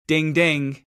Ding,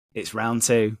 ding. It's round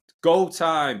 2. Go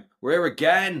time. We're here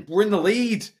again. We're in the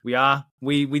lead. We are.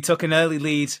 We took an early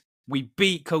lead. We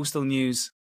beat Coastal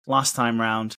News last time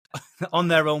round on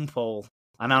their own poll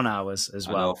and on ours as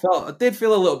well. I did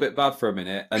feel a little bit bad for a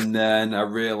minute, and then I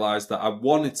realised that I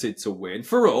wanted to win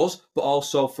for us, but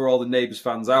also for all the Neighbours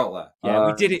fans out there. Yeah,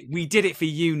 we did it. We did it for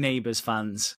you, Neighbours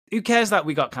fans. Who cares that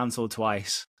we got cancelled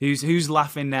twice? Who's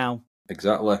laughing now?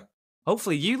 Exactly.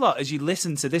 Hopefully you lot, as you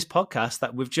listen to this podcast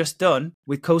that we've just done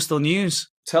with Coastal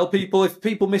News. Tell people, if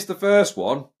people missed the first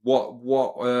one, what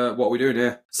are we doing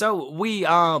here? So we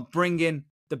are bringing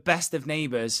the best of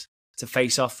Neighbours to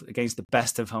face off against the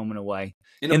best of Home and Away.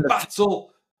 In a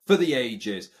battle for the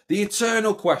ages. The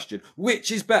eternal question,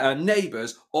 which is better,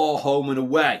 Neighbours or Home and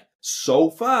Away? So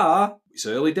far, it's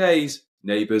early days.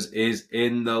 Neighbours is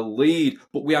in the lead,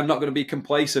 but we are not going to be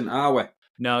complacent, are we?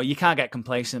 No, you can't get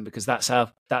complacent because that's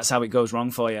how it goes wrong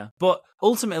for you. But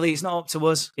ultimately, it's not up to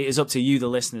us. It is up to you, the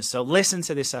listeners. So listen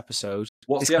to this episode.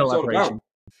 What's the episode about?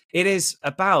 It is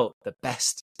about the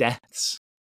best deaths.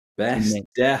 Best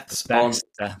deaths on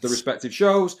the respective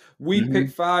shows. We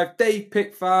pick 5. They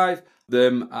pick 5.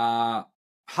 Them are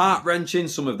heart-wrenching.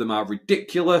 Some of them are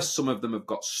ridiculous. Some of them have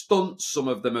got stunts. Some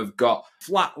of them have got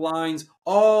flat lines.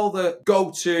 All the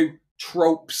go-to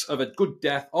tropes of a good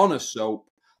death on a soap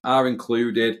are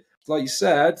included. Like you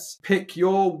said, pick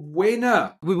your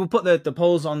winner. We will put the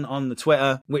polls on the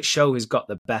Twitter. Which show has got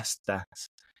the best deaths?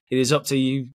 It is up to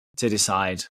you to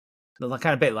decide. Like,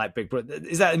 kind of bit like Big Brother.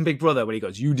 Is that in Big Brother when he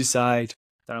goes, you decide?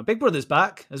 I don't know. Big Brother's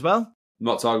back as well. I'm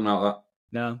not talking about that.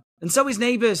 No. And so is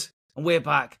Neighbours. And we're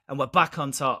back. And we're back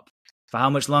on top. For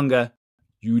how much longer?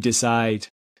 You decide.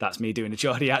 That's me doing a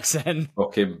Geordie accent.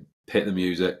 Fucking hit the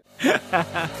music.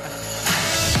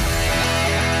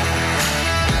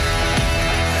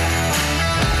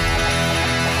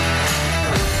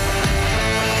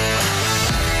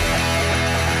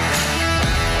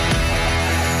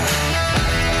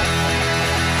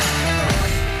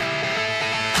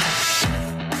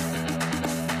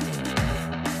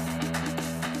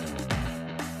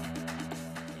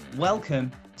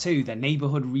 Welcome to the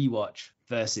Neighbourhood Rewatch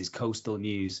versus Coastal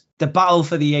News. The battle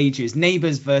for the ages,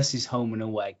 Neighbours versus Home and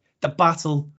Away. The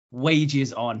battle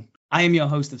wages on. I am your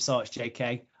host of sorts,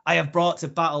 JK. I have brought to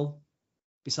battle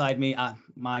beside me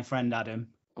my friend Adam.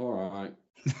 All right.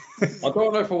 I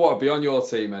don't know if I want to be on your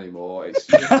team anymore. It's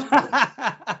just,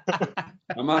 I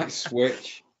might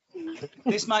switch.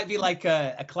 This might be like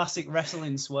a classic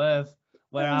wrestling swerve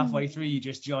where halfway through you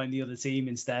just join the other team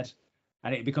instead.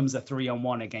 And it becomes a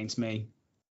 3-on-1 against me.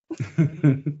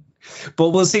 But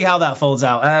we'll see how that folds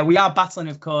out. We are battling,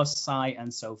 of course, Si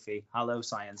and Sophie. Hello,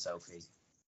 Si and Sophie.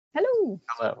 Hello.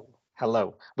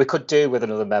 Hello. We could do with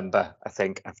another member, I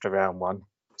think, after round 1.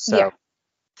 So,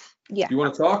 yeah. Do you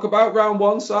want to talk about round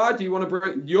 1 side? Do you want to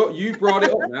bring you brought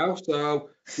it up now? So,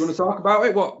 do you want to talk about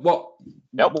it? What?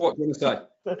 Nope. What do you want to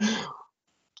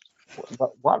say?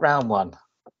 What round 1?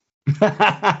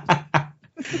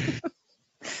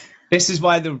 This is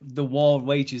why the war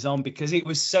wages on, because it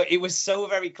was so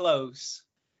very close.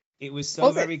 It was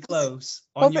so very close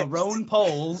on your own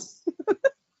poll.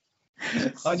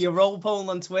 On your own poll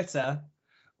on Twitter,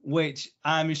 which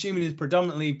I'm assuming is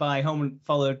predominantly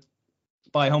followed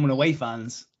by Home and Away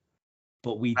fans.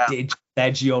 But we did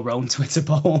edge your own Twitter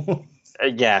poll.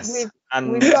 Yes.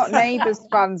 We've got Neighbours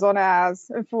fans on ours,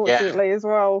 unfortunately, as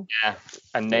well. Yeah,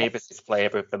 and Neighbours is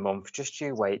flavour of the month. Just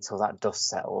you wait till that dust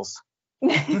settles.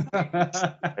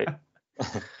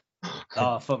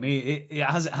 Oh, fuck me. It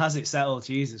has it settled.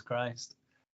 Jesus Christ.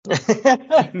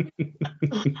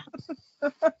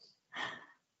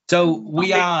 So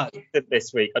we are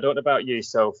this week. I don't know about you,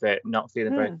 Sophie. Not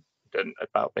feeling very confident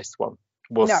about this one.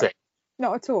 We'll see.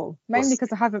 Not at all. Mainly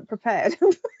because I haven't prepared.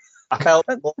 I felt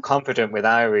more confident with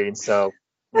Irene, so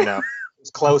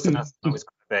it's closer than I thought it was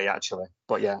going to be, actually.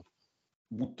 But yeah.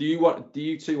 Do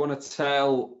you two want to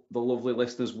tell the lovely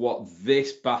listeners what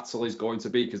this battle is going to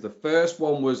be? Because the first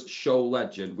one was show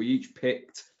legend. We each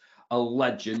picked a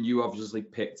legend. You obviously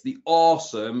picked the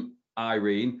awesome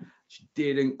Irene. She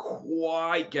didn't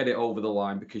quite get it over the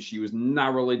line because she was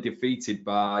narrowly defeated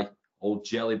by old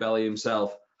Jelly Belly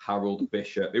himself, Harold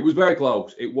Bishop. It was very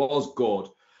close. It was good.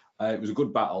 It was a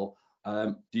good battle.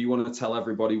 Do you want to tell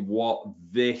everybody what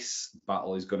this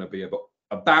battle is going to be about?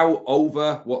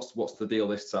 What's the deal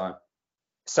this time?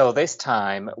 So this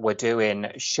time we're doing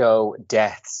show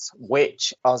deaths.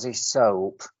 Which Aussie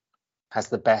soap has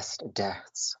the best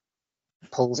deaths?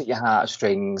 Pulls at your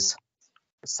heartstrings,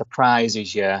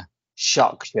 surprises you,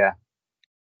 shocks you.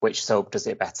 Which soap does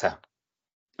it better?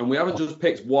 And we haven't just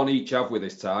picked one each, have we,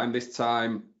 this time? This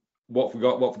time, what have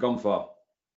we gone for?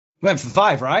 We went for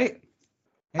 5, right?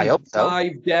 I hope so.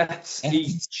 5 deaths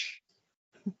each.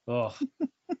 Oh.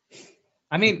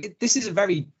 I mean, this is a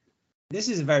very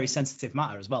sensitive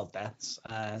matter as well, deaths.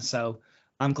 So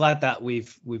I'm glad that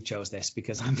we've chose this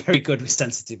because I'm very good with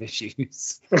sensitive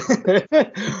issues.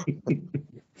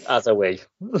 As are we.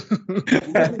 This is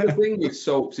the thing with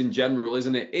soaps in general,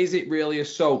 isn't it? Is it really a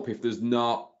soap if there's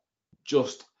not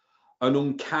just an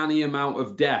uncanny amount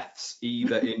of deaths,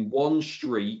 either in one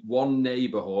street, one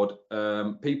neighborhood?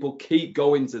 People keep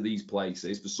going to these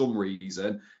places for some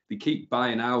reason. They keep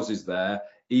buying houses there,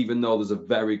 even though there's a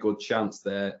very good chance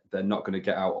they're not going to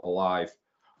get out alive.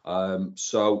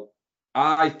 So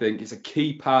I think it's a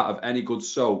key part of any good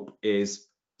soap is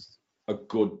a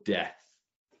good death.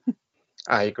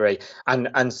 I agree.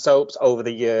 And soaps over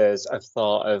the years have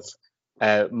thought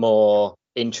of more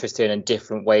interesting and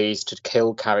different ways to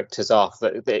kill characters off.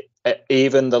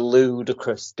 Even the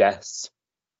ludicrous deaths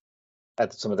are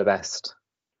some of the best.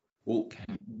 Well,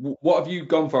 what have you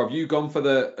gone for? Have you gone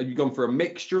for a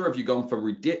mixture? Have you gone for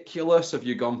ridiculous? Have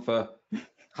you gone for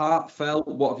heartfelt?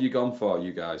 What have you gone for,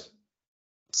 you guys?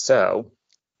 So,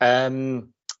 we're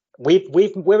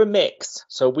a mix.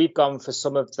 So we've gone for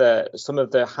some of the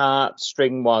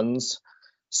heartstring ones.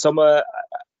 Some are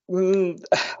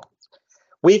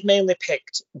we've mainly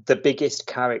picked the biggest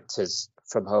characters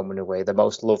from Home and Away, the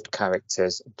most loved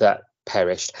characters that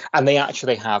perished, and they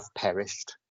actually have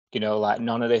perished. Like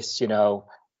none of this,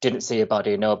 didn't see a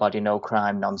body, nobody, no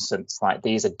crime nonsense. Like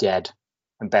these are dead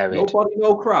and buried. Nobody,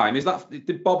 no crime.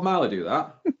 Did Bob Marley do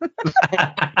that?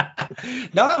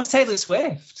 No, that was Taylor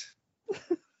Swift.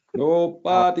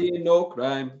 Nobody, no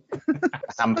crime.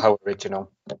 Sampo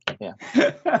original. Yeah.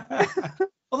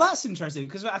 Well, that's interesting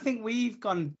because I think we've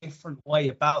gone a different way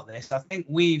about this. I think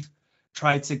we've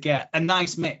tried to get a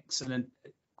nice mix and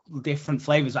different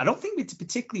flavors. I don't think we're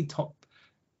particularly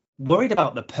worried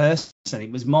about the person.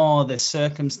 It was more the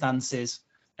circumstances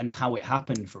and how it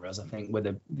happened for us, I think,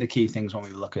 were the key things when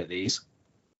we look at these.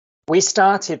 We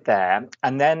started there,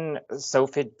 and then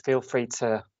Sophie, feel free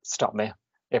to stop me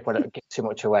if I don't give too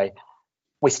much away.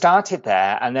 We started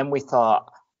there, and then we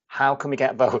thought, how can we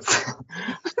get both?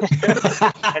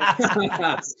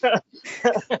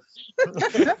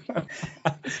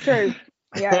 It's true.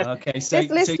 Yeah. Okay. So this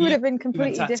list would have been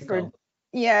completely different.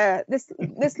 Yeah, this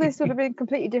list would have been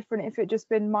completely different if it just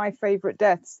been my favourite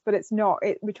deaths, but it's not.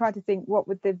 We tried to think, what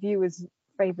would the viewers'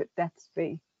 favourite deaths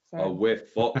be? So. Oh, we're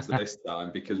fucked this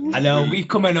time because I know we've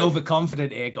come in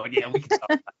overconfident here, going, yeah, we can talk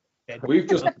about it. We've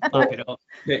just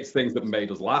picked things that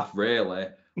made us laugh, really.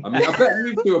 I mean, I bet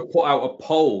you two have put out a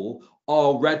poll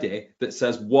already that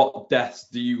says, what deaths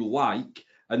do you like?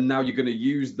 And now you're going to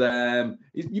use them.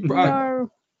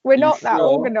 No, we're not that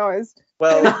organised.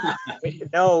 Well,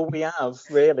 we have,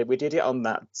 really. We did it on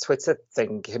that Twitter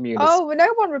thing, community. Oh, well,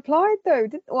 no one replied, though.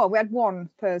 We had one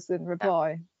person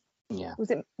reply. Yeah.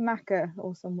 Was it Macca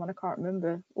or someone? I can't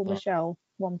remember. Or Michelle,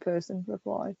 one person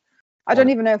replied. I don't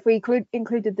even know if we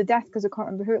included the death because I can't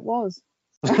remember who it was.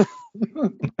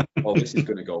 Oh, this is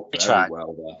going to go very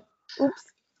well there.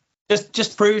 Oops.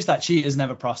 Just proves that cheaters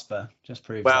never prosper. Just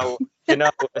proves. Well,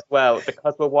 as well,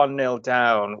 because we're 1-0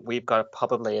 down, we've got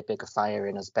probably a bigger fire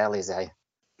in us bellies, eh?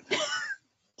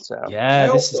 So yeah,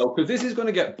 because this is going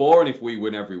to get boring if we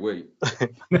win every week.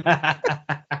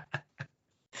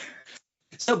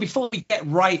 So before we get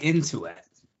right into it,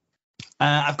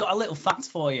 I've got a little fact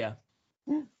for you.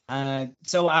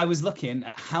 So I was looking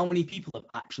at how many people have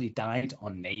actually died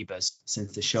on Neighbours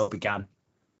since the show began.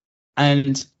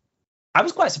 And I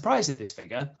was quite surprised at this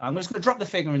figure. I'm just going to drop the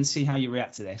figure and see how you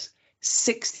react to this.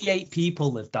 68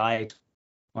 people have died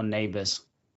on Neighbours.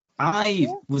 I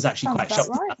was actually quite shocked.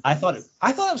 Right. I thought it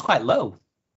was quite low.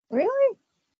 Really?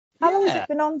 How long has it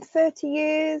been on? 30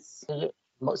 years?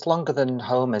 Much longer than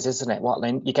Homer's, isn't it?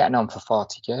 You're getting on for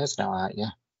 40 years now, aren't you?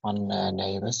 On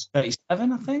Neighbours.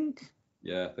 37, I think.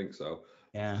 Yeah, I think so.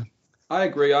 Yeah. I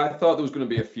agree. I thought there was going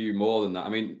to be a few more than that. I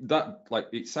mean,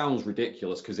 it sounds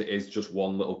ridiculous because it is just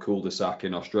one little cul-de-sac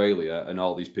in Australia and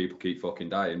all these people keep fucking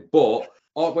dying. But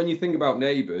when you think about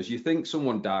Neighbours, you think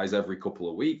someone dies every couple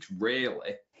of weeks,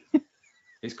 really.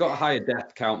 It's got a higher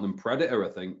death count than Predator, I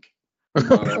think.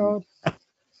 God.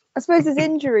 I suppose there's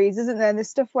injuries, isn't there? And there's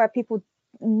stuff where people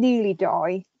nearly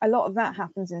die. A lot of that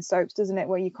happens in soaps, doesn't it?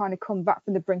 Where you kind of come back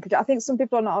from the brink of death. I think some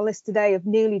people on our list today have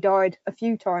nearly died a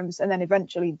few times and then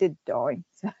eventually did die.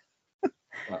 So.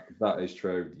 That is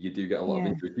true. You do get a lot of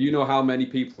injuries. Do you know how many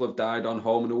people have died on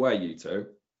Home and Away, you two?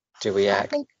 Do we? I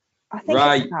think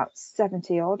it's about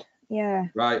 70 odd. Yeah.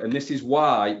 Right, and this is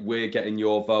why we're getting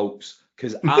your votes,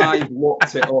 because I've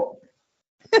looked it up.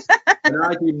 And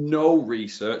I do no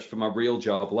research for my real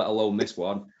job, let alone this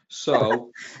one.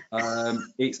 So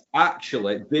it's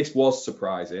actually, this was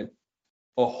surprising,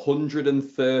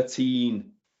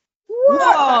 113.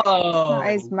 What? Whoa!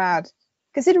 That is mad.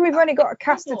 Considering we've only got a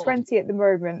cast of Double. 20 at the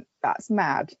moment, that's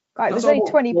mad. Like, That's there's only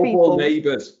almost 20 double people.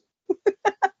 Neighbours.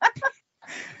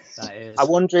 That is. I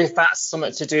wonder if that's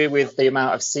something to do with the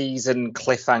amount of season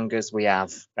cliffhangers we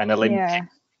have and Olympic Yeah.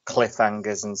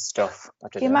 cliffhangers and stuff. I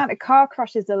don't The know. amount of car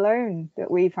crashes alone that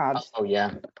we've had, Oh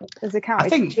yeah. there's accounted I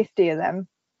think- 50 of them.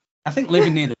 I think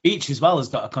living near the beach as well has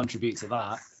got to contribute to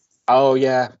that. Oh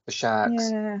yeah, the sharks.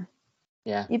 Yeah.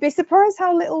 Yeah. You'd be surprised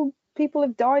how little people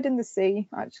have died in the sea,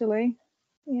 actually.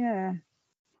 Yeah.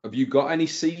 Have you got any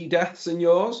sea deaths in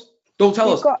yours? Don't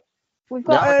tell us. We've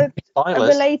got a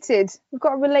Spoilers.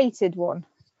 related one.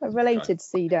 A related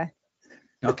sea death.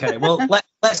 Okay, well,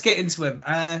 let's get into him.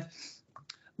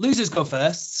 Losers go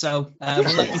first, so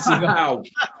we'll let you two go. Wow.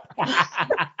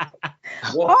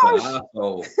 What an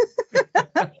asshole.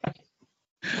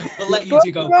 We'll let you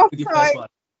two go with your first one.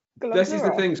 This is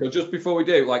the thing. So just before we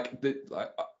do,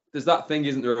 there's that thing,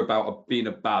 isn't there, about being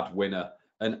a bad winner?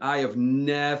 And I have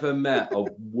never met a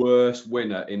worse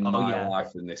winner in my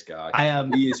life than this guy.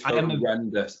 He is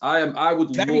horrendous. I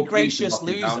would very love gracious to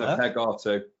knock him down a loser. peg or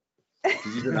two.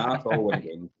 Because he's an asshole when he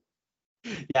wins.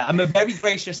 Yeah, I'm a very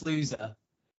gracious loser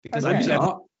because Okay. I'm Maybe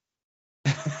not.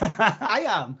 I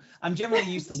am. I'm generally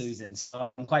used to losing,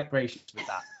 so I'm quite gracious with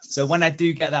that. So when I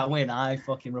do get that win, I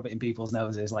fucking rub it in people's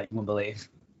noses like you won't believe.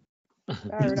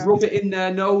 Fair You enough. rub it in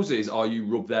their noses or you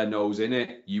rub their nose in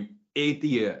it, you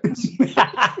idiot.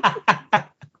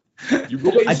 You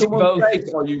rub it I in do someone's both. face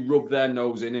or you rub their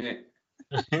nose in it.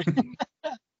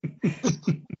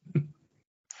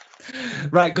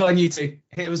 Right, go on, you two.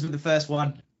 Hit us with the first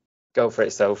one. Go for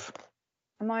it, Soph.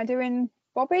 Am I doing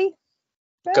Bobby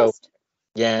first? Go.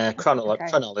 Yeah, Okay.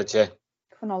 chronology.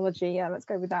 Chronology, yeah, let's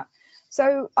go with that.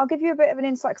 So I'll give you a bit of an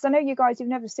insight because I know you guys, you've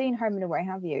never seen Home and Away,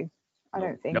 have you? I No.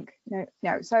 don't think.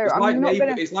 No. So It's I'm like, not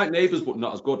gonna. it's like Neighbours, but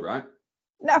not as good, right?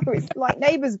 No, it's like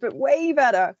Neighbours, but way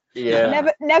better.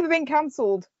 Yeah. Never been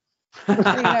cancelled. So you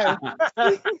know.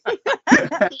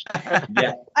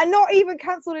 Yeah. And not even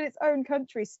cancelled in its own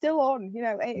country, still on, 8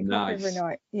 o'clock Nice. every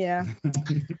night. Yeah.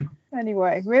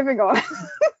 Anyway, moving on.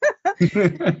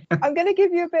 I'm going to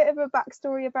give you a bit of a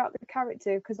backstory about the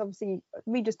character because obviously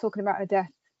me just talking about her death,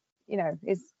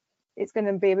 it's going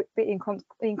to be a bit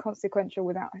inconsequential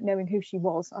without knowing who she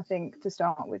was, I think, to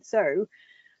start with. So,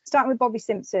 starting with Bobby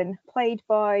Simpson, played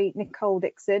by Nicole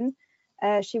Dixon.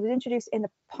 She was introduced in the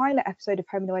pilot episode of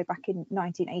Home and Away back in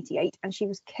 1988, and she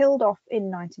was killed off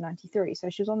in 1993. So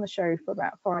she was on the show for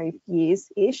about 5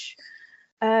 years-ish.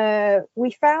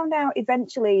 We found out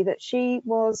eventually that she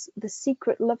was the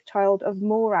secret love child of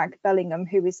Morag Bellingham,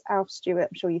 who is Alf Stewart.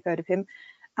 I'm sure you've heard of him.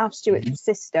 Alf Stewart's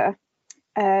sister.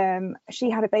 She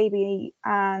had a baby,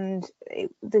 and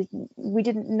we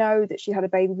didn't know that she had a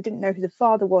baby. We didn't know who the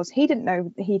father was. He didn't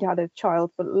know that he'd had a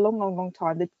child for a long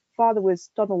time. The father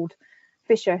was Donald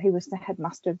Fisher, who was the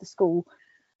headmaster of the school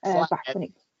back when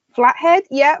it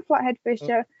Flathead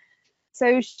Fisher.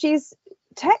 So she's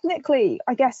technically,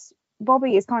 I guess,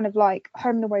 Bobby is kind of like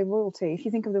Home and Away royalty. If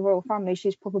you think of the royal family,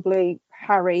 she's probably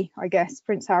Harry, I guess,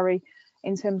 Prince Harry,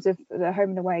 in terms of the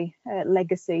Home and Away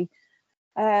legacy.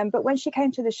 But when she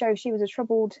came to the show, she was a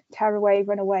troubled tearaway,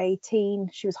 runaway teen.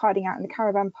 She was hiding out in the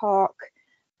caravan park,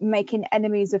 making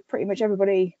enemies of pretty much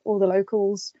everybody, all the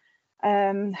locals.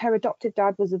 Her adoptive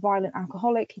dad was a violent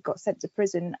alcoholic. He got sent to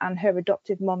prison, and her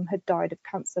adoptive mum had died of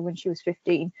cancer when she was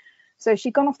 15. So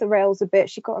she'd gone off the rails a bit.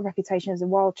 She got a reputation as a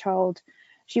wild child.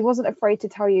 She wasn't afraid to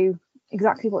tell you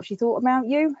exactly what she thought about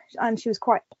you, and she was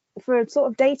quite, for a sort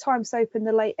of daytime soap in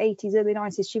the late 80s, early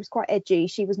 90s, she was quite edgy.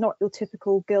 She was not your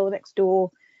typical girl next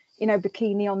door,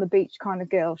 bikini on the beach kind of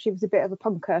girl. She was a bit of a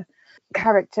punker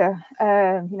character,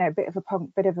 a bit of a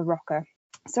punk, bit of a rocker.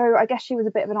 So I guess she was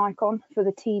a bit of an icon for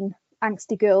the teen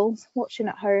angsty girls watching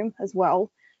at home as well.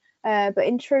 But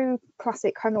in true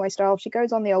classic Home and Away style, she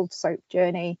goes on the old soap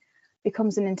journey,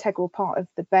 becomes an integral part of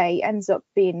the Bay, ends up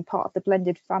being part of the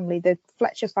blended family, the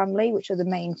Fletcher family, which are the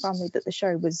main family that the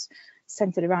show was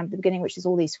centered around at the beginning, which is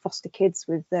all these foster kids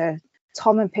with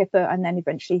Tom and Pippa, and then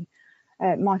eventually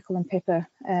Michael and Pippa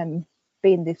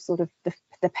being the sort of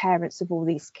the parents of all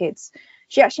these kids.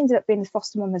 She actually ended up being the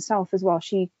foster mum herself as well.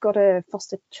 She got a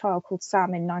foster child called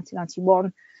Sam in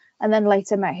 1991, and then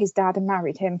later met his dad and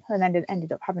married him, and then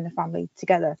ended up having a family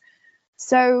together.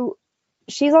 So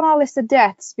she's on our list of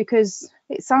deaths because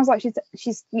it sounds like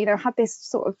she's had this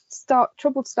sort of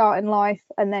troubled start in life,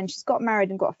 and then she's got married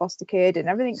and got a foster kid, and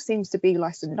everything seems to be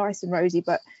nice and rosy,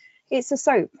 but it's a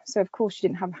soap, so of course she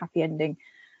didn't have a happy ending.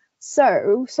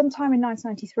 So sometime in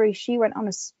 1993, she went on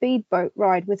a speedboat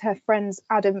ride with her friends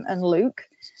Adam and Luke.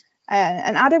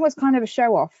 And Adam was kind of a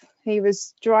show off. He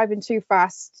was driving too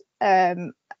fast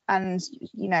and,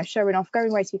 showing off,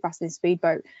 going way too fast in his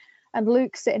speedboat. And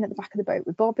Luke sitting at the back of the boat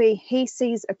with Bobby. He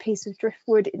sees a piece of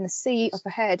driftwood in the sea up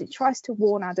ahead. He tries to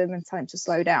warn Adam and tell him to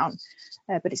slow down,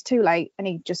 but it's too late. And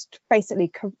he just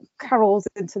basically carols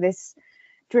into this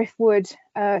driftwood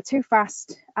too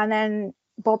fast. And then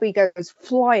Bobby goes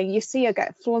flying. You see her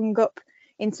get flung up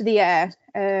into the air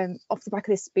off the back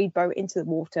of this speedboat into the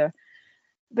water.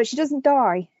 But she doesn't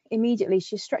die immediately.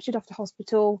 She's stretchered off to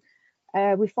hospital.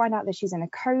 We find out that she's in a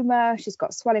coma. She's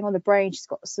got swelling on the brain. She's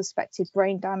got suspected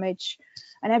brain damage.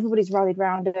 And everybody's rallied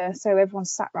around her. So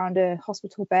everyone's sat around her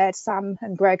hospital bed. Sam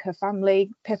and Greg, her family.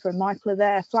 Pippa and Michael are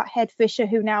there. Flathead Fisher,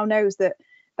 who now knows that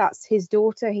that's his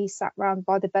daughter. He's sat around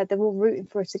by the bed. They're all rooting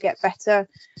for her to get better.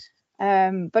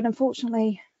 But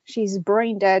unfortunately, she's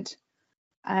brain dead.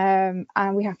 And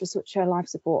we have to switch her life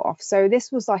support off. So this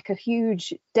was like a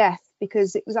huge death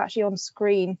because it was actually on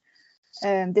screen.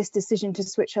 This decision to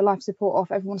switch her life support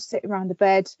off, everyone's sitting around the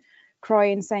bed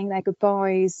crying, saying their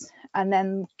goodbyes, and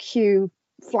then cue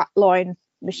flatline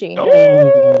machine.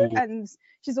 And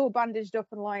she's all bandaged up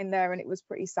and lying there, and it was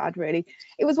pretty sad, really.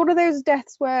 It was one of those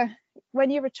deaths where when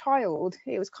you're a child,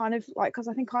 it was kind of like, because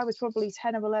I think I was probably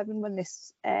 10 or 11 when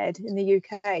this aired in the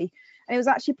UK, and it was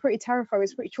actually pretty terrifying. It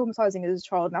was pretty traumatizing as a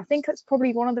child, and I think that's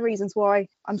probably one of the reasons why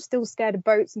I'm still scared of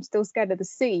boats. I'm still scared of the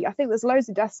sea. I think there's loads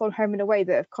of deaths on Home and Away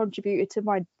that have contributed to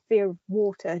my fear of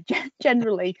water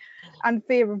generally and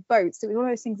fear of boats. It was one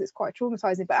of those things that's quite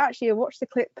traumatizing. But actually, I watched the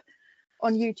clip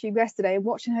on YouTube yesterday, and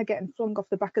watching her getting flung off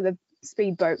the back of the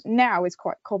speedboat now is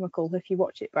quite comical if you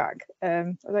watch it back.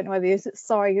 I don't know whether it's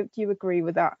Si, do you agree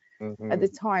with that? At the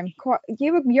time?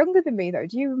 You were younger than me though.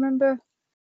 Do you remember?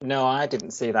 No, I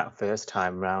didn't see that first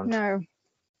time round. No.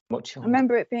 Much I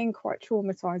remember it being quite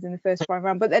traumatizing the first time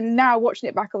around, but then now watching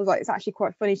it back, I was like, it's actually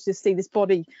quite funny to just see this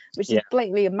body, which is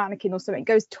blatantly a mannequin or something,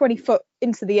 goes 20 foot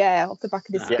into the air off the back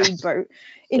of this speedboat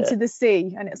into the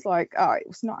sea, and it's like, oh, it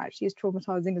was not actually as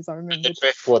traumatizing as I remembered. The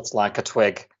driftwood's like a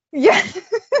twig. Yeah.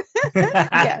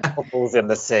 Bubbles in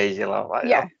the sea, you know.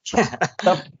 Like,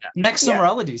 Next summer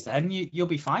holidays, then you'll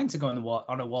be fine to go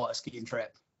on a water skiing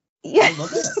trip. Yeah. I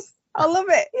love it. I love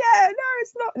it. Yeah, no,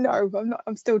 it's not. No, I'm not.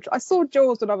 I'm still. I saw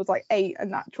Jaws when I was like 8,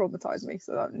 and that traumatized me.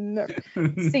 So no,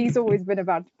 sea's always been a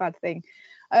bad thing.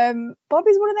 Bobby's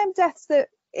one of them deaths that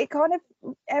it kind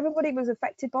of everybody was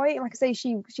affected by it. Like I say,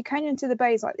 she came into the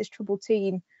Bay as like this troubled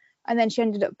teen, and then she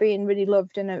ended up being really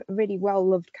loved and a really well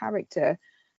loved character.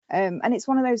 And it's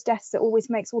one of those deaths that always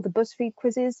makes all the BuzzFeed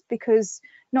quizzes, because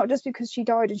not just because she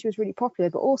died and she was really popular,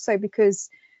 but also because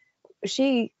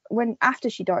after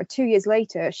she died 2 years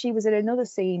later, she was in another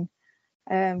scene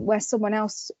where someone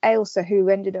else, Ailsa, who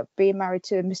ended up being married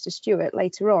to Mr. Stewart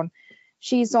later on,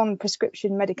 she's on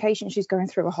prescription medication. She's going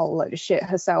through a whole load of shit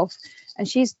herself, and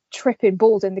she's tripping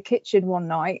balls in the kitchen one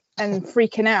night and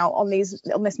freaking out on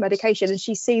this medication, and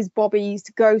she sees Bobby's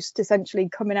ghost essentially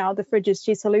coming out of the fridge as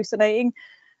she's hallucinating.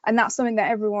 And that's something that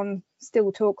everyone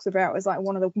still talks about as like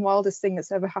one of the wildest things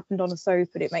that's ever happened on a soap,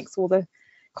 and it makes all the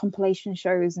compilation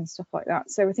shows and stuff like that.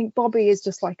 So I think Bobby is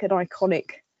just like an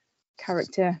iconic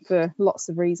character for lots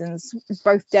of reasons,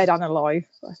 both dead and alive,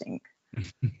 I think.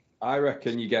 I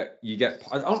reckon you get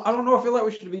I don't know, I feel like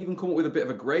we should have even come up with a bit of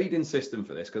a grading system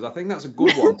for this, because I think that's a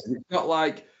good one.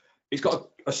 It's got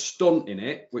a stunt in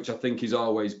it, which I think is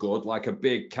always good, like a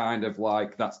big kind of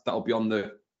like that'll be on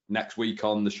the next week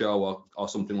on the show or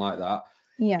something like that.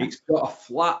 Yeah. It's got a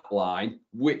flat line,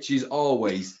 which is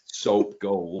always soap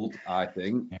gold, I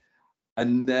think.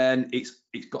 And then it's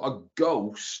got a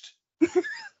ghost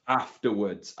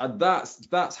afterwards. And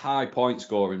that's high point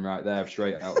scoring right there,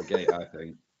 straight out the gate, I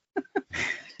think.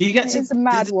 It's a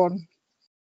mad one.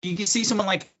 You can see someone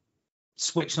like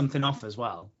switch something off as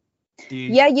well.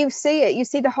 Yeah, you see it. You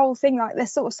see the whole thing. Like they're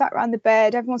sort of sat around the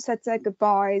bed. Everyone said their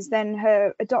goodbyes. Then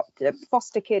her adopted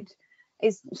foster kid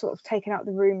is sort of taken out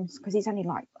the rooms because he's only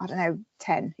like, I don't know,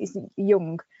 10. He's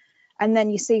young. And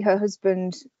then you see her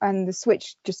husband, and the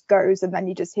switch just goes, and then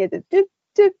you just hear the do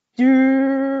do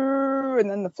do, and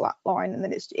then the flat line, and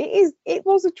then as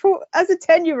a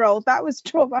 10-year-old, that was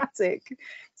traumatic.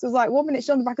 So it was like 1 minute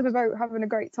she's on the back of the boat having a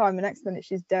great time, the next minute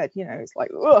she's dead. You know, it's like,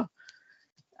 ugh.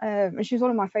 And she was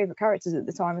one of my favourite characters at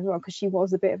the time as well, because she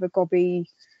was a bit of a gobby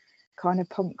kind of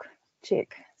punk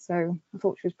chick. So I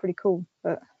thought she was pretty cool.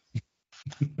 But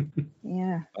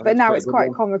yeah, but now it's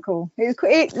quite comical.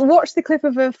 Watch the clip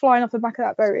of her flying off the back of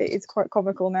that boat. It's quite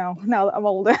comical now that I'm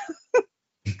older.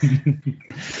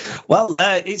 Well,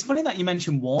 it's funny that you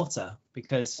mentioned water,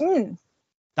 because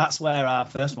that's where our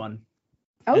first one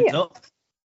Oh, Heads yeah.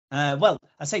 up. Well,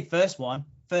 I say first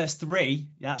three.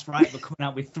 That's right. We're coming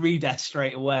out with 3 deaths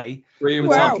straight away. 3 and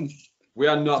Wow. 1. We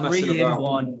are not messing 3 in about.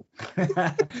 1.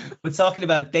 We're talking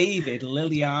about David,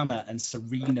 Liliana, and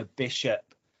Serena Bishop,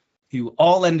 who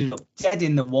all ended up dead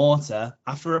in the water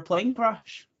after a plane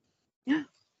crash.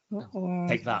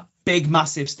 Take that. Big,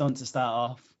 massive stunt to start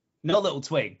off. No little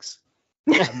twigs.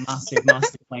 A massive,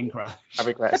 massive plane crash. I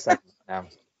regret saying that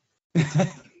now.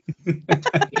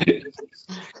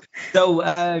 So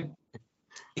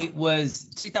it was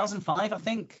 2005, I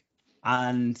think,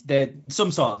 and they're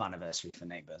some sort of anniversary for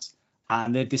Neighbours.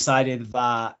 And they decided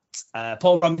that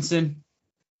Paul Robinson,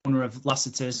 owner of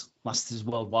Lassiter's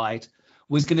Worldwide,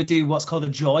 was going to do what's called a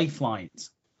joy flight.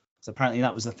 So apparently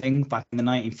that was a thing back in the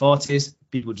 1940s.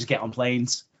 People would just get on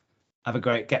planes, get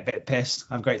a bit pissed,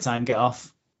 have a great time, get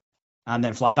off, and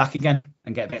then fly back again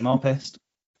and get a bit more pissed.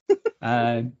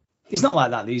 It's not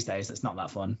like that these days. It's not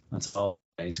that fun. That's all,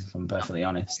 if I'm perfectly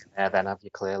honest. Yeah, then have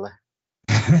you clearly.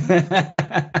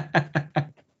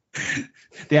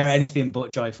 They are anything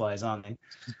but joy flyers, aren't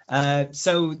they?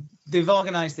 So they've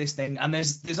organised this thing, and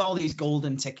there's all these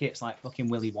golden tickets like fucking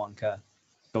Willy Wonka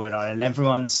going on, and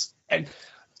everyone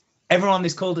in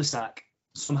this cul-de-sac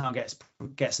somehow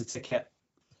gets a ticket.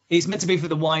 It's meant to be for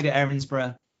the wider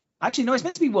Erinsborough. Actually, no, it's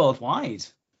meant to be worldwide.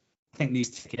 I think these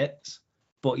tickets,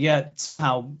 but yeah,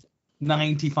 somehow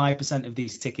 95% of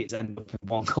these tickets end up in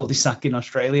one cul-de-sac in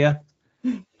Australia,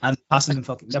 and they're passing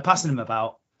them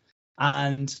about,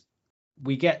 and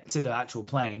we get to the actual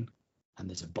plane, and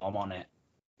there's a bomb on it.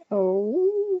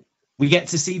 Oh. We get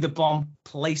to see the bomb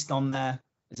placed on there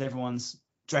as everyone's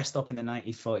dressed up in the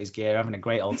 1940s gear, having a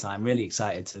great old time, really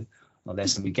excited to all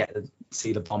this, and we get to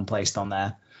see the bomb placed on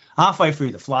there. Halfway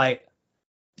through the flight,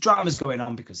 drama's going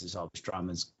on because there's always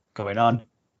dramas going on.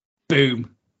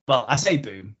 Boom. Well, I say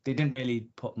boom. They didn't really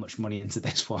put much money into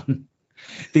this one.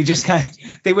 They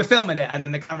were filming it, and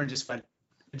then the camera just went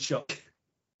and shook.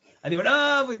 And they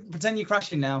went, we pretend you're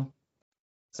crashing now.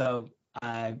 So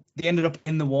they ended up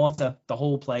in the water. The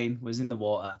whole plane was in the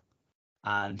water.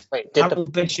 And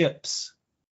Harold Bishop's...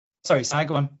 Sorry, Si,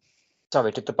 go on.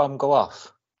 Sorry, did the bomb go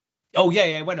off? Oh, yeah,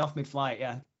 it went off mid-flight,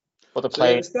 yeah. But the So at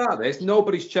plane... the start of this,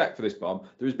 nobody's checked for this bomb.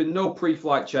 There has been no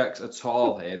pre-flight checks at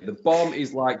all here. The bomb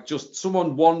is like just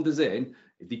someone wanders in,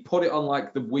 they put it on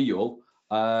like the wheel,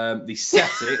 they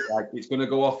set it like it's going to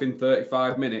go off in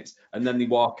 35 minutes, and then they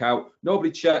walk out.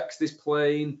 Nobody checks this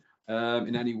plane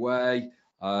in any way.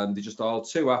 They're just all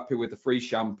too happy with the free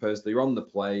champers. They're on the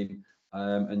plane,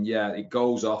 and yeah, it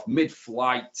goes off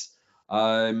mid-flight,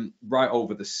 right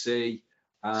over the sea.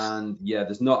 And yeah,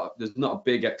 there's not a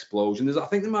big explosion. I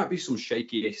think there might be some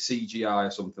shaky CGI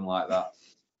or something like that.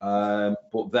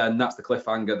 But then that's the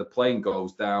cliffhanger. The plane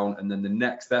goes down, and then the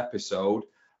next episode,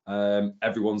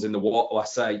 everyone's in the water. I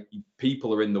say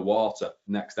people are in the water.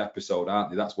 Next episode,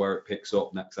 aren't they? That's where it picks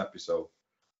up. Next episode.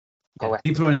 Yeah,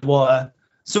 people are in the water.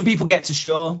 Some people get to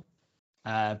shore,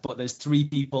 but there's 3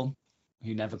 people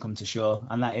who never come to shore,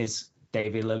 and that is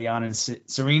David, Liliana, and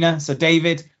Serena. So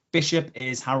David Bishop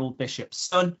is Harold Bishop's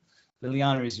son.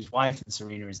 Liliana is his wife, and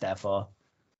Serena is therefore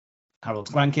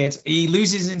Harold's grandkid. He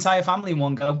loses his entire family in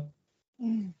one go.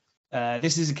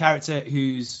 This is a character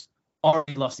who's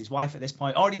already lost his wife at this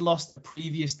point, already lost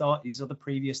his other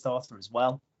previous daughter as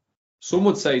well. Some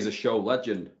would say he's a show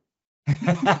legend.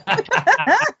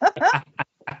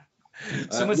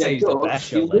 Some would say he's the best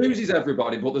show legend. He loses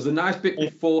everybody, but there's a nice bit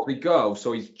before they go.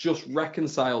 So he's just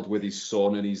reconciled with his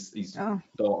son and his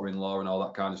daughter-in-law and all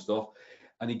that kind of stuff.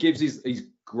 And he gives his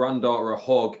granddaughter a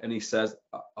hug, and he says,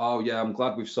 "Oh yeah, I'm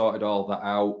glad we've sorted all that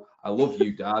out. I love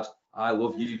you, Dad. I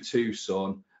love you too,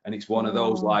 son." And it's one of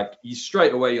those, like, you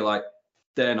straight away, you're like,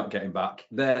 they're not getting back.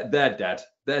 They're dead.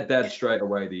 They're dead straight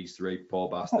away, these 3 poor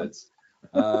bastards.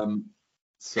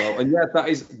 So, and yeah, that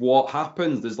is what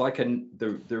happens. There's like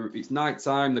it's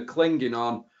nighttime, they're clinging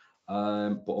on,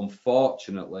 but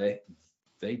unfortunately,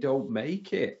 they don't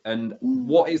make it. And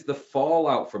what is the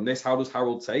fallout from this? How does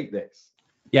Harold take this?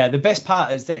 Yeah, the best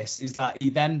part is that he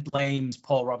then blames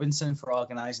Paul Robinson for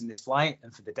organising this flight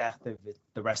and for the death of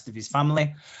the rest of his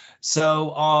family.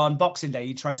 So on Boxing Day,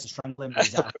 he tries to strangle him.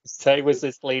 Say, was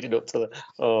this leading up to the...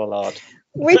 Oh, Lord.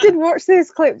 We did watch this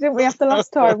clip, didn't we, after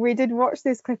last time? We did watch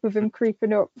this clip of him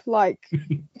creeping up like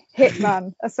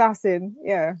hitman, assassin.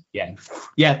 Yeah.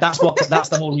 Yeah, that's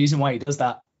the whole reason why he does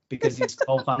that, because his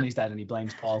whole family's dead and he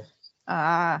blames Paul.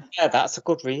 Ah. Yeah, that's a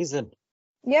good reason.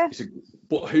 Yeah.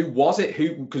 But who was it?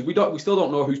 Because we still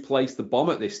don't know who's placed the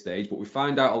bomb at this stage, but we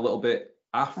find out a little bit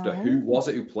after. Who was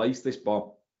it who placed this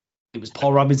bomb? It was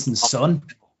Paul Robinson's son.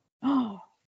 Oh.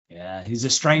 Yeah, he's a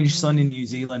strange son in New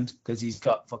Zealand because he's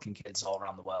got fucking kids all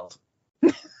around the world.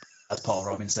 That's Paul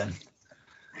Robinson.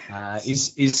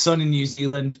 His son in New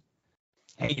Zealand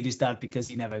hated his dad because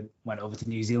he never went over to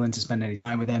New Zealand to spend any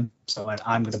time with him. So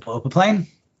I'm going to blow up a plane.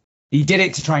 He did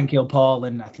it to try and kill Paul,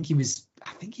 and I think he was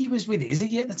with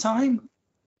Izzy at the time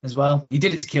as well. He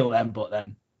did it to kill them, but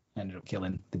then ended up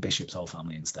killing the Bishop's whole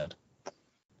family instead.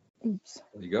 Oops.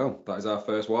 There you go. That is our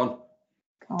first one.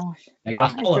 Gosh.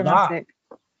 That's all of that.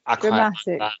 I quite Dramatic.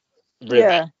 like that.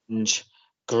 Yeah. Revenge,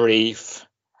 grief,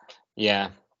 yeah,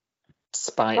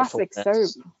 spitefulness.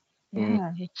 Classic soap.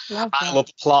 Yeah, love I that. love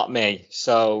plot me.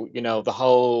 So,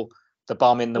 the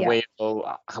bomb in the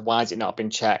wheel, why has it not been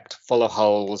checked? Full of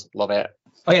holes. Love it.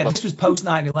 Oh yeah, this was post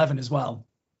 9/11 as well.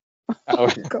 Oh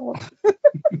God.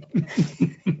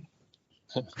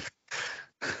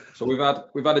 So we've had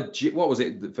what was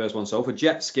it, the first one? So for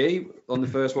jet ski on the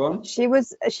first one. She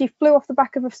flew off the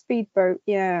back of a speedboat.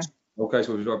 Yeah. Okay,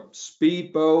 so we've got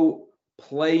speedboat,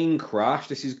 plane crash.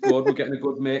 This is good. We're getting a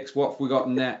good mix. What have we got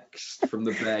next from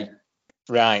the bay?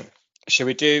 Right. Should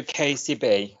we do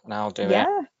KCB? And I'll do it.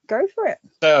 Yeah, go for it.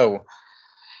 So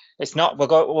it's not.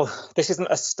 This isn't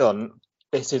a stunt.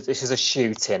 This is a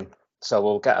shooting. So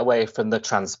we'll get away from the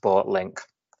transport link.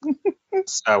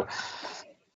 So,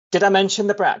 did I mention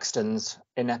the Braxtons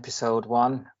in episode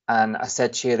 1? And I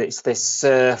said to you that it's this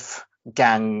surf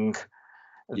gang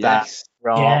Yes.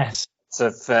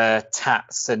 of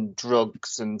tats and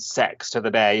drugs and sex to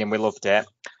the bay, and we loved it.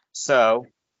 So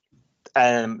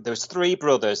there was 3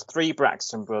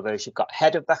 Braxton brothers. You've got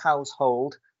head of the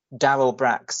household, Daryl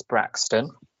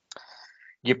Braxton.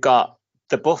 You've got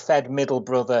the buffhead middle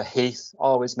brother, Heath,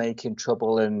 always making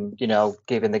trouble and,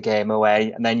 giving the game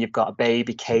away. And then you've got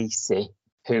baby Casey,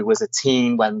 who was a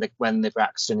teen when the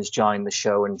Braxtons joined the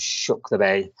show and shook the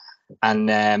bay.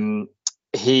 And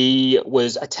he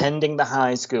was attending the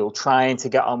high school, trying to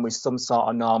get on with some sort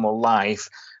of normal life,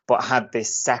 but had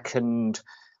this second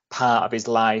part of his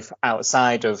life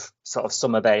outside of sort of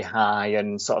Summer Bay High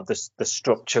and sort of the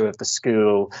structure of the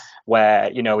school, where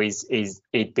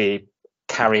he'd be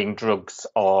carrying drugs,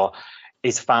 or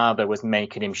his father was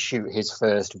making him shoot his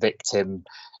first victim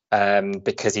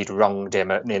because he'd wronged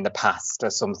him in the past or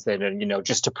something, and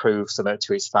just to prove something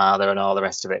to his father and all the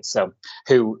rest of it. So,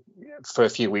 who for a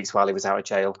few weeks while he was out of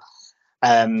jail,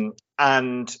 and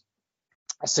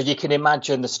so you can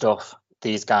imagine the stuff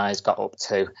these guys got up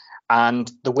to,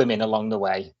 and the women along the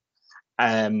way,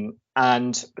 and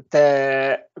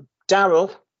the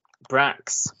Daryl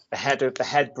Brax, the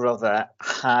head brother,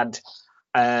 had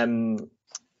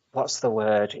what's the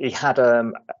word? He had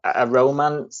a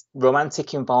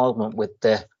romantic involvement with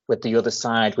the other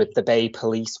side, with the Bay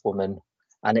policewoman,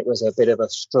 and it was a bit of a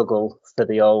struggle for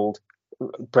the old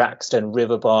Braxton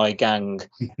Riverboy gang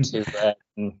to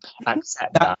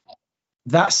accept that.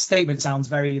 That statement sounds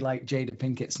very like Jada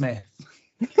Pinkett Smith.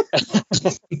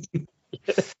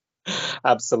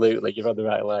 Absolutely, you're on the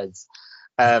right lines.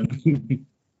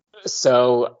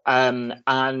 So,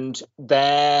 and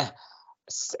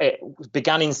it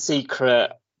began in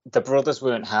secret. The brothers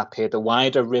weren't happy. The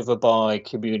wider Riverboy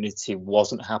community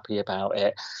wasn't happy about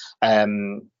it.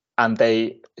 And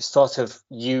they sort of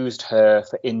used her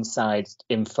for inside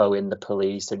info in the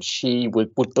police, and she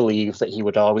would believe that he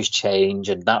would always change,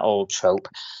 and that old trope.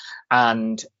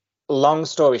 And long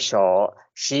story short,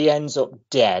 she ends up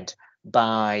dead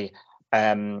by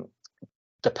the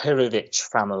Pirovich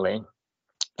family,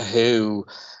 who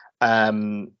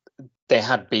they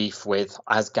had beef with,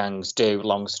 as gangs do,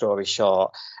 long story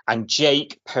short. And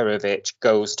Jake Pirovich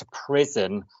goes to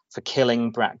prison for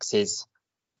killing Brax's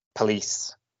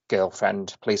policewoman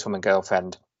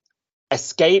girlfriend,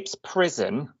 escapes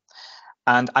prison.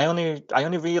 And I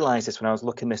only realised this when I was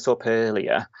looking this up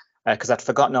earlier, because I'd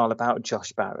forgotten all about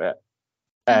Josh Barrett.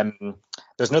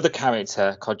 There's another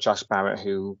character called Josh Barrett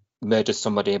who murdered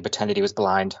somebody and pretended he was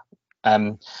blind,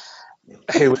 who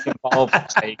was involved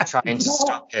in trying to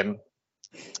stop him.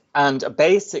 And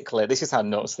basically, this is how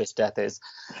nuts this death is.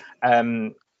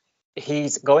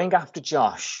 He's going after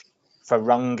Josh for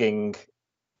wronging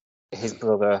his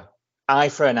brother, eye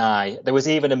for an eye. There was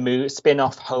even a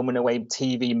spin-off Home and Away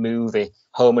TV movie,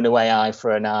 Home and Away Eye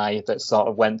for an Eye, that sort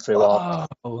of went through all.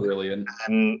 Brilliant.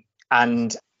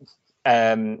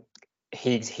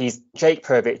 He's Jake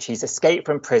Pirovich. He's escaped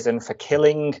from prison for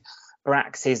killing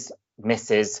Brax's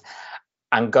missus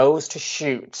and goes to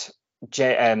shoot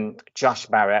Josh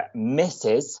Barrett,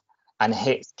 misses, and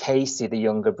hits Casey, the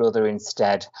younger brother,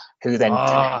 instead, who then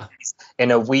dies in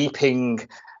a weeping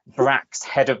Brax,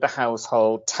 head of the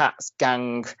household, Tats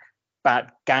gang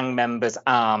members'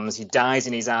 arms. He dies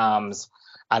in his arms,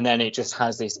 and then it just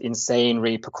has this insane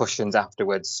repercussions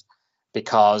afterwards,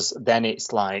 because then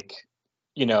it's like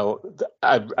you know,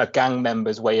 a gang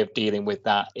member's way of dealing with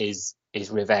that is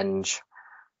revenge.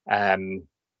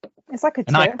 It's like a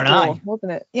An eye turf for an war, eye.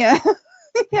 wasn't it? Yeah.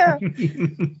 Yeah.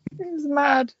 It was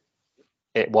mad.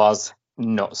 It was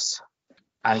nuts.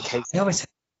 And Casey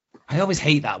I always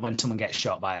hate that when someone gets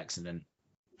shot by accident.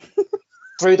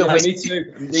 through the Yeah, window. me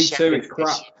too. Me too. It's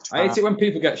crap. I hate it when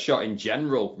people get shot in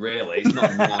general. Really, it's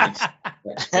not a nice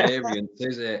experience,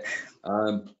 is it?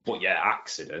 But yeah,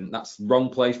 accident. That's wrong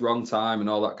place, wrong time, and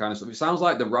all that kind of stuff. It sounds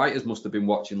like the writers must have been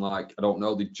watching, like, I don't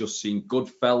know, they'd just seen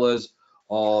Goodfellas,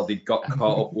 or they got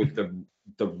caught up with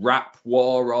the rap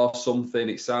war or something.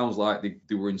 It sounds like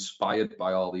they were inspired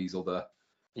by all these other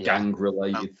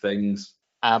gang-related things.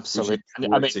 Absolutely.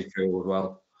 Which is pretty cool as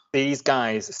well. These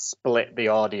guys split the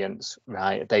audience,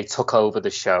 right? They took over the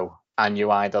show, and you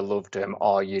either loved them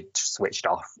or you switched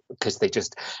off, because they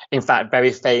just, in fact,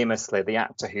 very famously, the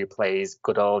actor who plays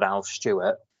good old Al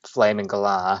Stewart, Flaming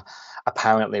Galar,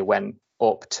 apparently went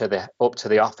up to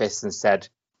the office and said,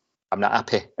 "I'm not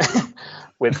happy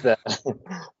with the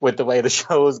with the way the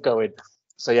show's going."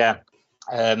 So yeah,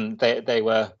 they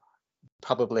were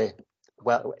probably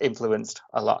well influenced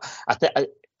a lot. I think,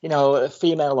 you know, a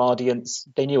female audience,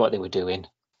 they knew what they were doing,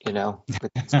 you know.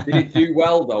 Did it do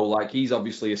well though? Like, he's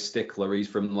obviously a stickler. He's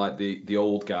from like the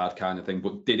old guard kind of thing.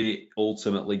 But did it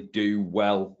ultimately do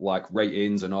well, like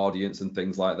ratings and audience and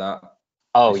things like that?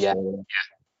 Oh yeah,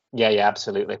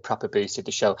 absolutely. Proper boosted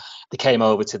the show. They came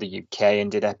over to the UK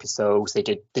and did episodes. They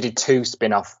did 2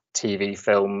 spin-off TV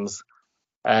films.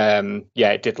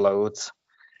 It did loads.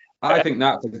 I think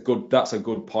that's a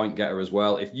good point getter as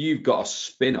well. If you've got a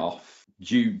spin-off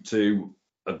due to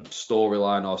a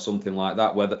storyline or something like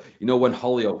that, whether, you know, when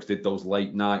Hollyoaks did those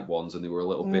late night ones and they were a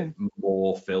little bit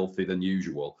more filthy than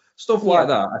usual, stuff like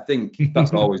that, I think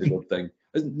that's always a good thing.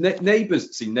 Neighbours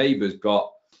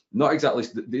got, not exactly,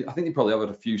 I think they probably have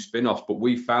had a few spin-offs, but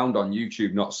we found on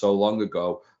YouTube not so long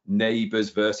ago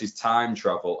Neighbours versus Time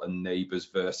Travel and Neighbours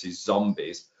versus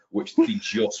Zombies, which they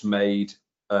just made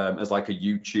as like a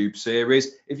YouTube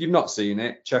series. If you've not seen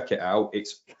it, check it out.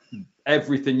 It's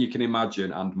everything you can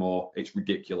imagine and more. It's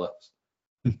ridiculous.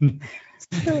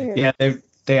 Yeah,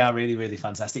 they are really, really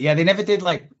fantastic. Yeah, they never did,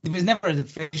 like, there was never an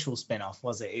official spin-off,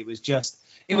 was it? It was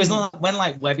when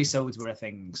like webisodes were a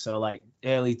thing. So like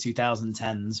early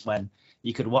 2010s, when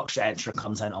you could watch extra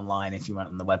content online if you went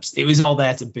on the website. It was all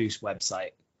there to boost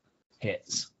website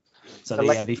hits. So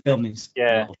they filmed these.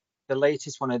 Yeah, the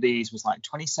latest one of these was like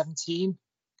 2017.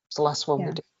 It's the last one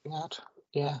we had.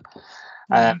 Yeah.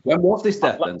 When was this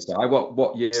death then? So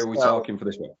what year are we talking for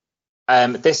this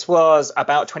one? This was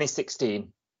about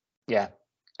 2016. Yeah.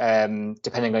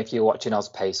 Depending on if you're watching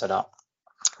Ozpace or not.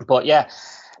 But yeah,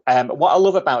 what I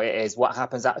love about it is what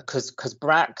happens because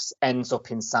Brax ends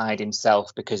up inside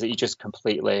himself, because he just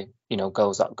completely, you know,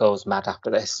 goes mad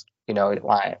after this, you know,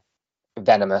 like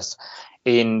venomous,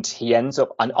 and he ends up,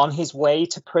 and on his way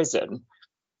to prison,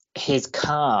 his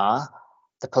car,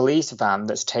 the police van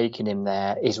that's taking him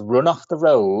there, is run off the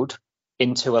road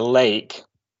into a lake.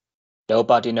 No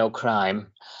body, no crime.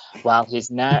 While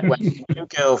his new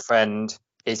girlfriend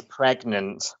is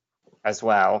pregnant as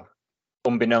well,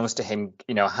 unbeknownst to him,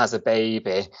 you know, has a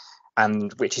baby,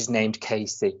 and which is named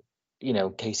Casey. You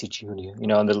know, Casey Jr. You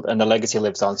know, and the legacy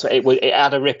lives on. So it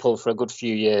had a ripple for a good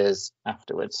few years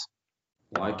afterwards.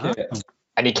 It.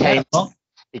 And he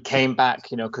came back,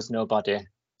 you know, because nobody.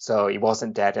 So he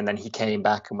wasn't dead, and then he came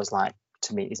back and was like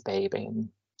to meet his baby, and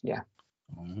yeah.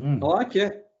 I like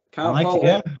it. I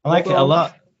like it a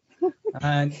lot.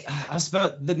 And I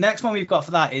suppose the next one we've got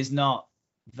for that is not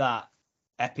that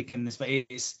epic in this, but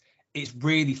it's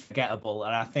really forgettable,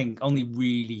 and I think only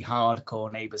really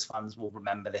hardcore Neighbours fans will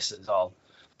remember this at all.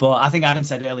 But I think Adam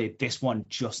said earlier, this one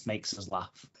just makes us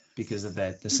laugh because of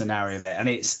the scenario of it, and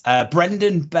it's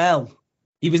Brendan Bell.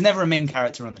 He was never a main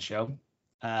character on the show.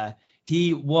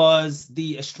 He was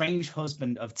the estranged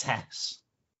husband of Tess.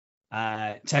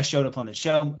 Tess showed up on the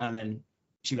show, and then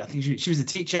she was a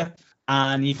teacher,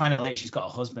 and you find out later she's got a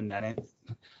husband. And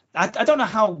I don't know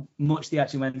how much they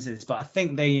actually went into this, but I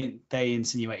think they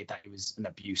insinuated that he was an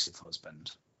abusive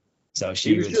husband. So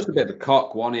he was just a bit of a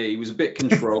cock, wasn't he? He was a bit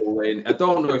controlling. I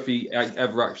don't know if he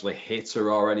ever actually hit her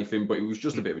or anything, but he was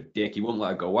just a bit of a dick. He wouldn't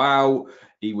let her go out.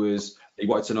 He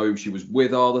wanted to know who she was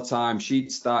with all the time.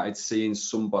 She'd started seeing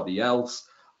somebody else,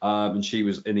 and he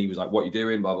was like, "What are you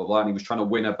doing?" Blah blah blah. And he was trying to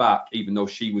win her back, even though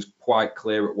she was quite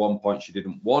clear at one point she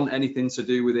didn't want anything to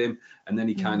do with him. And then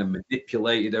he kind of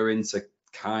manipulated her into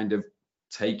kind of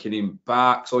taking him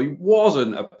back. So he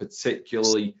wasn't a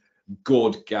particularly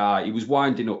good guy. He was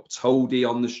winding up Toadie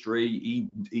on the street.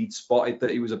 He'd spotted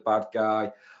that he was a bad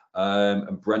guy,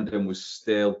 and Brendan was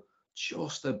still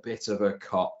just a bit of a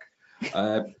cock.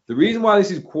 The reason why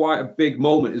this is quite a big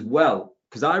moment as well,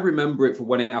 because I remember it for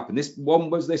when it happened. This one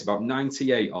was about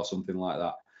 98 or something like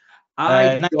that.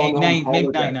 I'd gone on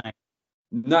holiday.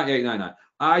 98, 99.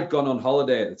 I'd gone on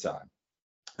holiday at the time.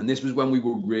 And this was when we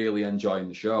were really enjoying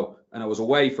the show. And I was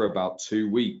away for about 2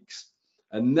 weeks.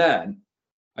 And then,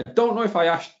 I don't know if I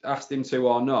asked him to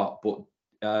or not, but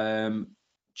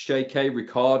JK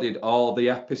recorded all the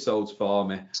episodes for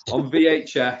me on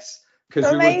VHS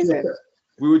because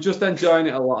we were just enjoying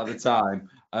it a lot of the time.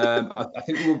 I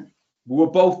think we were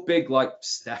both big like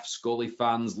Steph Scully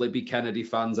fans, Libby Kennedy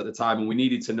fans at the time, and we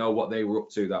needed to know what they were up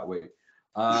to that week.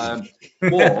 But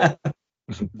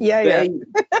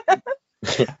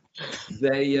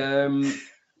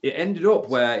it ended up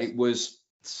where it was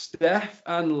Steph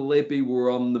and Libby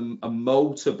were on a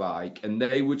motorbike, and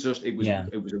they were just it was a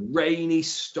rainy,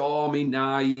 stormy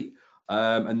night,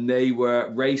 and they were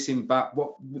racing back.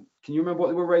 What can you remember what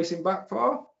they were racing back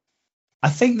for? I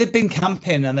think they'd been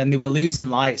camping and then they were losing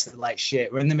lights. They're like,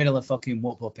 shit, we're in the middle of fucking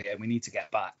whoop up here. We need to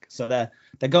get back. So they're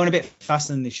going a bit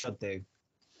faster than they should do.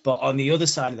 But on the other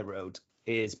side of the road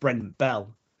is Brendan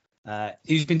Bell,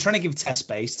 who's been trying to give Tess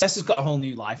space. Tess has got a whole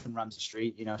new life in Ramsey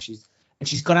Street. You know, she's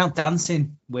gone out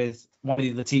dancing with one of the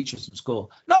other teachers from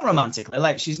school. Not romantically,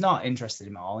 like she's not interested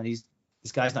in him at all, and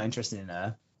this guy's not interested in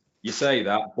her. You say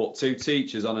that, but 2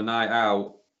 teachers on a night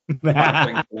out.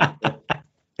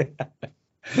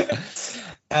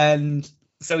 And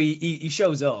so he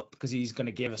shows up because he's going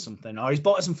to give her something, or he's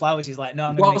bought her some flowers. He's like, no,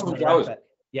 I'm going to make some flowers.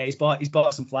 Yeah, he's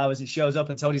bought some flowers. And shows up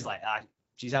and Tony's like,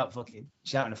 she's out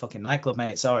in a fucking nightclub,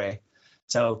 mate. Sorry.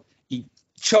 So he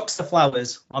chucks the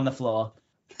flowers on the floor,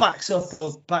 backs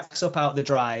up out the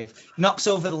drive, knocks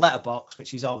over the letterbox,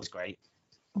 which is always great,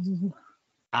 and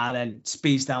then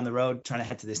speeds down the road trying to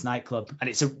head to this nightclub. And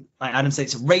it's like Adam said,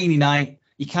 it's a rainy night.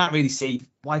 You can't really see.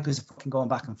 Wipers are fucking going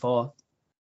back and forth.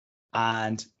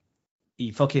 And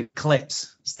he fucking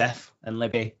clips Steph and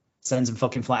Libby, sends them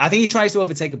fucking flying. I think he tries to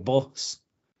overtake a bus.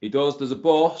 He does. There's a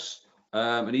bus,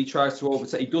 and he tries to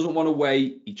overtake. He doesn't want to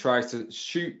wait. He tries to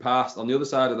shoot past on the other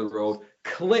side of the road.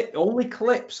 Only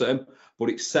clips him, but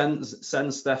it sends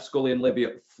Steph, Scully, and Libby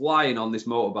flying on this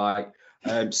motorbike,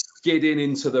 skidding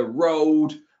into the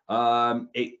road.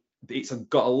 It's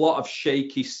got a lot of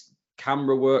shaky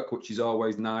camera work, which is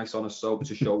always nice on a soap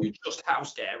to show you just how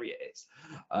scary it is.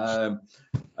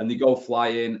 And they go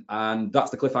flying, and that's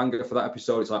the cliffhanger for that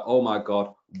episode. It's like, oh my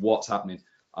god, what's happening?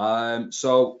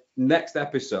 So next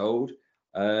episode,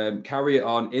 carry it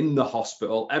on in the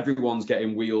hospital. Everyone's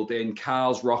getting wheeled in.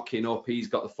 Carl's rocking up. He's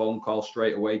got the phone call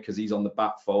straight away because he's on the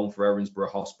back phone for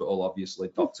Erinsborough Hospital, obviously,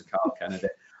 Dr. Carl Kennedy.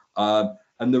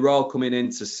 And they're all coming in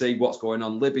to see what's going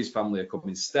on. Libby's family are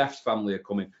coming. Steph's family are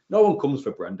coming. No one comes for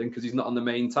Brendan because he's not on the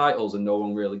main titles and no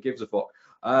one really gives a fuck.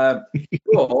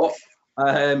 But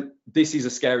this is a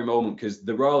scary moment because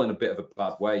they're all in a bit of a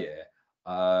bad way here.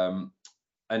 And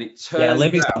it turns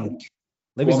Libby's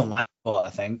on that spot,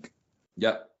 I think.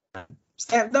 Yep.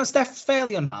 Steph's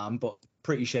fairly unharmed, but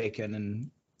pretty shaken and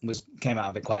came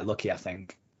out of it quite lucky, I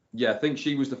think. Yeah, I think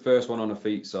she was the first one on her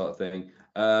feet, sort of thing.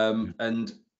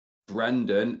 And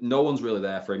Brendan, no one's really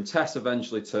there for him. Tess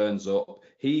eventually turns up.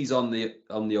 He's on the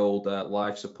old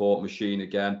life support machine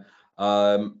again.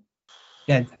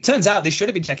 Yeah, turns out they should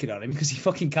have been checking on him because he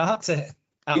fucking carts it.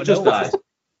 He just died.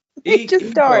 He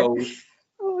just died.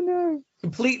 Oh no!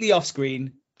 Completely off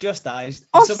screen, just dies.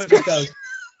 And someone just goes,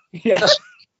 yeah.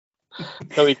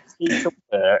 So he keeps up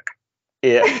work.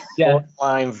 Yeah.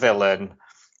 Line villain,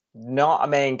 not a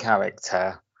main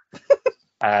character.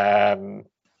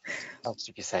 What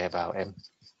did you say about him?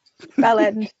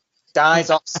 Bellend. Dies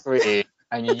off screen.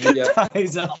 And you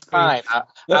dies off screen.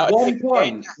 At one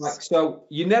point, so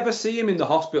you never see him in the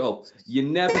hospital. You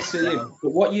never see him.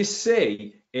 But what you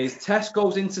see is Tess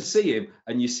goes in to see him,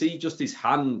 and you see just his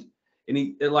hand.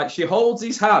 And she holds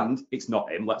his hand. It's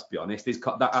not him, let's be honest.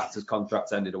 That actor's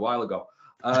contract ended a while ago.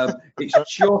 It's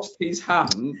just his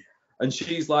hand, and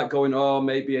she's like going, "Oh,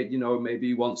 maybe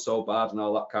he wants so bad," and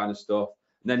all that kind of stuff.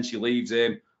 And then she leaves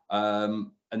him.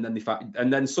 And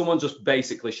then someone just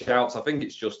basically shouts. I think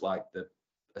it's just like the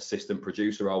assistant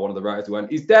producer or one of the writers who went,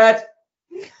 "He's dead."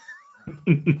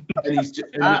 and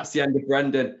that's the end of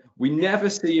Brendan. We never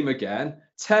see him again.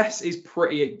 Tess is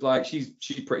pretty she's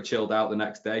pretty chilled out the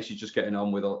next day. She's just getting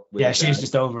on with yeah, she's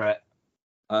just over it.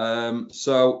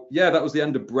 So yeah, that was the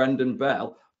end of Brendan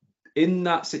Bell. In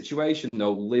that situation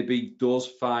though, Libby does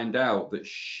find out that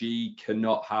she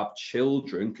cannot have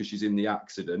children because she's in the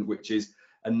accident,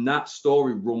 and that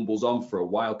story rumbles on for a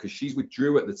while because she's with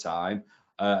Drew at the time,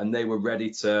 and they were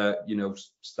ready to,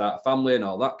 start a family and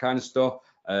all that kind of stuff.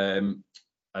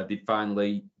 They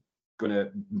finally going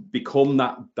to become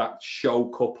that show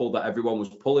couple that everyone was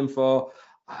pulling for,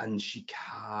 and she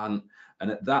can't. And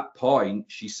at that point,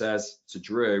 she says to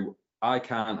Drew, I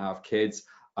can't have kids.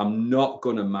 I'm not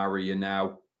going to marry you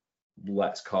now.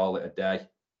 Let's call it a day.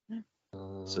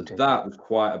 So that was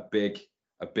quite a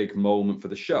big moment for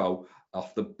the show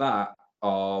off the bat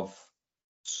of,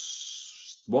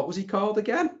 what was he called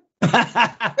again?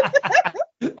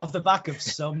 Off the back of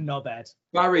some knobhead.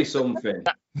 Barry something.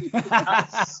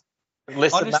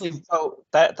 Listen, Honestly,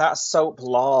 that's soap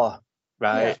law,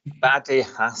 right? Yeah.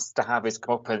 Baddie has to have his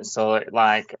comeuppance, so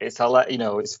like it's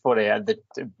it's funny, and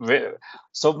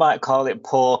some might call it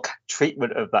poor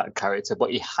treatment of that character,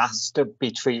 but he has to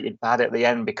be treated bad at the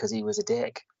end because he was a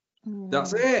dick.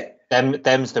 That's it.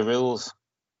 Them's the rules.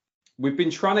 We've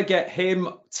been trying to get him,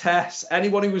 Tess,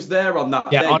 anyone who was there on that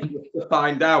day to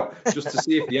find out, just to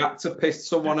see if the actor pissed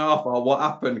someone off or what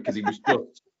happened, because he was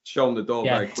just shown the door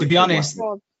very quickly. To be honest,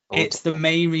 it's the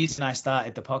main reason I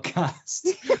started the podcast,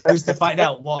 was to find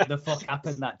out what the fuck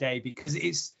happened that day, because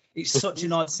it's such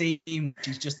an odd scene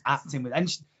she's just acting with. And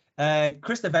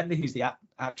Krista Venter, who's the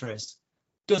actress,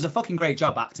 does a fucking great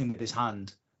job acting with his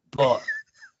hand, but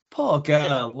poor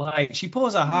girl, like, she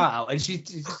pours her heart out and she's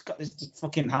just got this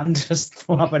fucking hand just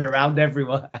flopping around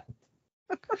everywhere.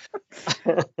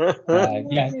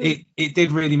 It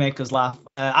did really make us laugh.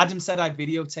 Adam said I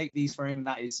videotaped these for him.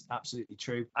 That is absolutely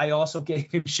true. I also gave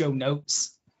him show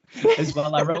notes as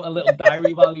well. I wrote a little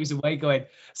diary while he was away going,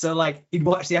 so like he'd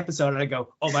watch the episode and I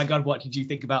go, oh my god, what did you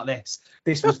think about this?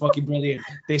 This was fucking brilliant.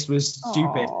 This was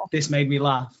stupid. Aww. This made me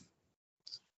laugh.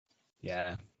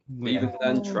 Yeah. Even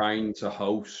then, trying to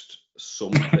host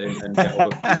something and get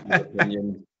other people's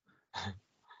opinions.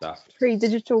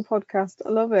 Pre-digital podcast. I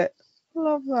love it.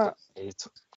 Love that.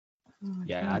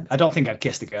 Yeah, I don't think I'd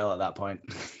kissed a girl at that point.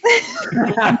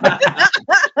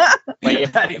 But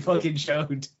it fucking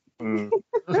showed.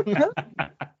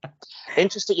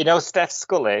 Interesting, Steph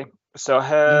Scully. So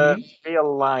her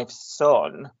real life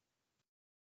son,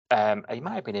 he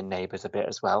might have been in Neighbours a bit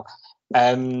as well.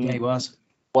 Yeah, he was.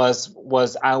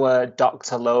 Was our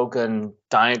Dr. Logan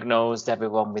diagnosed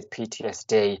everyone with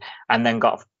PTSD and then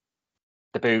got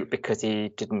the boot because he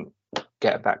didn't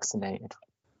get vaccinated?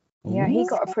 Yeah, he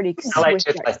got a pretty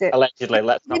allegedly.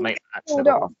 Let's not make that killed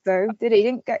off though, did he? He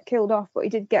didn't get killed off, but he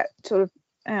did get sort of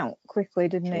out quickly,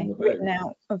 didn't he? Written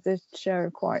out of the show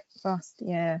quite fast.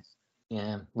 Yeah,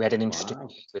 we had an interesting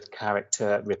with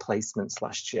character replacements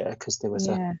last year because there was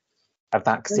a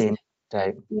vaccine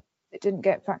date. It didn't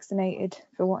get vaccinated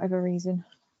for whatever reason.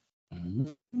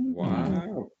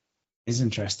 Wow. It's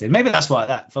interesting. Maybe that's what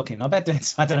that fucking knobhead did.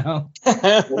 I don't know.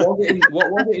 What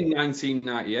was it in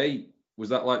 1998? Was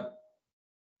that like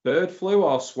bird flu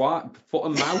or foot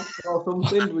and mouth or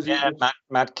something? Was it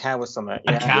mad cow or something?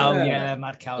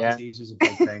 Mad cow disease was a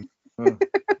big thing.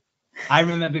 I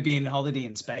remember being on holiday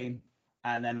in Spain,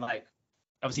 and then like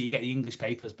obviously you get the English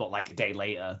papers, but like a day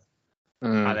later.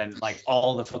 And then like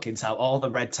all the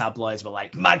red tabloids were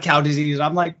like mad cow disease.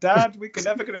 I'm like, Dad, we're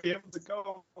never gonna be able to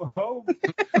go home.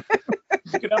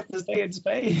 We're gonna have to stay in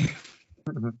Spain.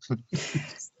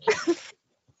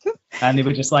 And they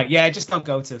were just like, yeah, just don't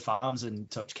go to farms and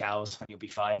touch cows and you'll be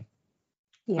fine.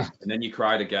 Yeah. And then you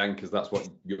cried again because that's what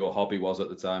your hobby was at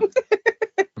the time.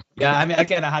 Yeah, I mean,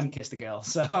 again, I hadn't kissed a girl,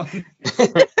 so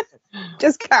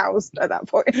just cows at that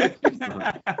point.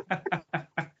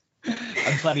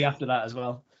 And plenty after that as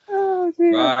well. Oh,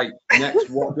 dear. Right, next,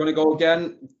 what do you want to go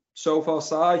again? So far,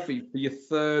 Si, for your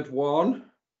third one.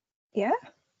 Yeah.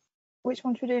 Which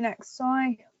one should we do next,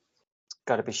 Si?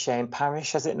 Got to be Shane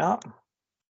Parrish, has it not?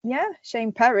 Yeah,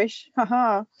 Shane Parrish.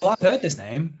 Haha. Well, I've heard this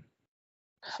name.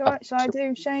 Shall I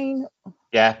do Shane?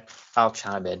 Yeah, I'll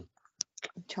chime in.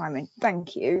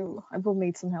 Thank you. I will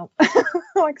need some help.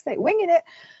 Like I say, winging it.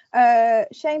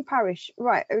 Shane Parrish.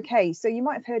 Right. Okay. So you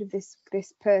might have heard of this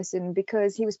person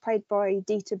because he was played by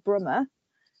Dieter Brummer,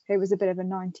 who was a bit of a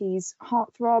 90s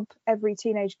heartthrob. Every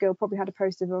teenage girl probably had a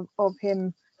poster of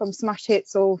him from Smash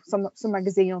Hits or some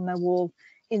magazine on their wall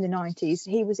in the 90s.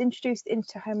 He was introduced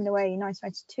into Home and Away in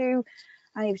 1992,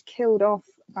 and he was killed off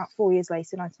about 4 years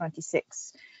later,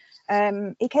 1996.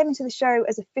 He came into the show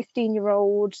as a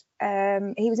 15-year-old.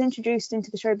 He was introduced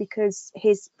into the show because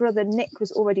his brother Nick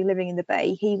was already living in the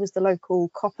Bay. He was the local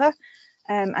copper,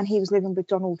 and he was living with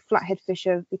Donald Flathead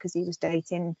Fisher because he was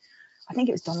dating, I think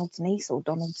it was Donald's niece or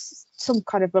Donald's, some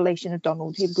kind of relation of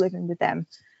Donald. He was living with them.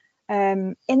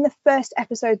 In the first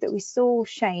episode that we saw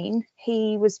Shane,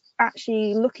 he was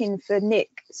actually looking for Nick.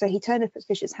 So he turned up at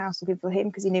Fisher's house looking for him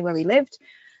because he knew where he lived.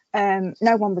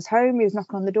 No one was home. He was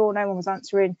knocking on the door. No one was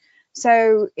answering.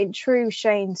 So in true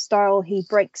Shane style, he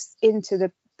breaks into the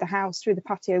the house through the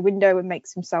patio window and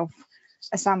makes himself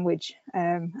a sandwich,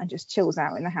 and just chills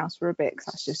out in the house for a bit, because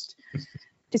that's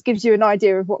just gives you an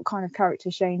idea of what kind of character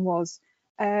Shane was.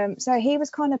 So he was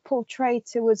kind of portrayed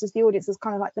to us as the audience as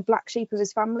kind of like the black sheep of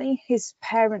his family. His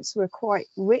parents were quite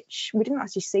rich. We didn't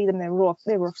actually see them, they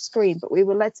were off screen, but we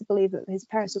were led to believe that his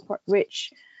parents were quite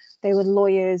rich. They were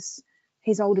lawyers.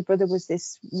 His older brother was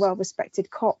this well-respected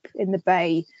cop in the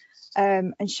Bay,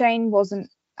 and Shane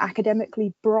wasn't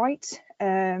academically bright.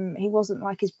 He wasn't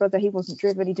like his brother. He wasn't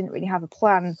driven. He didn't really have a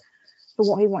plan for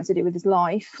what he wanted to do with his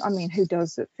life. I mean, who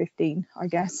does at 15, I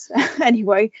guess.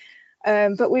 Anyway,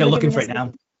 but we They're were looking given for it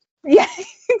now. Yeah,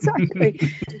 exactly.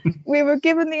 We were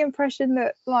given the impression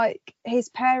that like his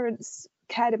parents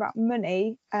cared about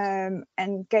money,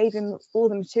 and gave him all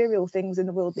the material things in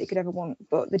the world that he could ever want,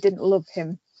 but they didn't love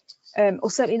him, or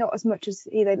certainly not as much as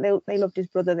they loved his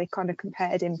brother. They kind of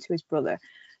compared him to his brother,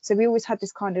 so we always had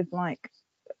this kind of like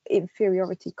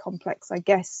inferiority complex, I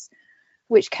guess,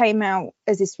 which came out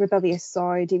as this rebellious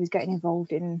side. He was getting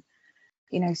involved in,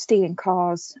 stealing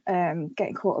cars,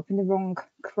 getting caught up in the wrong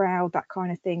crowd, that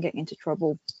kind of thing, getting into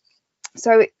trouble.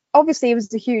 So obviously it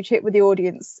was a huge hit with the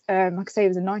audience. Like I say, he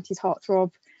was a 90s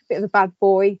heartthrob, bit of a bad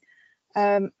boy.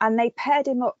 And they paired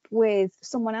him up with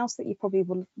someone else that you probably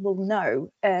will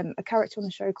know, a character on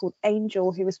the show called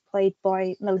Angel, who was played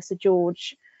by Melissa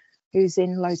George, who's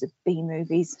in loads of B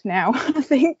movies now, I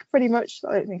think, pretty much.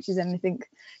 I don't think she's anything.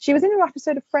 She was in an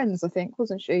episode of Friends, I think,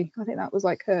 wasn't she? I think that was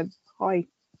like her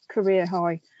career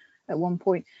high at one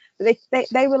point. But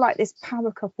they were like this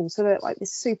power couple, so they're like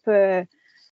this super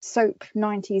soap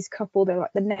 90s couple. They're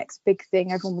like the next big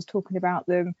thing. Everyone was talking about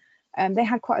them. They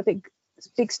had quite a big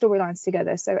storylines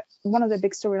together. So one of the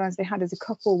big storylines they had as a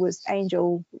couple was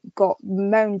Angel got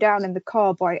mown down in the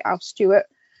car by Alf Stewart,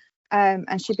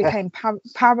 and she became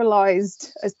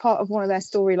paralyzed as part of one of their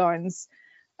storylines,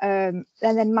 and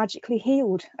then magically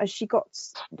healed as she got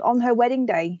on her wedding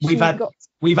day. We've had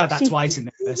that twice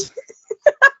in this.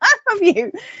 Have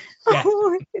you? Yeah.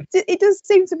 Oh, it does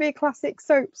seem to be a classic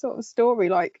soap sort of story.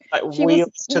 Like she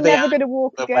was never going to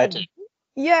walk again. Wedding.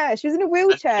 Yeah, she was in a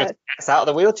wheelchair. Just gets out of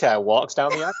the wheelchair, walks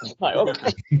down the aisle. Like,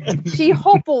 okay. She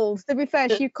hobbled. To be fair,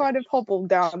 she kind of hobbled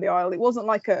down the aisle. It wasn't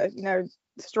like a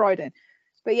striding.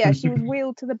 But yeah, she was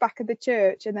wheeled to the back of the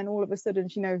church, and then all of a sudden,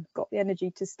 she got the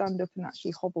energy to stand up and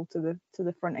actually hobble to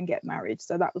the front and get married.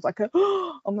 So that was like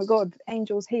oh my god,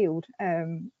 Angel's healed,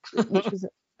 which was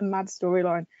a mad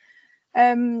storyline.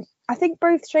 I think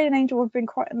both Shane and Angel have been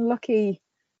quite unlucky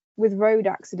with road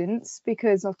accidents,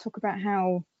 because I'll talk about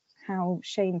how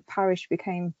Shane Parrish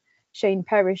became Shane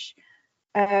Parrish.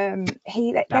 They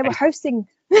were hosting.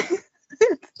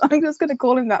 I'm just going to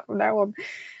call him that from now on.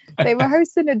 They were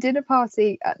hosting a dinner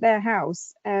party at their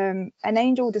house, and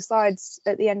Angel decides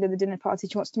at the end of the dinner party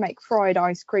she wants to make fried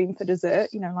ice cream for dessert,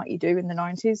 like you do in the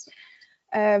 90s.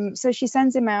 So she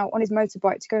sends him out on his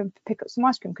motorbike to go and pick up some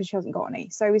ice cream because she hasn't got any.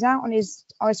 So he's out on his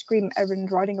ice cream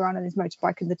errand, riding around on his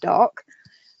motorbike in the dark,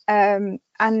 and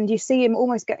you see him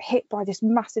almost get hit by this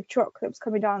massive truck that was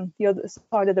coming down the other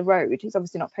side of the road. He's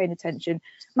obviously not paying attention,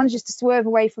 manages to swerve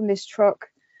away from this truck.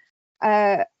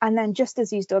 And then just as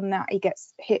he's done that, he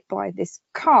gets hit by this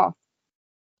car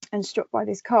and struck by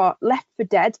this car, left for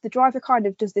dead. The driver kind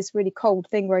of does this really cold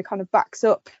thing where he kind of backs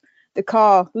up the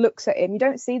car, looks at him. You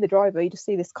don't see the driver, you just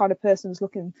see this kind of person who's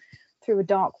looking through a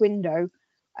dark window,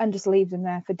 and just leaves him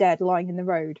there for dead, lying in the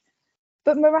road.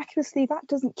 But miraculously, that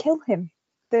doesn't kill him.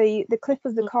 The clip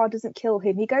of the car doesn't kill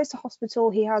him. He goes to hospital.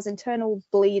 He has internal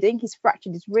bleeding. He's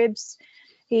fractured his ribs.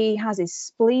 He has his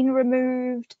spleen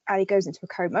removed, and he goes into a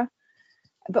coma.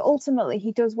 But ultimately,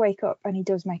 he does wake up and he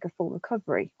does make a full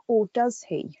recovery. Or does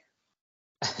he?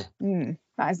 That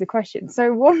is the question.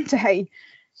 So one day,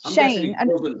 I'm Shane... He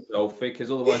doesn't, Sophie,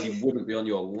 because otherwise he wouldn't be on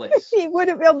your list. He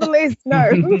wouldn't be on the list, no.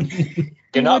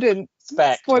 He wouldn't.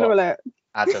 Spoiler alert.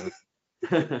 Adam.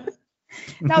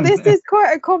 Now, this is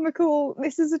quite a comical...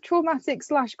 This is a traumatic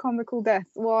 / comical death.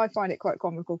 Well, I find it quite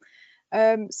comical.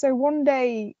 So one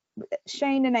day...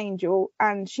 Shane and Angel,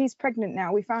 and she's pregnant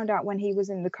now. We found out when he was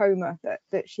in the coma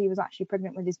that she was actually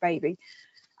pregnant with his baby,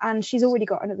 and she's already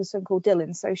got another son called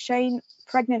Dylan. So Shane,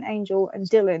 pregnant Angel, and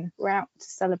Dylan were out to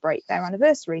celebrate their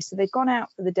anniversary. So they'd gone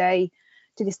out for the day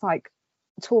to this like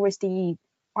touristy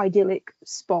idyllic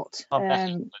spot on the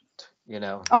headland,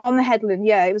 on the headland.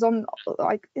 Yeah, it was on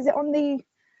is it on the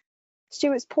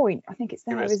Stewart's Point? I think it's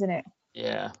there, isn't it?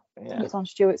 Yeah. It's on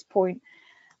Stewart's Point.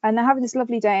 And they're having this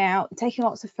lovely day out, taking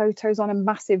lots of photos on a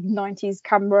massive 90s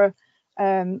camera,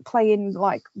 playing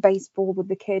like baseball with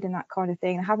the kid and that kind of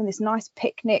thing. They're having this nice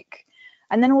picnic.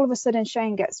 And then all of a sudden,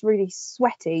 Shane gets really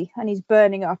sweaty and he's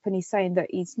burning up, and he's saying that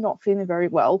he's not feeling very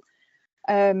well.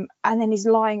 And then he's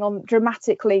lying on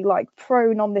dramatically, like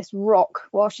prone on this rock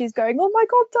while she's going, "Oh my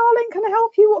God, darling, can I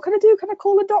help you? What can I do? Can I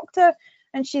call a doctor?"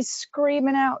 And she's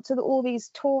screaming out to all these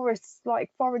tourists, like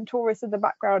foreign tourists in the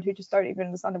background who just don't even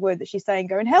understand a word that she's saying,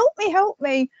 going, help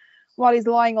me," while he's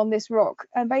lying on this rock.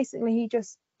 And basically he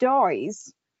just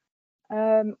dies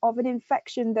of an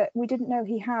infection that we didn't know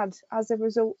he had as a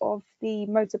result of the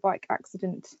motorbike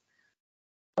accident,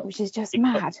 which is just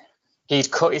mad.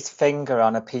 He'd cut his finger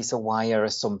on a piece of wire or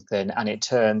something, and it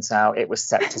turns out it was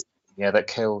septicemia that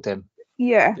killed him.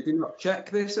 Yeah. Did you not check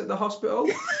this at the hospital?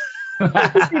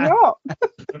 Obviously not.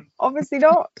 Obviously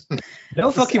not.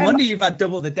 No fucking wonder you've had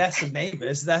double the deaths of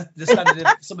Neighbours. They're the standard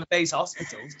of some of these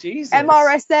hospitals. Jesus.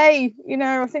 MRSA,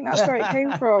 I think that's where it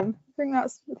came from. I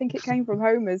think it came from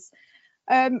Homer's.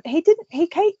 He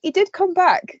did come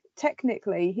back.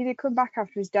 Technically, he did come back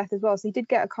after his death as well. So he did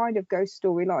get a kind of ghost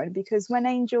storyline, because when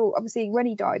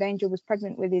he died, Angel was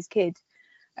pregnant with his kid,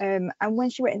 and when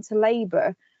she went into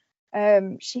labour,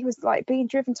 she was like being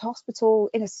driven to hospital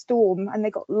in a storm, and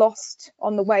they got lost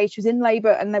on the way. She was in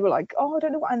labour, and they were like, "Oh, I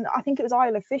don't know what," and I think it was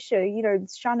Isla Fisher,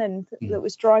 Shannon, that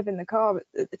was driving the car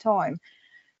at the time,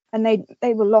 and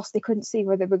they were lost. They couldn't see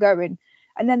where they were going.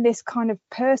 And then this kind of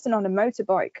person on a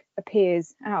motorbike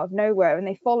appears out of nowhere, and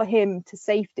they follow him to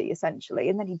safety, essentially,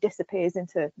 and then he disappears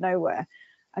into nowhere.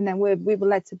 And then we were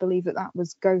led to believe that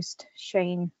was Ghost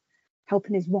Shane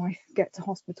helping his wife get to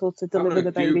hospital to deliver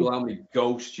the baby. Google how many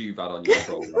ghosts you've had on your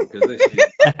program, because this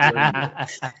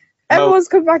is Everyone's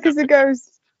come back as a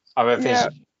ghost. Or a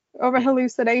vision. Or a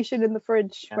hallucination in the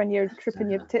fridge when you're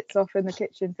tripping your tits off in the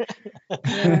kitchen.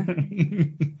 Yeah.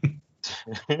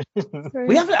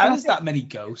 We haven't had that many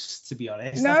ghosts, to be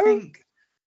honest. No? I think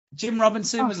Jim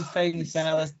Robinson was a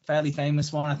fairly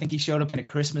famous one. I think he showed up in a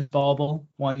Christmas bauble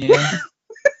one year. Love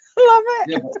it.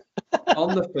 Yeah,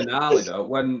 on the finale though,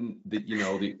 when the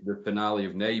finale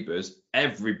of Neighbours,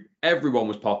 everyone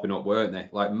was popping up, weren't they?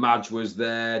 Like Madge was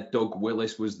there, Doug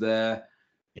Willis was there.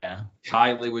 Yeah.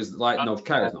 Kylie was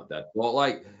Kylie's not dead, but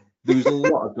like there was a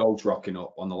lot of ghosts rocking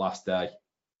up on the last day.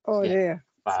 Oh dear.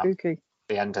 Wow. Spooky.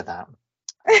 The end of that.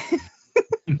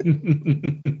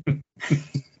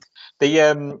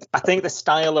 I think the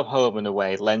style of Home and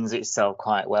Away lends itself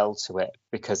quite well to it,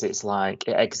 because it's like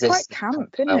it exists. Quite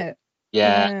camp, isn't it?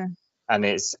 Yeah. And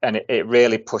it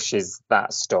really pushes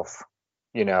that stuff,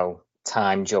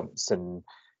 time jumps and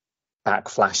back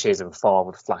flashes and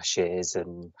forward flashes,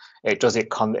 and it does it.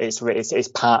 It's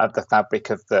part of the fabric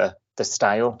of the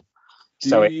style.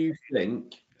 Do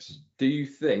you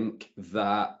think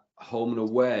that Home and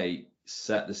Away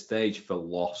set the stage for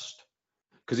Lost?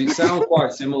 Because it sounds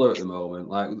quite similar at the moment,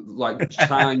 like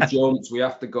time jumps, we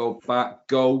have to go back,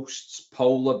 ghosts,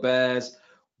 polar bears,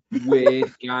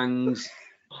 weird gangs.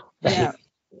 Yeah,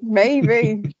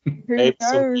 maybe. Who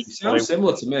knows? It sounds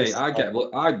similar to me.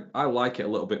 I like it a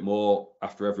little bit more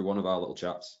after every one of our little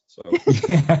chats. So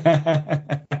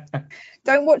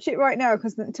don't watch it right now,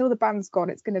 because until the band's gone,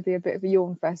 it's going to be a bit of a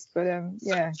yawn fest. But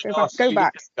yeah, go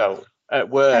back. At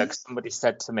work, somebody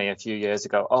said to me a few years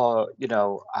ago, "Oh,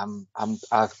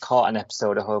 I've caught an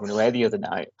episode of Home and Away the other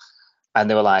night," and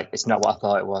they were like, "It's not what I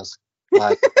thought it was.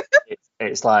 Like,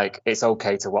 it's like it's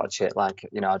okay to watch it. Like,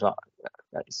 I don't.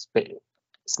 It's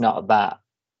not that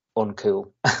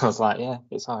uncool." I was like, "Yeah,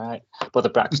 it's all right." But the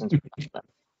Braxtons.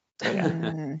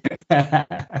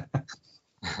 Yeah.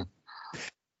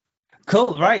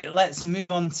 Cool. Right. Let's move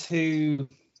on to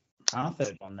our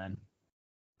third one then.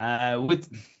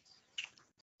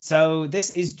 So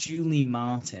this is Julie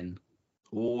Martin.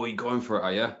 Oh, you're going for it,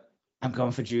 are you? I'm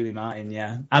going for Julie Martin,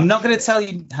 yeah. I'm not going to tell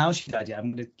you how she died yet. I'm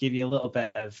going to give you a little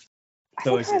bit of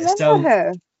story. I remember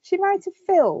her. She married to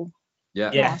Phil.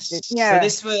 Yeah. Yes. Yeah. So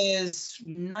this was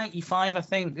 95, I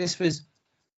think. This was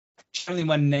generally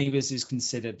when Neighbours is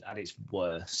considered at its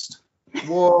worst.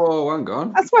 Whoa, hang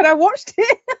on. That's when I watched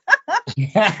it.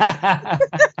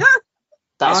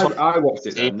 I watched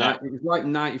it then. It was like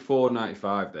 94,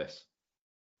 95, this.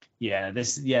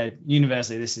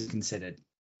 Universally, this is considered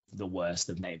the worst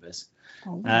of Neighbours.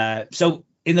 Oh. So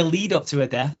in the lead up to her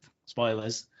death,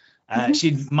 spoilers,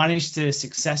 she'd managed to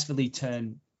successfully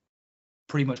turn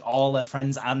pretty much all her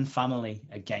friends and family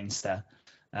against her.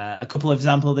 A couple of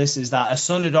examples of this is that her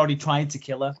son had already tried to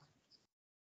kill her.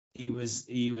 He was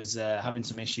having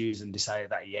some issues and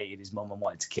decided that he hated his mum and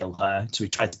wanted to kill her, so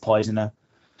he tried to poison her.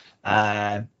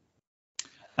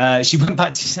 She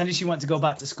decided she wanted to go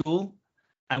back to school,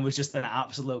 and was just an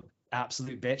absolute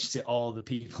bitch to all the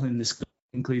people in the school,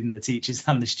 including the teachers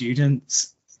and the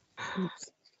students.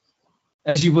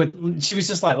 She was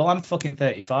just like, well, I'm fucking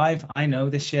 35. I know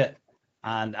this shit,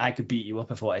 and I could beat you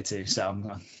up if I wanted to.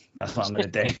 So that's what I'm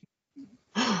going to do.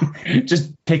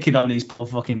 Just picking on these poor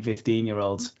fucking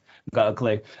 15-year-olds. Got a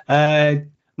clue.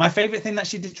 My favorite thing that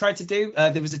she tried to do,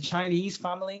 there was a Chinese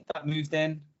family that moved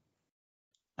in.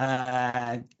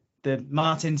 The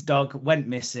Martin's dog went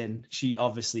missing. She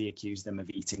obviously accused them of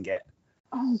eating it.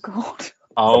 Oh God.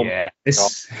 Oh yeah.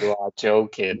 God, you are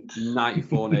joking.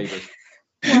 94 Neighbours.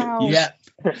 Wow. Yeah.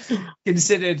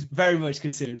 Very much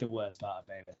considered the worst part of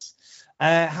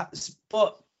Neighbours.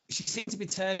 But she seemed to be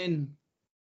turning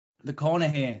the corner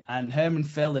here, and her and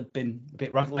Phil had been a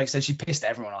bit rough. Like I said, she pissed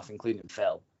everyone off, including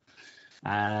Phil.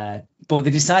 But they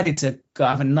decided to go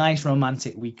have a nice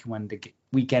romantic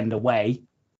weekend away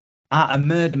at a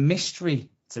murder mystery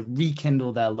to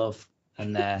rekindle their love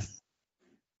and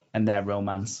their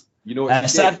romance. You know what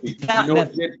she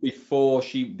did before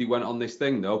they went on this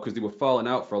thing though, because they were falling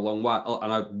out for a long while,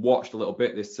 and I watched a little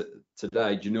bit this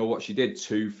today. Do you know what she did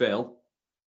to Phil?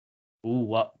 Ooh,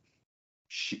 what?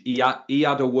 He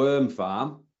had a worm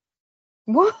farm.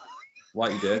 What?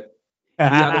 Like he did. He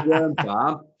had a worm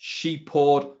farm. She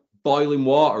poured boiling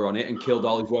water on it and killed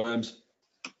all his worms.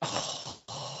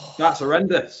 That's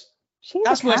horrendous.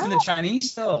 That's worse than the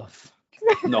Chinese stuff.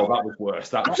 No, that was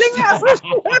worse. I think that's worse.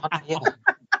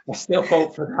 I still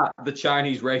hope for that. The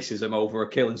Chinese racism over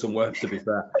killing some worms, to be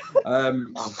fair. Oh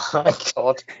my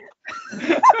God.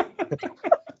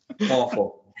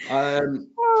 Awful.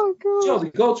 Oh God. So we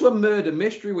go to a murder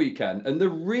mystery weekend, and the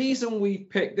reason we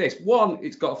picked this, one,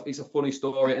 it's a funny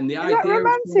story, and the idea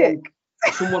romantic?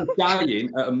 of someone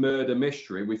dying at a murder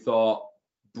mystery, we thought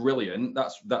brilliant.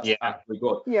 That's actually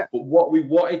good. Yeah. But what we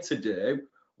wanted to do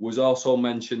was also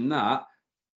mention that,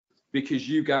 because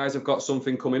you guys have got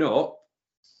something coming up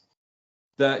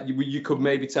that you could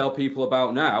maybe tell people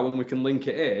about now, and we can link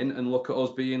it in and look at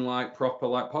us being like proper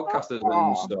like podcasters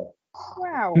and stuff.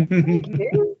 Wow. Thank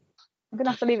you. I'm gonna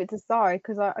have to leave it to Si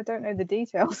because I don't know the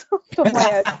details off the top of my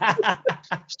head.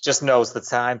 Just knows the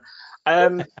time.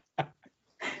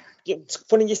 It's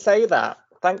funny you say that.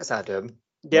 Thanks, Adam.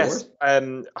 Yes,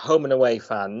 home and away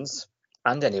fans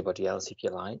and anybody else if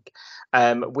you like.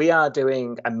 We are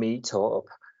doing a meetup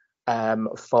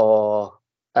for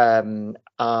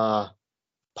our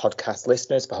podcast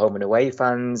listeners, for home and away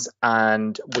fans,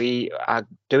 and we are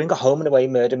doing a home and away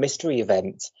murder mystery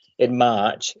event in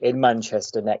March in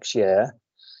Manchester next year,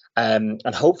 and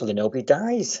hopefully nobody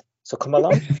dies. So come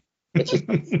along.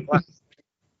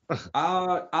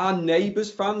 Are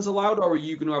Neighbours fans allowed, or are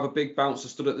you going to have a big bouncer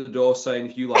stood at the door saying,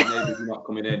 if you like Neighbours, you're not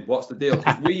coming in? What's the deal?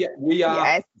 Because we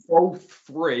are both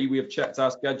free. We have checked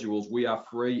our schedules. We are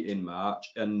free in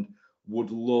March and would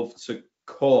love to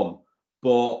come,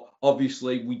 but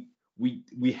obviously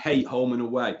we hate home and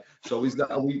away. So is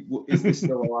this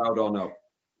still allowed or no?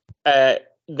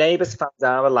 Neighbours fans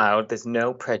are allowed. There's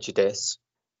no prejudice,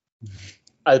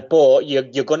 but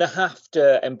you're going to have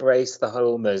to embrace the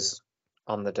homers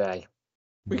on the day.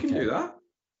 We can do that.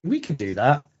 We can do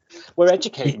that. We're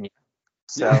educating you,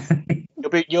 so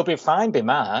you'll be fine by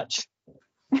March.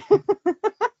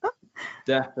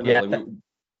 Definitely. Yeah.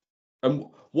 And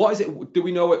what is it? Do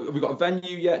we know it? Have we got a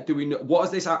venue yet? Do we know what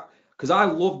is this? Because I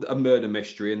love a murder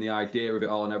mystery and the idea of it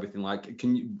all and everything. Like,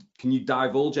 can you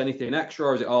divulge anything extra,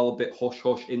 or is it all a bit hush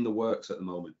hush in the works at the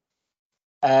moment?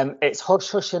 It's hush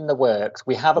hush in the works.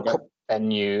 We have a couple of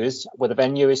venues. Well, the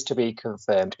venue is to be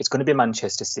confirmed. It's going to be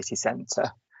Manchester City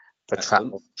Centre for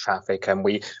traffic, and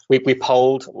we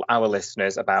polled our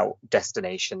listeners about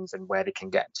destinations and where they can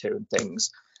get to and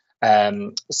things.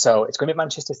 So it's going to be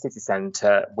Manchester City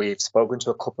Centre. We've spoken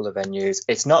to a couple of venues.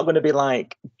 It's not going to be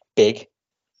like big,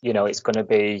 it's going to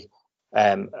be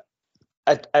an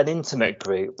intimate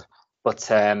group,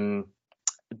 but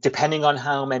depending on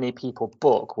how many people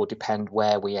book will depend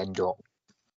where we end up.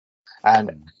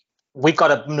 And we've got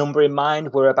a number in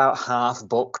mind. We're about half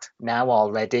booked now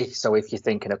already. So if you're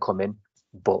thinking of coming,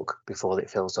 book before it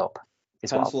fills up.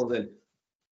 Pencil in.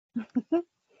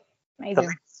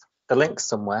 Amazing. The link's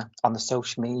somewhere on the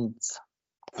social medias.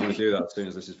 I'm going to do that as soon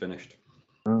as this is finished.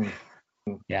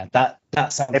 Yeah, that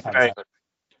sounds fantastic.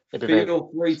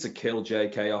 Feel free to kill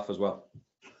JK off as well.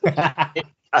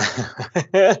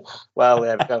 Well,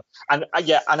 there we go. And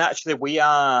actually we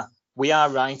are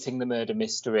writing the murder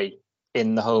mystery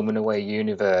in the home and away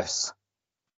universe.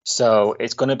 So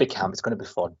it's going to be camp. It's going to be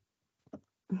fun.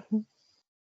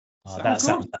 Oh,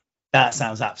 that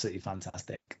sounds absolutely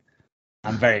fantastic.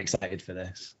 I'm very excited for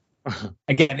this.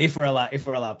 Again, if we're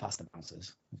allowed past the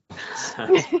bouncers.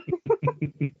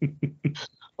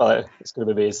 Well, it's going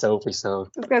to be a selfie, so.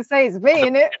 I was going to say it's me,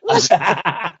 isn't it?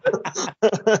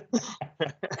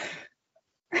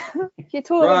 You're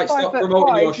taller right, than stop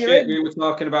promoting your shit. We were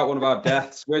talking about one of our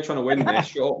deaths. We're trying to win this.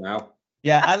 Shut up now.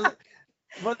 Yeah,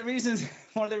 one of the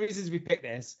reasons we picked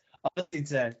this,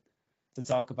 obviously to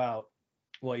talk about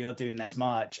what you're doing next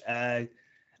March. I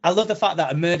love the fact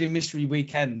that a murder mystery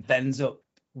weekend ends up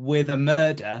with a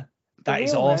murder that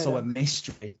is also a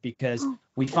mystery, because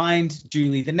we find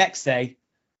Julie the next day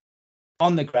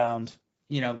on the ground,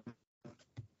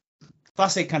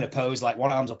 classic kind of pose, like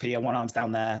one arm's up here, one arm's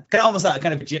down there, almost that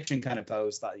kind of Egyptian kind of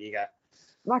pose that you get.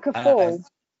 Like a fall.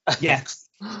 Yeah.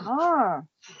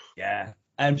 Yeah.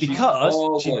 And because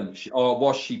or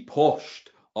was she pushed?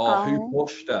 Or who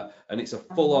pushed her? And it's a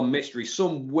full-on mystery.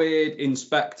 Some weird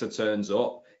inspector turns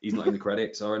up. He's not in the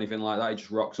credits or anything like that. He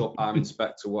just rocks up, I'm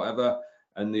inspector, whatever.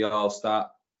 And they all start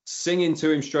singing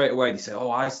to him straight away. They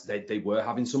say, they were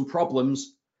having some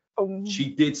problems.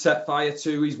 She did set fire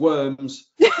to his worms.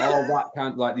 All that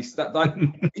kind of like his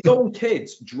own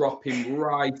kids drop him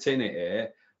right in it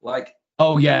here. Like,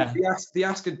 they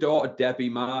ask her daughter Debbie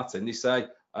Martin. They say,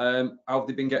 how have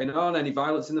they been getting on? Any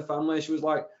violence in the family? She was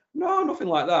like, no, nothing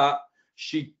like that.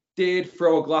 She did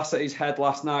throw a glass at his head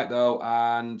last night though,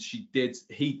 and he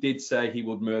did say he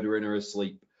would murder in her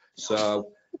asleep.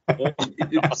 So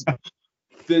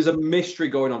there's a mystery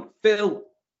going on. Phil,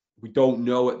 we don't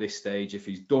know at this stage if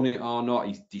he's done it or not.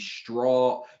 He's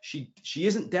distraught. She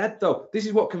isn't dead though. This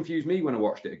is what confused me when I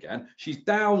watched it again. She's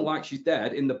down like she's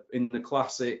dead in the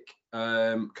classic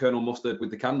Colonel Mustard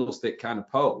with the candlestick kind of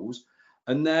pose,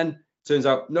 and then turns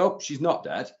out nope, she's not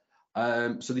dead.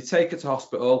 So they take her to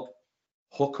hospital,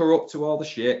 hook her up to all the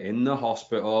shit in the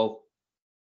hospital.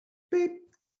 Beep,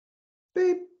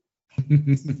 beep.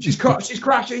 she's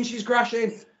crashing.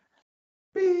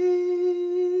 Beep.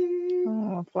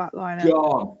 Oh, flatliner.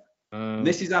 Gone.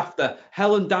 This is after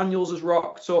Helen Daniels has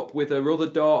rocked up with her other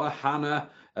daughter, Hannah.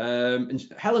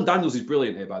 And Helen Daniels is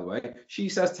brilliant here, by the way. She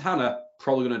says to Hannah,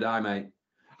 probably going to die, mate.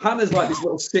 Hannah's like this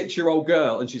little 6-year-old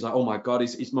girl, and she's like, oh my God,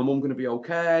 is my mum going to be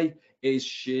okay? Is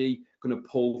she going to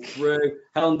pull through?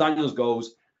 Helen Daniels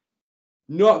goes,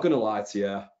 not going to lie to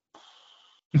you,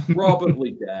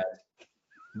 probably dead.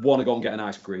 Want to go and get an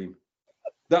ice cream.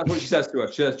 That's what she says to her.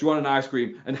 She says, do you want an ice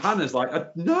cream? And Hannah's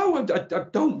like, no, I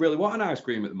don't really want an ice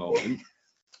cream at the moment.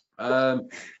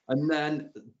 And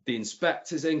then the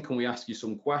inspector's in. Can we ask you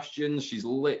some questions? She's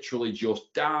literally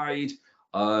just died.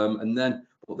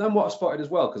 But then what I spotted as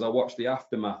well, because I watched the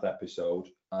Aftermath episode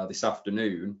this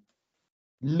afternoon,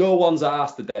 no one's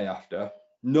asked the day after.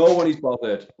 No one is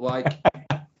bothered. Like,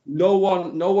 no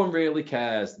one really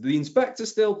cares. The inspector's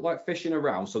still like fishing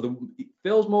around, so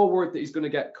Phil's more worried that he's going to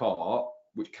get caught,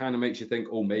 which kind of makes you think,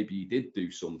 oh, maybe he did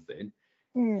do something.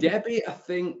 Debbie, I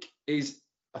think there's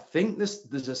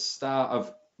a start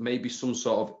of maybe some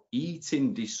sort of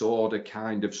eating disorder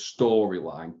kind of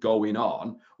storyline going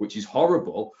on, which is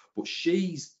horrible, but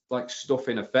she's like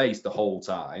stuffing her face the whole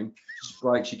time.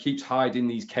 Like, she keeps hiding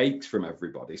these cakes from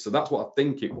everybody. So that's what I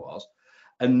think it was.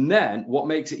 And then what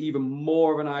makes it even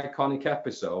more of an iconic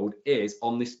episode is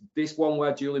on this one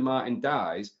where Julie Martin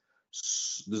dies,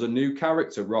 there's a new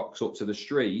character rocks up to the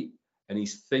street and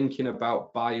he's thinking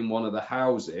about buying one of the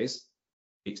houses.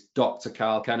 It's Dr.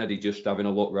 Carl Kennedy just having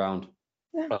a look round.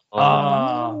 I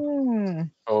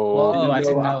didn't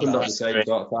know At the that. same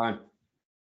sort of time.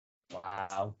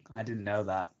 Wow, I didn't know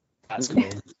that. That's cool.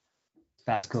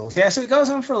 That's cool. Yeah, so it goes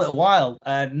on for a little while.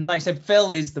 Like I said,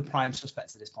 Phil is the prime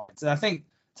suspect at this point. So I think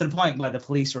to the point where the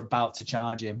police are about to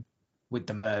charge him with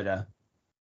the murder.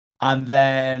 And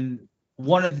then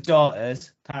one of the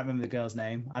daughters, can't remember the girl's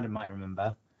name, Adam might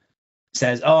remember,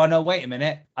 says, oh, no, wait a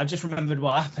minute. I've just remembered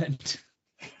what happened.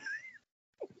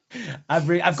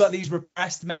 I've got these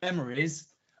repressed memories,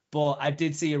 but I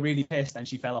did see her really pissed and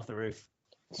she fell off the roof.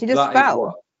 She just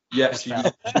fell. Yeah, she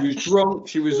was drunk,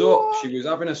 she was up, she was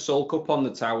having a sulk up on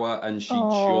the tower, and she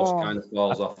just kind of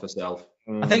falls off herself.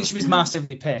 I think she was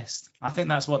massively pissed. I think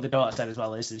that's what the daughter said as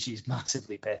well, is that she's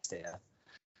massively pissed here.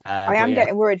 I am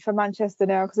getting worried for Manchester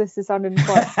now, because this is sounding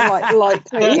quite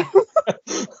likely.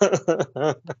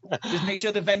 Just make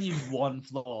sure the venue's one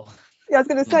floor. Yeah, I was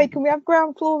going to say, can we have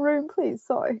ground floor room, please?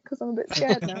 Sorry, because I'm a bit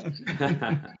scared now.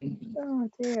 Oh,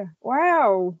 dear.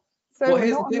 Wow. So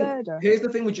here's the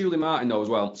thing with Julie Martin, though, as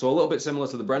well. So a little bit similar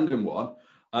to the Brendan one.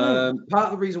 Part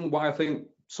of the reason why I think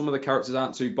some of the characters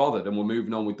aren't too bothered and we're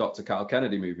moving on with Dr. Carl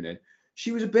Kennedy moving in,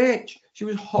 she was a bitch. She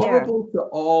was horrible to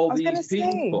all these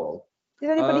people.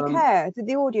 Did anybody care? Did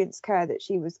the audience care that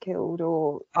she was killed?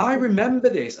 Or I remember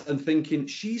this and thinking,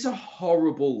 she's a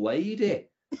horrible lady.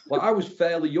 Like, I was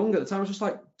fairly young at the time. I was just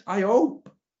like, I hope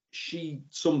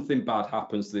something bad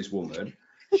happens to this woman.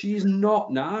 She's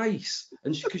not nice,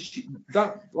 and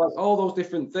all those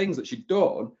different things that she'd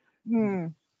done,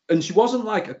 and she wasn't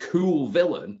like a cool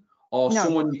villain or No.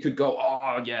 someone you could go,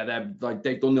 oh yeah, they're like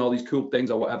they've done all these cool things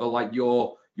or whatever, like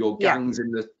your Yeah. gangs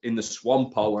in the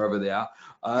swamp or wherever they are.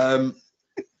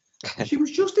 She was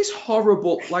just this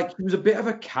horrible, like she was a bit of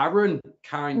a Karen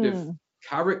kind of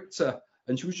character,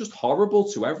 and she was just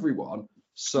horrible to everyone.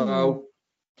 So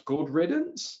good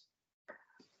riddance.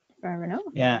 Fair enough.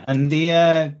 Yeah, and the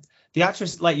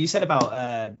actress, like you said about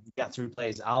the actor who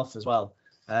plays Alf as well.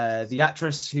 The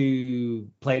actress who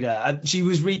played her, she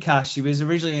was recast. She was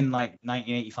originally in like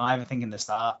 1985, I think, in the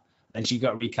start, and she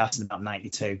got recast in about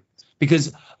 92.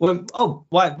 Because we're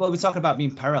talking about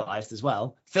being paralyzed as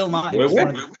well. Phil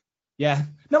Martin. Yeah.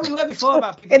 No, we were before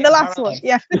about in the last paralyzed. one.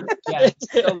 Yeah. Yeah.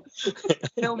 So,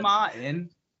 Phil Martin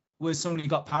was somebody who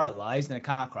got paralyzed in a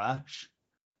car crash,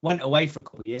 went away for a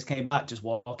couple of years, came back just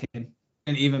walking,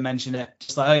 didn't even mention it.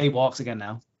 Just like, oh, he walks again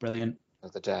now. Brilliant.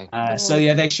 Of the day. So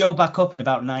yeah, they showed back up in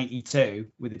about 92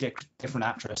 with a different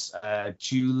actress,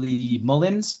 Julie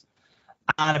Mullins.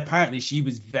 And apparently she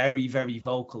was very, very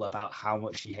vocal about how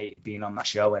much she hated being on that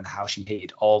show and how she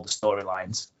hated all the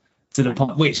storylines, to the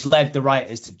point which led the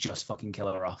writers to just fucking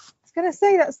kill her off. I was going to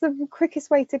say that's the quickest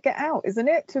way to get out, isn't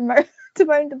it? To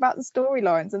moan about the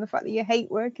storylines and the fact that you hate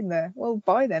working there. Well,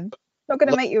 bye then. Not going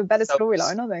to make you a better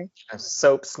storyline, are they?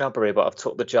 Soap snobbery, but I've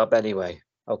took the job anyway.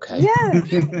 Okay. Yeah.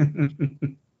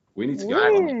 We need to go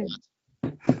on.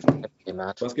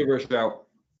 Let's give her a shout.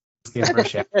 Give her a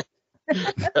shout.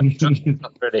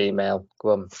 For an email.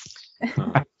 Go on.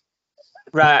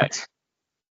 Right.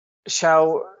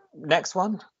 Next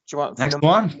one? Do you want next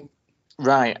one?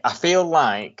 Right. I feel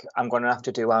like I'm going to have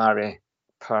to do Ari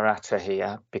Parata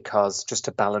here because just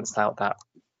to balance out that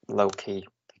low-key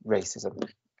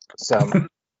racism. So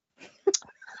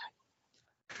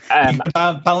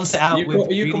balance it out.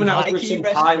 Are you coming out with some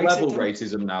high-level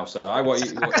racism now? So I want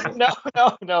you.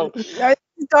 No.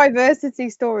 Diversity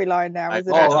storyline now,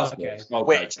 isn't it? Okay,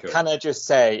 Which cool. Can I just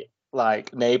say,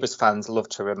 like, Neighbours fans love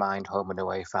to remind home and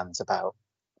away fans about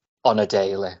on a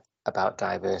daily about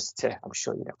diversity. I'm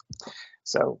sure you know.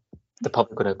 So they're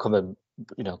probably going to come and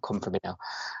come for me now.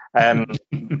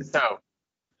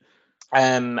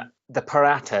 The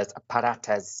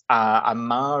Paratas are a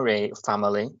Maori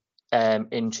family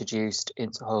introduced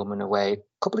into home and away a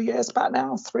couple of years back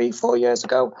now, 3-4 years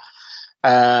ago.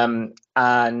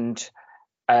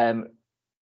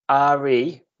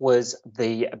 Ari was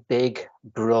the big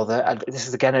brother, and this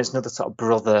is again another sort of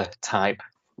brother type.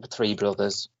 3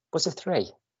 brothers. Was it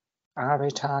 3?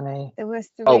 Ari, Tani. There was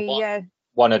 3.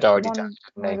 One had already died.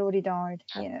 One had already died.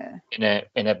 Yeah.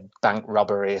 In a bank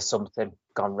robbery or something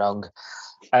gone wrong.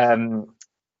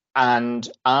 And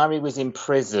Ari was in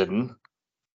prison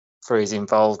for his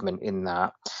involvement in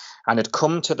that, and had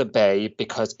come to the Bay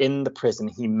because in the prison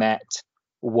he met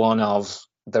one of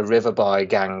the Riverboy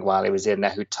gang while he was in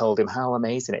there, who told him how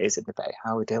amazing it is in the Bay,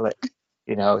 how idyllic,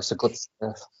 it's a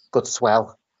good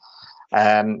swell.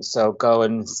 So go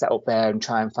and set up there and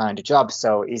try and find a job.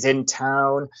 So he's in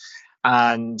town,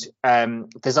 and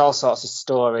there's all sorts of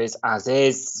stories as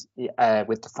is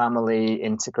with the family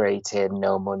integrating,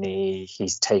 no money,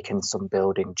 he's taken some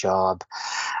building job,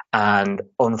 and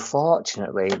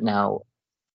unfortunately now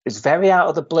it's very out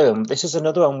of the blue. This is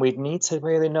another one we'd need to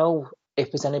really know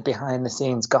if there's any behind the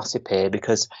scenes gossip here,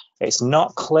 because it's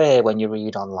not clear when you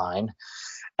read online.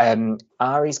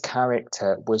 Ari's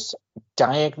character was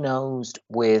diagnosed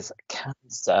with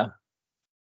cancer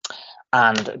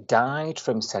and died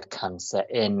from said cancer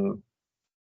in,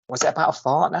 was it about a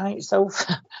fortnight? So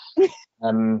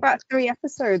about 3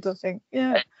 episodes, I think.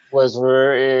 Yeah, it was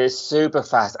really super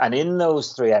fast. And in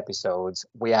those 3 episodes,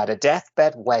 we had a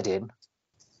deathbed wedding,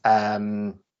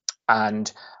 and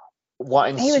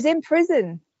he was in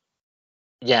prison.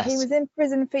 Yes, he was in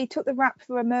prison he took the rap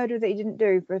for a murder that he didn't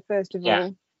do, first of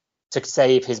all, to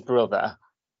save his brother.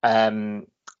 But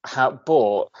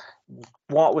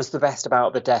what was the best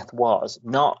about the death was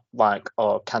not like,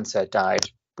 cancer died.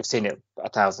 We've seen it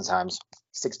 1,000 times,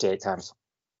 68 times.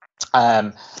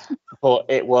 But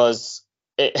it was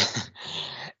the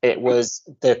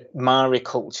Maori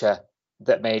culture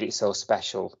that made it so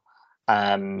special.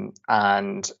 And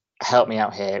help me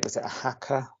out here. Was it a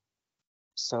haka,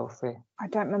 Sophie? I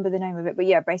don't remember the name of it, but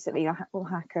yeah, basically a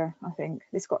haka. I think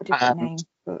it's got a different name,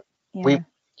 but yeah.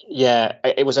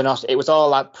 It was all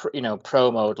like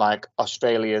promoed like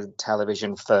Australian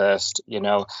television first.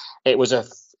 It was a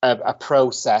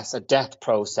process, a death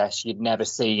process you'd never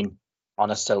seen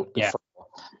on a soap before.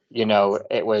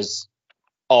 It was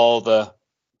all the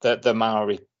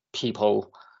Maori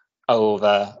people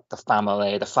over the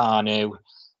family, the whānau,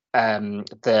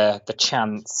 the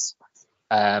chants,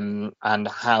 and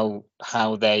how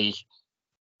they.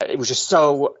 It was just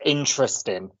so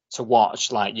interesting to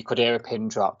watch. Like you could hear a pin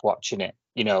drop watching it.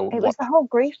 You know, It was the whole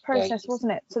grief process, days.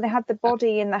 wasn't it? So they had the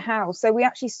body in the house. So we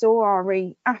actually saw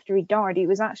Ari after he died. He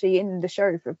was actually in the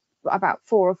show for about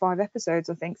 4 or 5 episodes,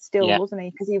 I think, still, wasn't he?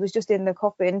 Because he was just in the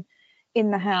coffin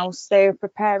in the house. They were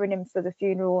preparing him for the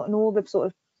funeral and all the sort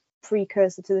of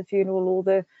precursor to the funeral, all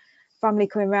the family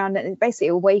coming around and basically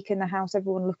awake in the house,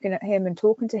 everyone looking at him and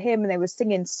talking to him, and they were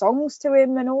singing songs to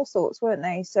him and all sorts, weren't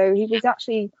they? So he was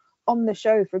actually on the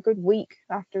show for a good week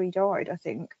after he died, I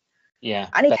think. Yeah.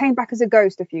 And he came back as a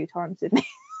ghost a few times, didn't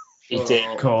he? He did.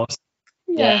 Of course.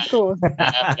 Yeah, of course.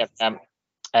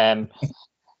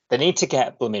 They need to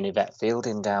get blooming Yvette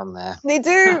Fielding down there. They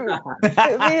do.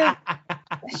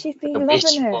 She's been The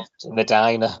loving it. in the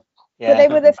diner. But they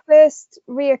were the first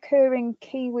reoccurring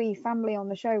Kiwi family on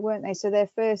the show, weren't they? So their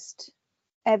first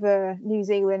ever New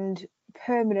Zealand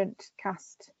permanent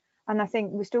cast. And I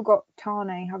think we've still got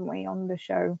Tane, haven't we, on the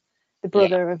show, the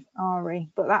brother of Ari.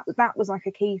 But that was like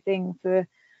a key thing for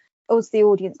us, the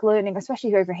audience, learning,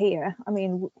 especially over here. I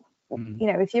mean, you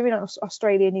know, if you're in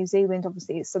Australia, New Zealand,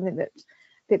 obviously it's something that's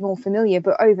a bit more familiar.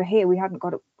 But over here, we hadn't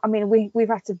got it. I mean, we've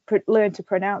had to learn to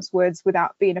pronounce words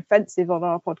without being offensive on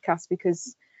our podcast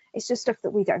because it's just stuff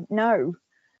that we don't know.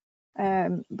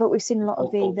 But we've seen a lot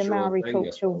of the Maori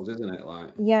culture, suppose, isn't it? Like,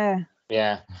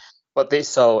 yeah. But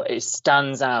it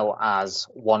stands out as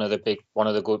one of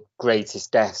the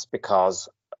greatest deaths because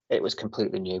it was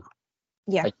completely new.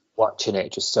 Yeah. Like, watching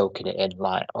it, just soaking it in,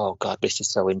 like, oh god, this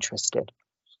is so interesting.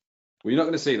 Well, you're not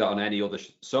going to see that on any other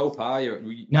soap, are you?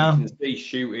 You can see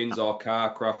shootings or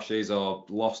car crashes or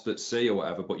lost at sea or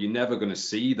whatever, but you're never going to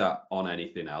see that on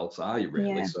anything else, are you?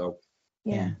 Really? Yeah. So.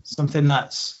 Yeah, something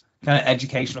that's kind of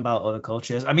educational about other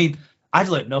cultures. I mean, I've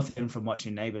learned nothing from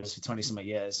watching Neighbours for 20-something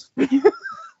years.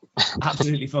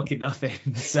 Absolutely fucking nothing.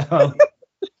 So,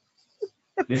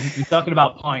 if you're talking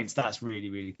about points, that's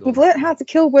really, really cool. We've learned how to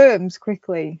kill worms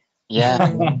quickly.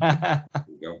 Yeah.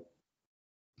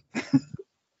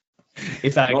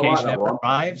 If that occasion ever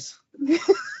arrives.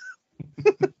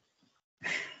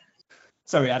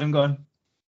 Sorry, Adam, go on.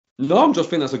 No, I'm just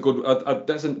thinking that's a good,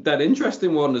 that's a dead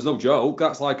interesting one. There's no joke.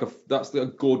 That's a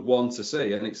good one to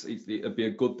see, and it'd be a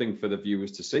good thing for the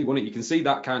viewers to see, wouldn't it? You can see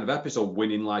that kind of episode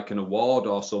winning like an award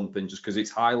or something, just because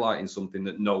it's highlighting something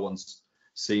that no one's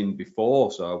seen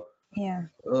before. So yeah,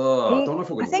 I don't know if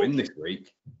we're going to win this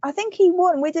week. I think he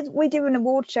won. We do an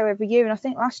award show every year, and I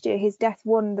think last year his death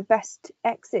won the best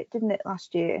exit, didn't it?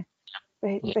 Last year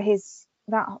for his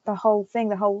the whole thing,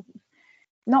 the whole.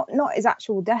 Not his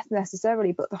actual death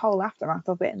necessarily, but the whole aftermath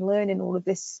of it and learning all of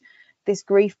this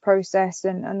grief process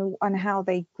and how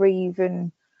they grieve,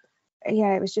 and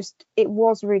it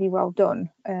was really well done.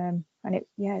 And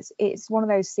it's one of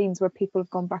those scenes where people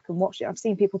have gone back and watched it. I've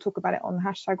seen people talk about it on the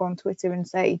hashtag on Twitter and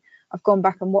say I've gone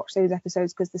back and watched those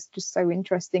episodes because this is just so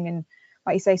interesting and,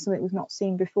 like you say, something we've not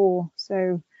seen before.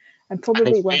 So and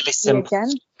probably won't see again.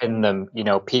 In them, you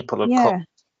know, people have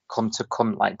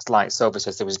come like Sober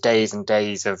says, there was days and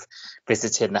days of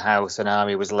visiting the house and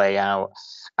Ari was laid out,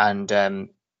 and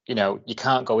you know, you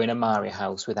can't go in a Maori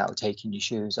house without taking your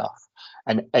shoes off,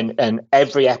 and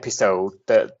every episode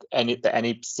that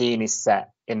any scene is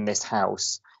set in this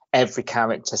house, every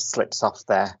character slips off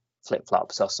their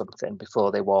flip-flops or something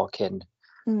before they walk in.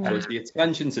 So it's the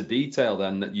attention to detail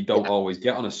then that you don't always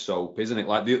get on a soap, isn't it?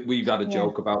 Like we've had a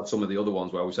joke about some of the other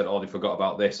ones where we said, oh, they forgot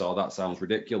about this, or that sounds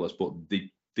ridiculous, but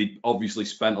they obviously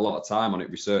spent a lot of time on it,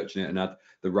 researching it, and had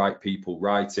the right people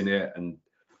writing it and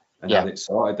had it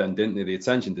sorted then, didn't they? The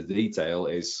attention to detail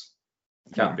is,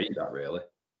 you can't beat that, really.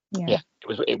 Yeah,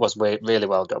 it was really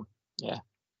well done. Yeah.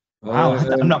 Wow,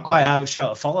 I'm not quite sure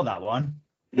to follow that one.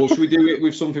 Well, should we do it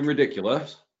with something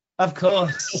ridiculous? Of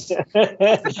course.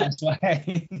 That's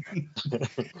way.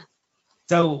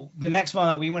 So the next one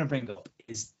that we want to bring up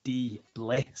is D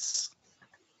Bliss.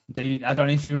 I don't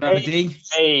know if you remember D.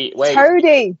 Hey, wait.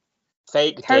 Toadie.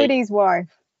 Fake Toadie's wife.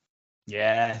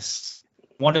 Yes.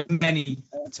 One of many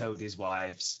Toadie's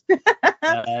wives.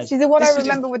 She's the one I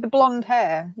remember with the blonde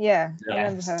hair. Yeah, I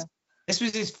remember her. This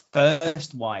was his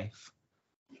first wife.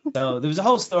 So there was a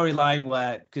whole storyline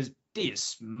where, because D is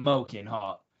smoking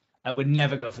hot, I would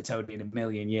never go for Toadie in a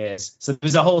million years. So there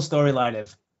was a whole storyline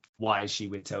of why is she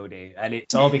with Toadie? And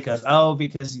it's all because,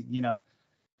 you know,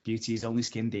 beauty is only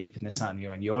skin deep in this, that, and the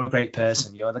other. And you're a great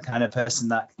person. You're the kind of person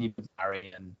that you can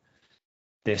marry, and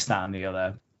this, that, and the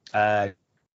other.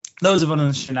 Loads of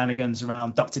other shenanigans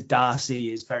around. Dr.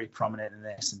 Darcy is very prominent in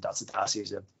this, and Dr. Darcy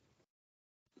is a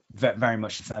very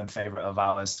much a fan favorite of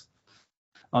ours.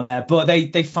 But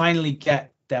they finally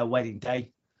get their wedding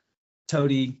day.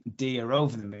 Toadie and Dee are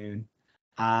over the moon,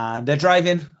 And they're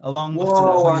driving along.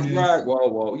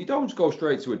 Whoa. You don't just go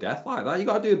straight to a death like that. You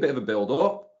got to do a bit of a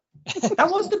build-up. That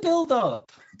was the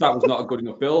build-up. That was not a good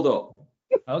enough build-up.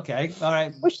 Okay, all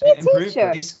right. Was she a Improve,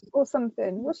 teacher please. or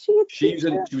something? Was she a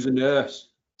teacher? She was a nurse.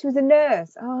 She was a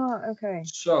nurse. Oh, okay.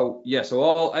 So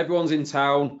everyone's in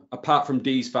town apart from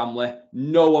Dee's family.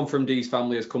 No one from Dee's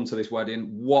family has come to this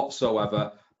wedding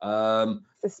whatsoever.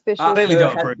 Suspicious.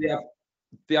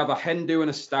 They have a hen do and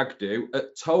a stag do.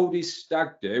 At Toadie's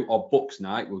stag do, or Bucks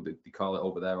night, well, they call it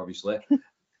over there, obviously.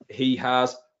 He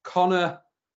has Connor,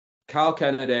 Carl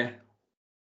Kennedy,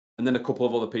 and then a couple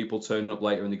of other people turn up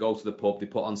later, and they go to the pub. They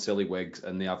put on silly wigs,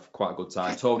 and they have quite a good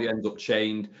time. Toadie ends up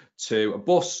chained to a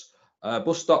bus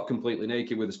stop, completely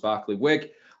naked with a sparkly wig.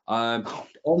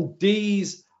 On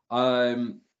Dee's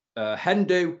hen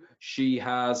do, she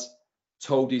has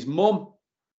Toadie's mum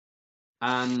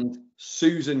and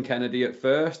Susan Kennedy at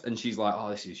first, and she's like,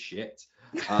 oh, this is shit.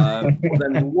 But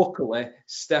then luckily,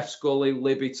 Steph Scully,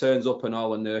 Libby turns up and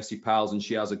all her nursey pals, and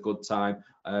she has a good time.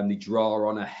 They draw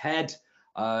on her head,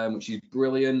 which is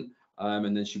brilliant.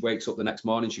 And then she wakes up the next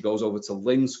morning. She goes over to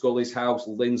Lynn Scully's house.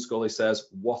 Lynn Scully says,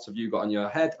 what have you got on your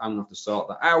head? I'm going to have to sort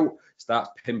that out.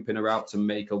 Starts pimping her out to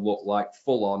make her look like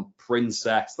full-on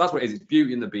princess. That's what it is. It's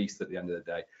Beauty and the Beast at the end of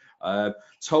the day.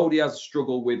 Toadie has a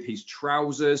struggle with his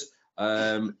trousers.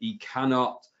 He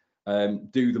cannot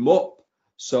do them up.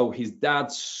 So his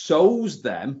dad sews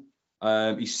them.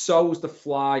 He sews the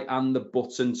fly and the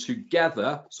button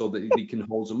together so that he can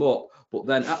hold them up. But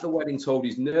then at the wedding,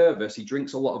 Toadie's nervous. He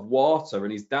drinks a lot of water,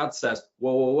 and his dad says,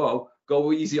 whoa,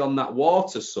 go easy on that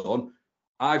water, son.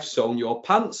 I've sewn your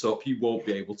pants up. You won't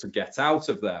be able to get out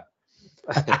of there.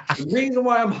 The reason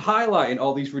why I'm highlighting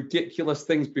all these ridiculous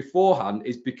things beforehand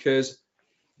is because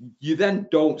you then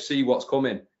don't see what's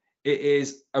coming.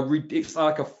 It's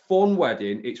like a fun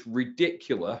wedding. It's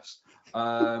ridiculous.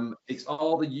 It's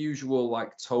all the usual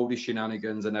like Toadie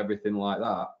shenanigans and everything like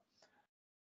that.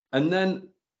 And then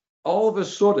all of a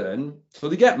sudden, so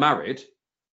they get married.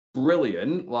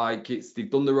 Brilliant. Like they've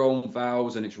done their own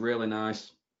vows and it's really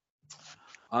nice.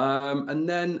 And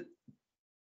then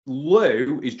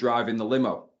Lou is driving the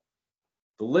limo.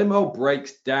 The limo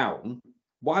breaks down.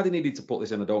 Why they needed to put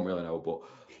this in, I don't really know, but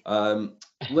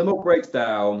limo breaks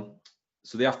down,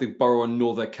 so they have to borrow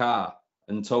another car.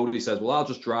 And Toadie says, well, I'll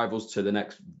just drive us to the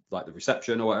next, like the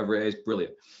reception or whatever it is.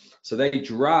 Brilliant. So they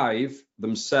drive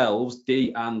themselves,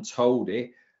 Dee and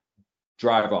Toadie,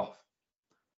 drive off.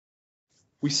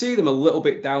 We see them a little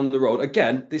bit down the road.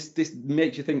 Again, this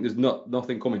makes you think there's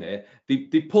nothing coming here.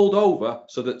 They pulled over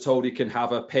so that Toadie can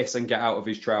have a piss and get out of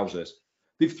his trousers.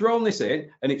 They've thrown this in,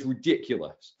 and it's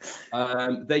ridiculous.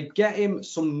 They get him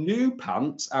some new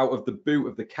pants out of the boot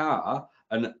of the car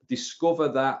and discover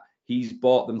that he's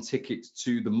bought them tickets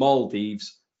to the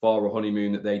Maldives for a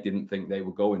honeymoon that they didn't think they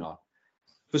were going on.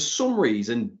 For some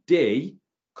reason, Dee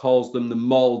calls them the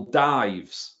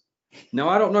Maldives. Now,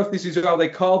 I don't know if this is how they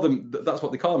call them. That's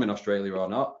what they call them in Australia or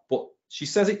not. But she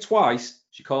says it twice.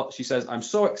 She says, I'm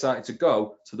so excited to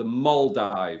go to the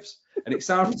Maldives. And it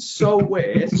sounded so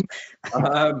weird.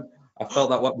 I felt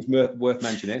that was worth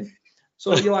mentioning.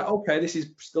 So you're like, okay, this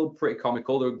is still pretty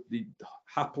comical. They're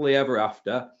happily ever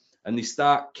after. And they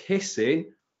start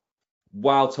kissing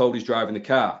while Toadie's driving the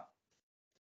car.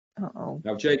 Uh-oh.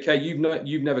 Now, JK,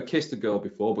 you've never kissed a girl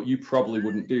before, but you probably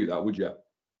wouldn't do that, would you?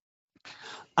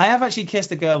 I have actually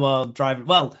kissed a girl while driving.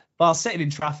 Well, while sitting in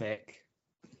traffic.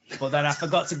 But then I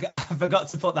forgot to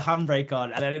put the handbrake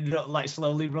on, and I ended up like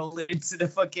slowly rolling into the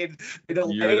fucking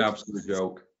middle. You're an absolute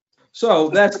joke. So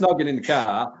they're snogging in the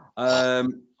car.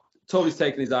 Toadie's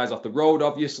taking his eyes off the road,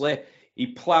 obviously. He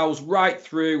plows right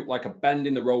through like a bend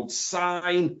in the road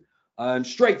sign,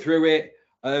 straight through it.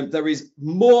 There is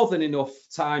more than enough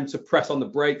time to press on the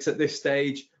brakes at this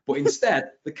stage, but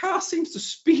instead the car seems to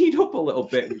speed up a little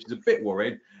bit, which is a bit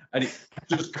worrying, and it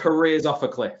just careers off a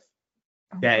cliff.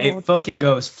 Yeah, it fucking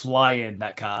goes flying,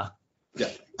 that car.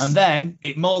 Yeah. And then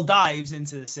it dives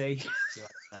into the sea.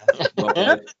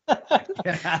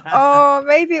 Oh,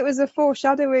 maybe it was a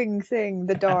foreshadowing thing,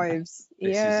 the dives.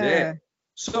 This is it.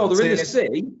 So they're in the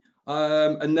sea,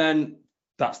 and then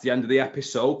that's the end of the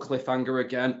episode. Cliffhanger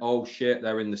again. Oh shit,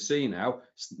 they're in the sea now.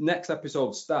 Next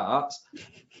episode starts.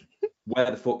 Where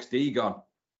the fuck's Dee gone?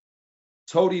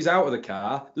 Toadie's out of the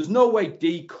car. There's no way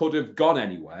Dee could have gone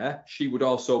anywhere. She would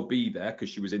also be there because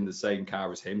she was in the same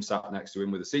car as him, sat next to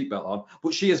him with a seatbelt on.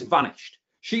 But she has vanished.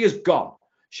 She is gone.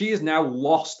 She is now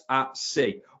lost at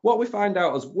sea. What we find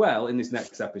out as well in this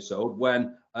next episode,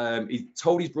 when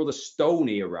Toadie's brother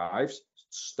Stoney arrives,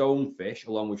 Stonefish,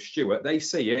 along with Stuart, they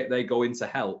see it. They go in to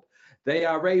help. They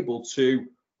are able to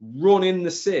run in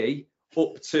the sea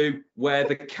up to where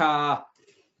the car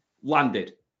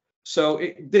landed. So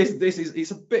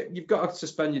it's a bit, you've got to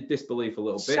suspend your disbelief a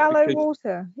little bit. Shallow because,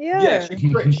 water. Yeah,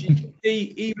 Yeah. she,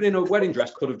 even in a wedding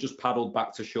dress, could have just paddled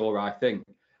back to shore, I think.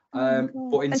 But And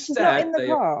she's not in instead, the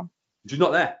car. she's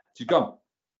not there. She's gone.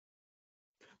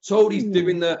 Toadie's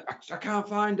doing the, I can't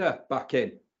find her, back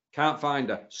in. Can't find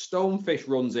her. Stonefish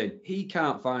runs in. He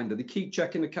can't find her. They keep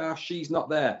checking the car. She's not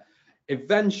there.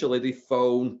 Eventually, they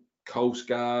phone Coast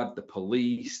Guard, the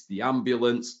police, the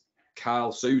ambulance.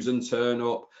 Carl, Susan turn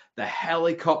up. The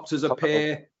helicopters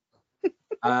appear.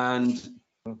 And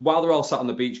while they're all sat on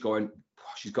the beach going,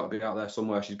 she's got to be out there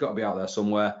somewhere. She's got to be out there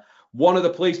somewhere. One of the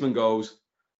policemen goes,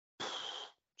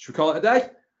 should we call it a day?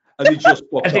 And they just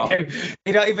walk off.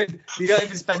 They don't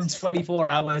even spend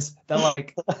 24 hours. They're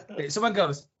like, someone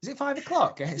goes, is it 5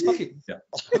 o'clock? It's fucking, can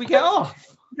we get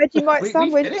off? Vegemite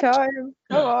sandwich time.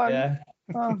 Come on. Yeah.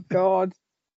 Oh God.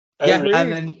 Yeah,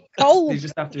 and then Cold. they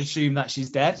just have to assume that she's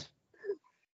dead.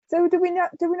 So do we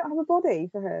not have a body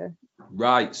for her?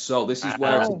 Right. So this is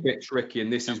where it's a bit tricky,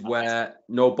 and this is where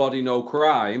no body, no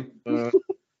crime.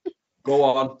 Go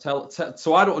on, tell.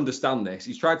 So I don't understand this.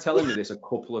 He's tried telling me this a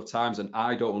couple of times, and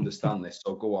I don't understand this.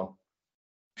 So go on.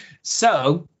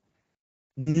 So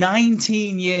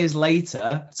 19 years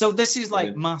later, so this is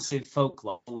like massive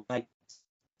folklore. Like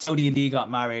Toadie and Dee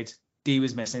got married, Dee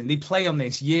was missing. They play on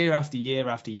this year after year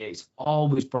after year. It's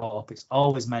always brought up. It's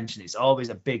always mentioned. It's always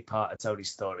a big part of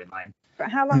Toadie's storyline.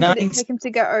 But how long did it take him to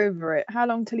get over it? How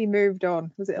long till he moved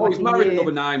on? Was it like he's married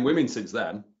another 9 women since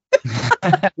then.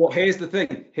 Well, here's the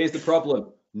thing. Here's the problem.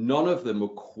 None of them were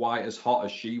quite as hot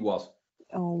as she was.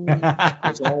 Oh.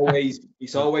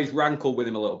 It's always rankled with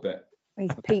him a little bit.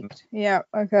 He's peaked. Yeah.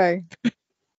 Okay.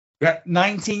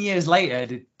 19 years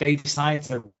later, they decide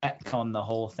to retcon the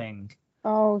whole thing.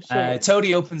 Oh shit.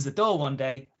 Toadie opens the door one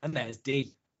day, and there's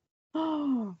Dee.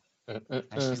 And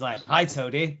she's like, "Hi,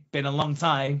 Toadie. Been a long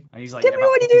time." And he's like, "Didn't we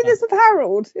already do this with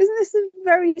Harold? Isn't this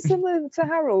very similar to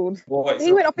Harold?"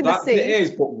 He went up in the sea. It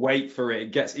is, but wait for it.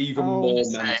 It gets even more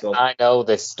mental. I know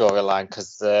this storyline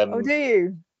because. Oh, do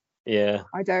you? Yeah.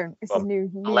 I don't. This is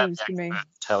news to me.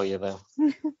 Tell you though.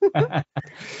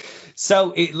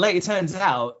 So it later turns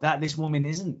out that this woman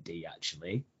isn't Dee.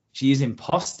 Actually, she is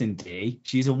imposting Dee.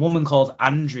 She's a woman called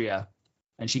Andrea,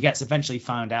 and she gets eventually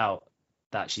found out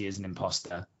that she is an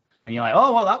imposter. And you're like,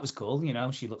 oh, well, that was cool. You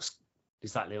know, she looks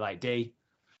exactly like Dee,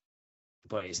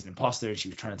 but it's an imposter, and she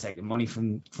was trying to take the money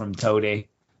from Toadie.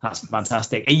 That's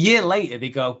fantastic. A year later, they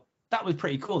go, that was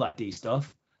pretty cool, that Dee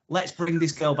stuff. Let's bring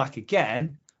this girl back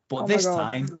again. But this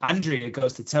time, Andrea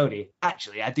goes to Toadie.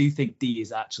 Actually, I do think Dee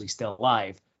is actually still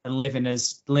alive and living in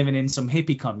some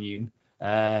hippie commune.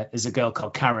 There's a girl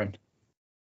called Karen.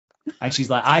 And she's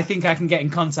like, I think I can get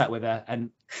in contact with her and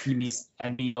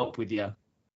meet up with you.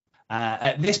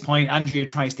 At this point, Andrea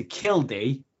tries to kill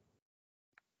Dee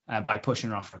by pushing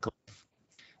her off a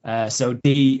cliff. So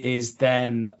Dee is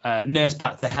then nursed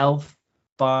back to health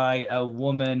by a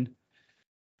woman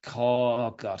called,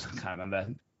 oh God, I can't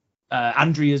remember.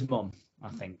 Andrea's mum, I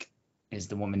think, is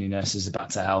the woman who nurses her back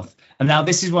to health. And now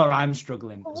this is where I'm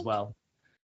struggling as well.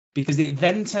 Because it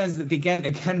then turns that they can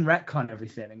retcon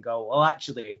everything and go, well,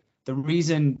 actually, the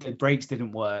reason the brakes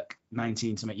didn't work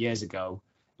 19-something years ago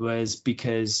was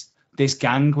because this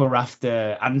gang were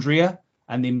after Andrea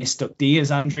and they mistook Dee as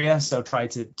Andrea, so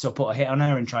tried to put a hit on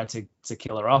her and tried to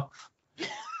kill her off.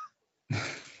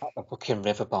 Not the fucking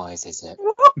River Boys, is it?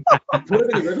 Could have been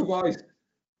the River Boys.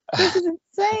 This is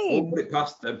insane. We'll put it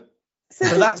past them.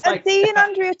 So that's like Dee and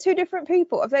Andrea two different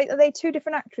people? Are they two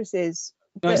different actresses?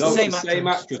 No, it's the same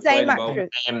actress. Same actress.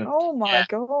 Oh my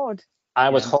God. I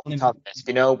was hooked on this,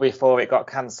 before it got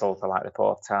cancelled for like the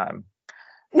 4th time.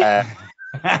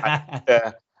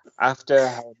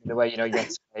 After the way you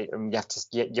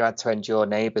had to endure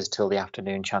Neighbours till the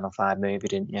afternoon Channel 5 movie,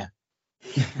 didn't you?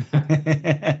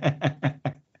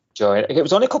 It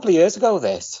was only a couple of years ago.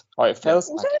 This, or it feels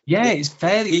like. Yeah, it's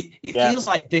fairly. It feels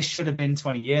like this should have been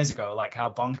 20 years ago, like how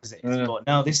bonkers it is. But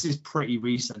no, this is pretty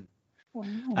recent.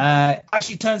 Wow.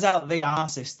 Actually, turns out they are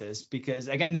sisters because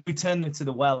again, we turned them to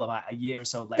the well about a year or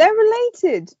so later. They're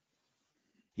related.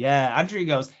 Yeah, Andrea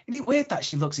goes, isn't it weird that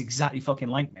she looks exactly fucking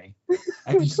like me?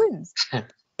 Twins.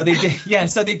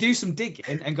 So they do some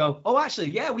digging and go, oh, actually,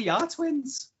 yeah, we are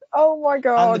twins. Oh my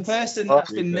God. And the person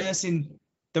that's been nursing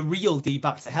the real Dee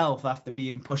back to health after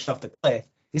being pushed off the cliff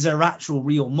is her actual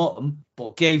real mum,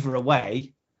 but gave her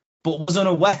away, but was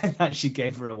unaware that she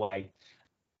gave her away.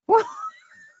 What?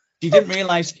 She didn't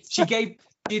realise she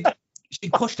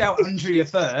pushed out Andrea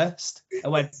first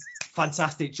and went,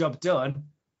 fantastic job done.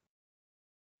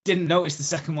 Didn't notice the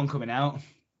second one coming out.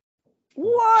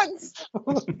 What?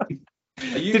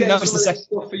 Are you Didn't getting notice some the of this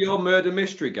second. stuff for your murder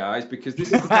mystery, guys? Because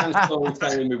this is the kind of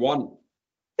storytelling we want.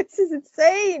 This is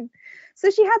insane. So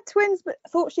she had twins, but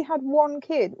thought she had one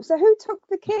kid. So who took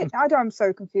the kid? I'm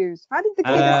so confused. How did the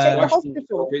kid get to the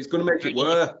hospital? It's going to make it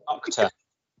worse. Doctor.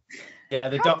 Yeah,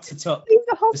 the doctor took Leave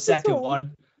the the second hospital.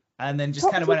 one and then just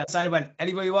kind of went outside and went,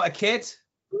 anybody want a kid?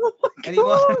 Oh my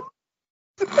Anyone?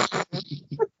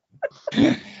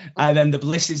 God. And then the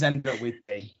Blisses ended up with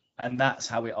me. And that's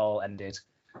how it all ended.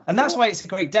 And that's why it's a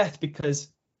great death,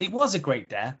 because it was a great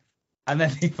death. And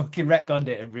then they fucking retconned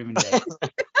it and ruined it.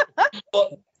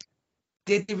 But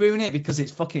did they ruin it? Because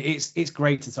it's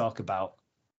great to talk about.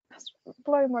 That's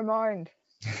blown my mind.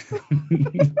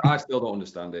 I still don't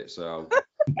understand it, so.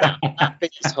 I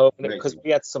think it's home because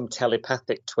we had some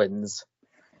telepathic twins.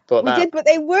 But we did, but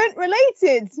they weren't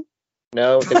related.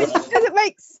 No, they weren't. Doesn't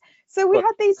make So we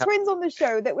had these twins on the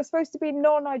show that were supposed to be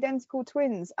non-identical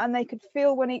twins, and they could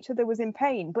feel when each other was in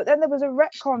pain. But then there was a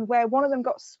retcon where one of them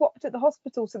got swapped at the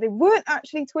hospital, so they weren't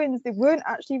actually twins. They weren't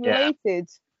actually related.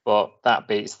 But that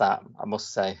beats that, I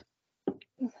must say.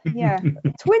 Yeah,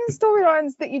 twin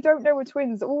storylines that you don't know are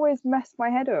twins always mess my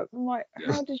head up. I'm like,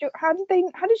 how did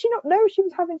she not know she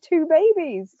was having two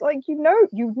babies? Like, you know.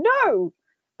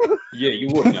 Yeah, you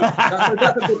would know.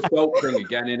 That's a good soap thing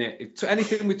again, isn't it?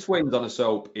 Anything with twins on a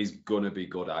soap is gonna be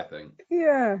good, I think.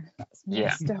 Yeah, that's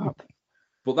messed up.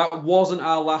 But that wasn't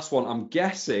our last one. I'm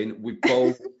guessing we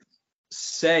both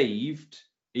saved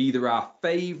either our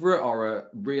favourite or a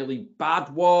really bad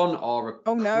one or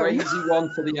a crazy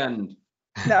one for the end.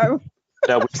 No.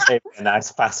 No, we saved a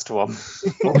nice fast one.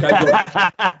 Okay,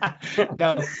 good.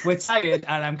 No, we're tired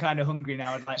and I'm kind of hungry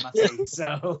now. I'd like my tea,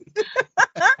 so.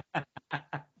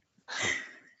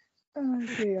 Oh,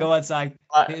 dear. Go on, Si.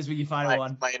 Here's your final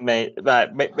one.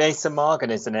 Mason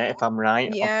Morgan, isn't it? If I'm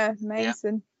right. Yeah,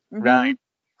 Mason. Yeah. Mm-hmm. Right.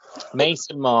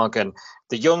 Mason Morgan,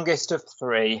 the youngest of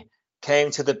three,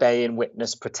 came to the Bay in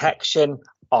witness protection.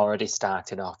 Already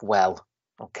starting off well.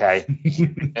 Okay.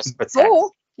 Witness protection.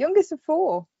 4. Youngest of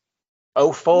 4.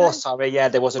 Oh, 4. No. Sorry. Yeah,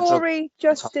 there was a Corey,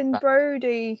 Justin,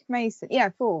 Brody, Mason. Yeah,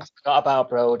 4. I forgot about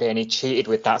Brody, and he cheated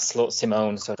with that slut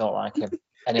Simone, so I don't like him.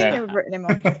 Anyway, I've written him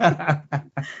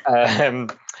on.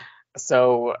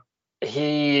 So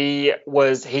he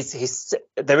was.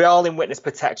 They were all in witness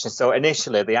protection. So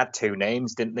initially they had 2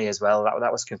 names, didn't they? As well,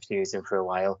 that was confusing for a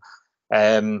while.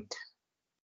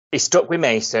 He stuck with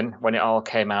Mason when it all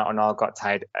came out and all got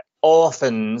tied.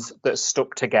 Orphans that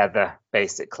stuck together,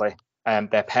 basically.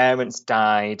 Their parents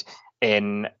died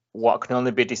in what can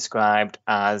only be described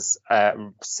as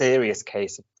a serious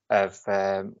case of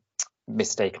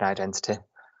mistaken identity.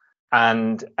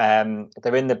 And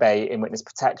they're in the Bay in witness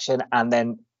protection. And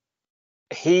then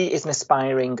he is an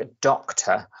aspiring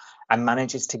doctor and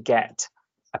manages to get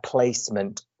a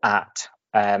placement at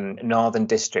Northern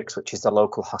Districts, which is the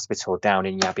local hospital down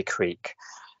in Yabby Creek.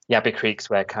 Yabby Creek's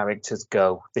where characters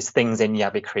go. There's things in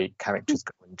Yabby Creek characters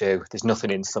go and do. There's nothing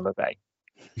in Summer Bay.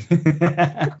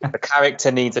 The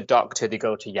character needs a doctor, they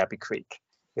go to Yabby Creek.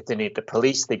 If they need the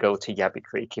police, they go to Yabby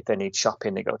Creek. If they need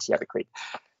shopping, they go to Yabby Creek.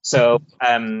 So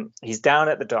he's down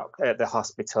at the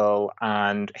hospital,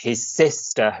 and his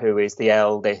sister, who is the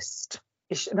eldest.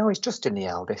 He's Justin the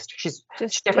eldest. She's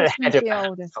definitely head of the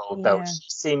household, though. She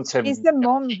seemed to. She's the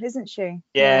mom, isn't she?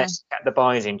 Yeah, she's got the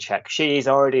boys in check. She's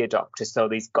already a doctor, so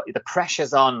he's got the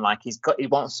pressure's on. Like he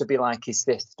wants to be like his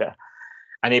sister,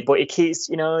 and he keeps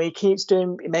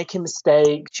making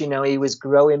mistakes. He was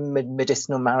growing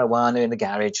medicinal marijuana in the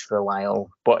garage for a while,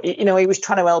 but he was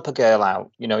trying to help a girl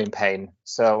out, in pain.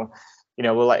 So,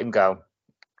 we'll let him go.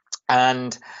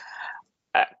 And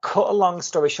cut a long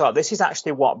story short, this is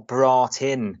actually what brought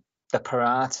in the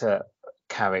Parata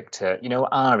character.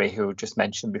 Ari, who just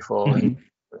mentioned before,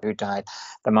 who died,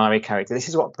 the Mari character. This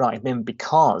is what brought him in,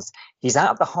 because he's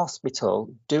at the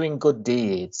hospital doing good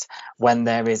deeds when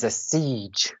there is a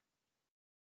siege.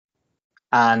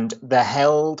 And they're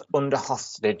held under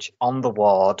hostage on the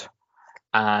ward.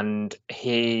 And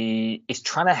he is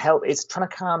trying to help. He's trying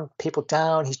to calm people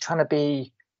down. He's trying to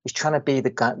be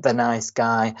the nice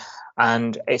guy.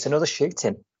 And it's another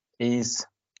shooting. He's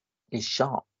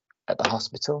shot at the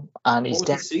hospital, and he's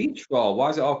dead. What was the siege for? Why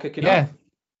is it all kicking off?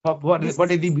 What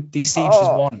did the sieges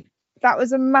want? That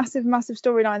was a massive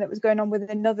storyline that was going on with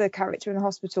another character in the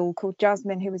hospital called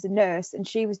Jasmine, who was a nurse, and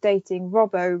she was dating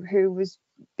Robbo, who was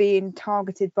being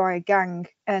targeted by a gang.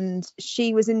 And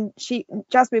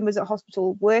Jasmine was at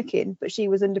hospital working, but she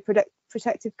was under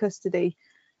protective custody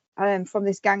from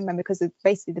this gang member, because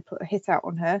basically they put a hit out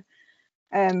on her.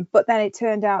 But then it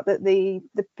turned out that the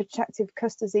protective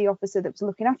custody officer that was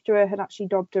looking after her had actually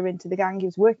dobbed her into the gang. He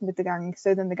was working with the gang,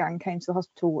 so then the gang came to the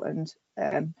hospital and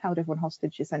held everyone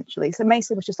hostage essentially. So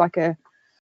Mason was just like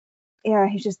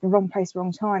he's just the wrong place,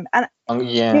 wrong time. And do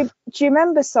you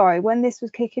remember, Si, when this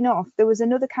was kicking off, there was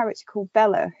another character called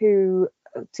Bella who,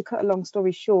 to cut a long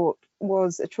story short,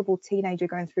 was a troubled teenager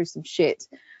going through some shit,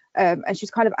 and she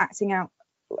was kind of acting out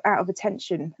of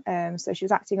attention. So she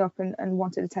was acting up and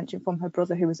wanted attention from her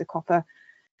brother, who was a copper.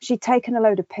 She'd taken a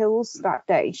load of pills that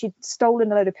day. She'd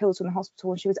stolen a load of pills from the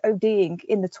hospital, and she was ODing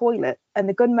in the toilet, and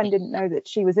the gunman didn't know that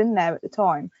she was in there at the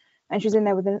time. And she was in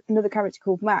there with another character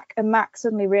called Mac, and Mac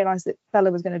suddenly realized that Bella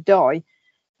was going to die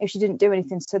if she didn't do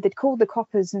anything. So they'd called the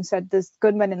coppers and said there's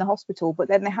gunmen in the hospital, but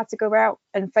then they had to go out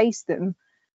and face them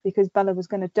because Bella was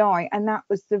going to die. And that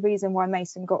was the reason why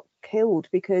Mason got killed,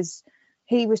 because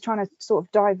he was trying to sort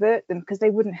of divert them, because they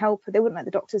wouldn't help her. They wouldn't let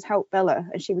the doctors help Bella,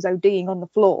 and she was ODing on the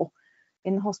floor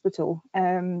in the hospital.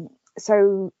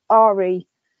 So Ari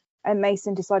and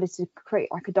Mason decided to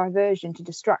create like a diversion to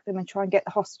distract them and try and get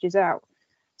the hostages out.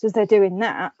 So as they're doing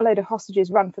that, a load of hostages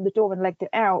ran for the door and legged it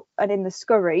out, and in the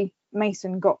scurry,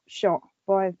 Mason got shot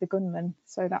by the gunman.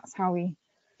 So that's how he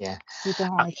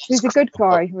died. He's a good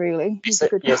guy, really. He's a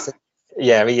good guy.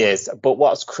 Yeah, he is. But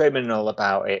what's criminal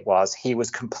about it was he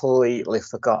was completely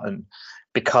forgotten,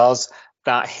 because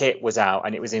that hit was out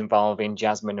and it was involving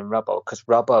Jasmine and Robbo, because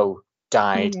Robbo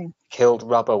died. Killed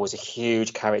Robbo was a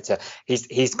huge character.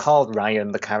 He's called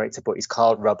Ryan, the character, but he's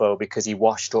called Robbo because he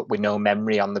washed up with no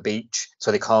memory on the beach. So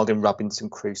they called him Robinson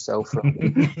Crusoe from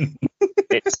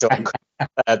it stuck.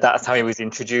 That's how he was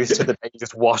introduced to the beach. He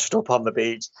just washed up on the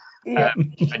beach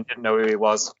and didn't know who he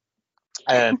was.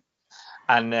 He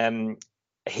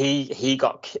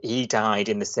died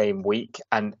in the same week,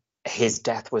 and his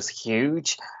death was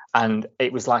huge, and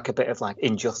it was like a bit of like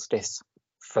injustice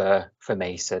for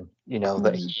Mason,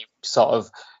 that he sort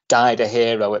of died a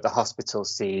hero at the hospital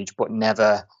siege but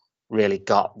never really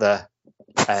got the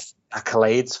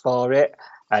accolades for it,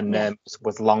 and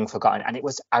was long forgotten. And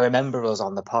I remember us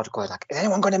on the pod going like, is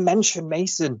anyone going to mention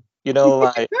Mason?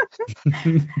 Like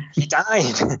he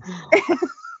died.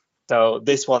 So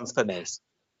this one's for Mason.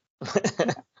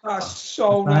 That's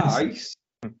so nice.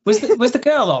 Was the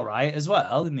girl all right as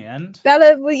well in the end?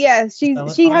 Bella, well, yeah, she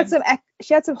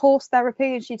had some horse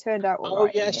therapy and she turned out all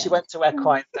right. Oh yeah, she went to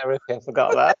equine therapy. I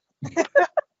forgot that.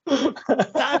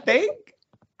 I think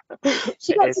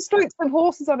she got to stroke some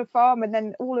horses on a farm, and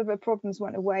then all of her problems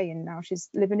went away, and now she's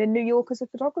living in New York as a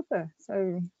photographer.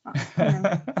 So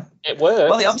it worked.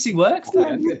 Well, it obviously worked.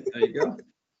 There you go.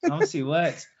 Obviously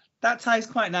worked. That ties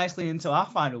quite nicely into our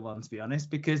final one, to be honest,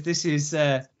 because this is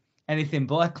anything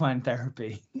but equine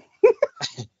therapy.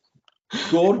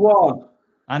 Good one.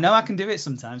 I know I can do it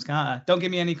sometimes, can't I? Don't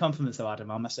give me any compliments though,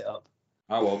 Adam. I'll mess it up.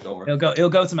 I won't, don't worry. It'll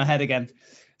go to my head again.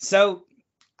 So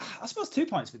I suppose 2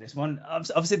 points for this one.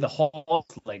 Obviously the horse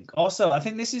link. Also, I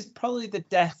think this is probably the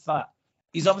death that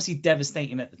is obviously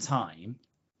devastating at the time,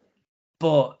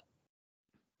 but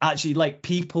actually, like,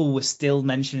 people were still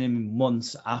mentioning him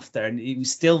months after, and it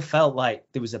still felt like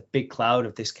there was a big cloud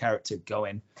of this character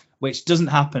going, which doesn't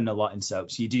happen a lot in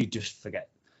soaps. You do just forget,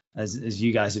 as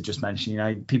you guys have just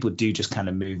mentioned, people do just kind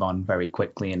of move on very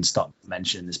quickly and stop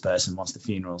mentioning this person once the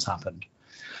funeral's happened.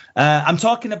 I'm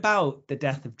talking about the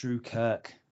death of Drew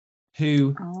Kirk,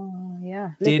 who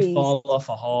did fall off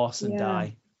a horse and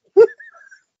die.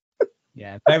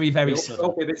 Yeah, very, very sudden.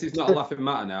 Okay, this is not a laughing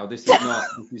matter now. This is not.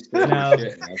 This is No.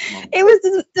 shit now. Come on. it was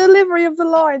the delivery of the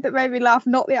line that made me laugh,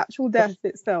 not the actual death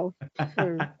itself.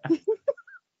 So,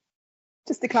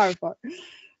 just to clarify.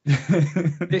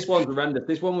 This one's horrendous.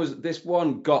 This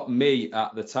one got me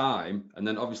at the time, and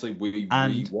then obviously we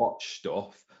rewatched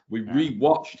stuff. We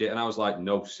rewatched it, and I was like,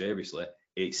 no, seriously,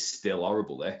 it's still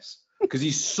horrible. This, because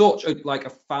he's such a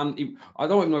fan. I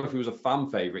don't even know if he was a fan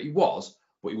favorite. He was.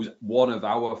 But he was one of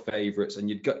our favourites, and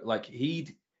you'd got like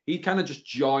he'd kind of just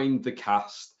joined the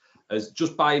cast as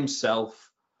just by himself,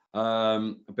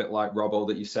 a bit like Robbo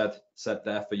that you said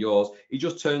there for yours. He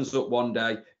just turns up one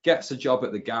day, gets a job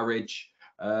at the garage.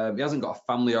 He hasn't got a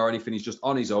family or anything. He's just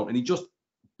on his own, and he just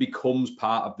becomes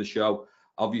part of the show.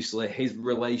 Obviously, his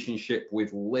relationship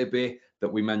with Libby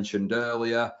that we mentioned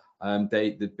earlier,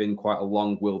 they'd been quite a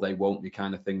long will they won't be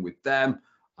kind of thing with them.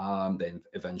 Then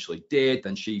eventually did.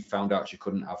 Then she found out she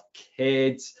couldn't have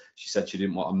kids. She said she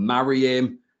didn't want to marry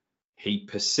him. He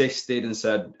persisted and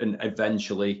said, and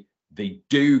eventually they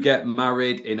do get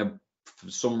married for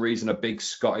some reason, a big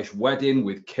Scottish wedding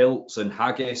with kilts and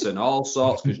haggis and all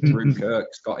sorts, because Drew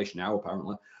Kirk's Scottish now,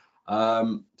 apparently.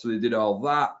 So they did all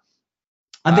that.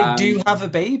 And they do have a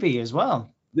baby as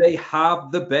well. They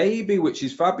have the baby, which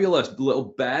is fabulous,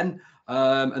 little Ben.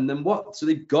 And then what? So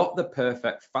they've got the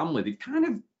perfect family. They've kind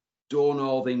of done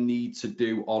all they need to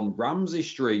do on Ramsay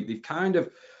Street. They've kind of,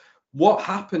 what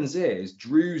happens is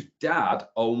Drew's dad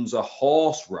owns a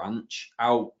horse ranch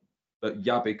out at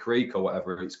Yabby Creek or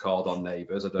whatever it's called on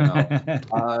Neighbours. I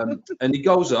don't know. And he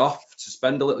goes off to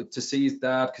spend a little to see his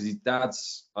dad because his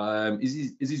dad's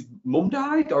is his mum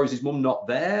died or is his mum not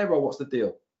there or what's the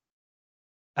deal?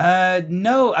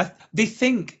 No, they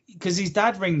think because his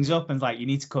dad rings up and like, you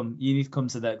need to come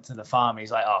to the farm.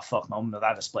 He's like, oh fuck, my mum and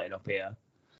dad are splitting up here,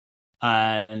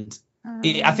 and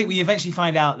I think we eventually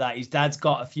find out that his dad's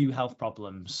got a few health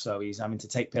problems, so he's having to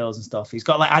take pills and stuff. He's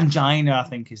got like angina, I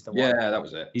think is the one. Yeah, that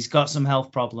was it. He's got some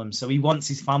health problems, so he wants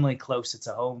his family closer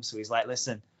to home. So he's like,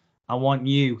 listen, I want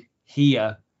you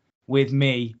here with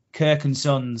me, Kirk and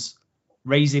Sons,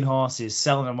 raising horses,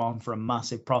 selling them on for a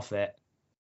massive profit,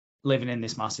 living in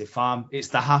this massive farm. It's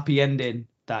the happy ending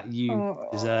that you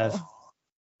deserve.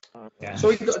 Yeah.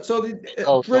 So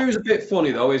Drew's a bit funny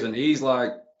though, isn't he? He's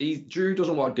like, Drew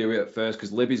doesn't want to do it at first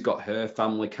because Libby's got her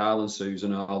family, Carl and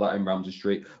Susan and all that in Ramsay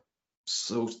Street.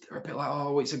 So they're a bit like,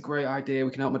 oh, it's a great idea. We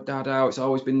can help my dad out. It's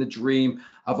always been the dream.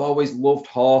 I've always loved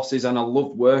horses and I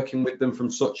loved working with them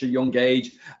from such a young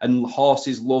age. And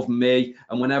horses love me.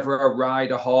 And whenever I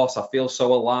ride a horse, I feel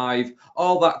so alive.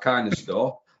 All that kind of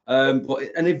stuff.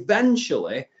 But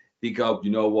eventually they go,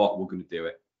 you know what? We're going to do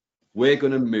it. We're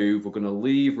going to move. We're going to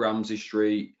leave Ramsay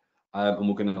Street. And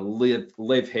we're going to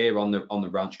live here on the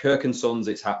ranch. Kirk and Sons,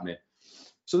 it's happening.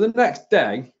 So the next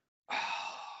day,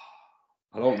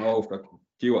 I don't know if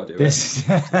do you want to do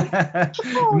it?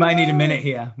 We might need a minute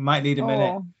here.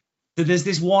 So there's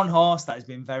this one horse that has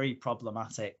been very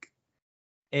problematic.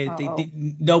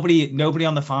 Nobody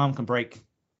on the farm can break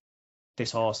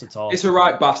this horse at all. It's a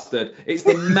right bastard. It's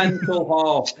the mental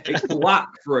horse. It's black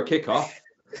for a kickoff.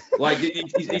 Like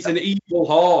it's an evil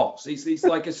horse. It's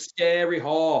like a scary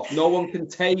horse. No one can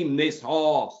tame this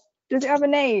horse. Does it have a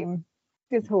name?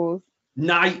 This horse?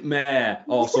 Nightmare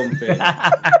or something.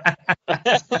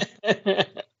 Okay.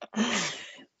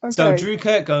 So Drew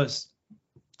Kirk goes,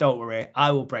 don't worry,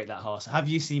 I will break that horse. Have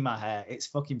you seen my hair? It's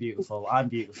fucking beautiful. I'm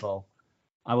beautiful.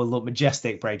 I will look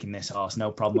majestic breaking this horse.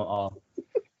 No problem at all.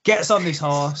 Gets on this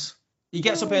horse. He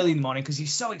gets up early in the morning because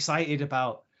he's so excited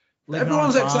about living.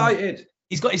 Everyone's excited.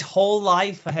 He's got his whole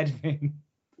life ahead of him.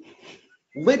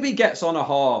 Libby gets on a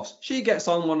horse. She gets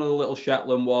on one of the little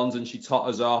Shetland ones and she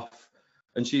totters off.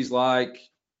 And she's like,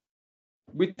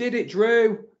 we did it,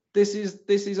 Drew. This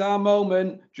is our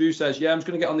moment. Drew says, yeah, I'm just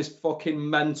going to get on this fucking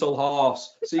mental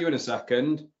horse. See you in a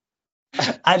second.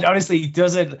 And honestly, he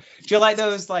doesn't. Do you like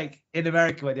those, like in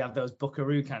America where they have those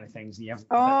buckaroo kind of things and you have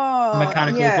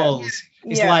mechanical bulls?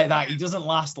 It's like that. He doesn't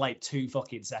last like 2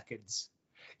 fucking seconds.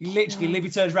 Literally,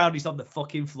 Libby turns around, he's on the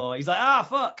fucking floor. He's like,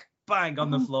 fuck, bang, on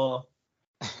the floor.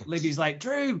 Libby's like,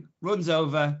 Drew, runs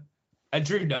over, and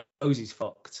Drew knows he's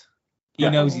fucked. He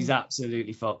knows he's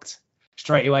absolutely fucked.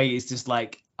 Straight away, he's just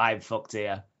like, I'm fucked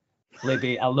here.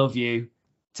 Libby, I love you.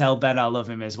 Tell Ben I love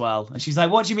him as well. And she's like,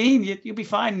 what do you mean? You'll be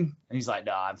fine. And he's like,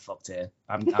 no, I'm fucked here.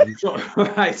 I'm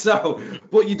Right, so,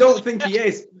 but you don't think he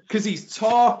is, because he's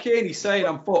talking, he's saying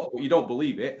I'm fucked, but you don't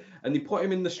believe it. And they put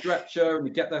him in the stretcher and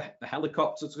they get the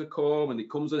helicopter to come and he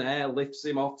comes and airlifts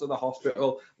him off to the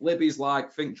hospital. Libby's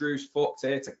like, think Drew's fucked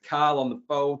here, to Carl on the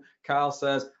phone. Carl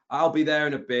says, I'll be there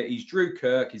in a bit. He's Drew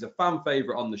Kirk. He's a fan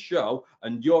favourite on the show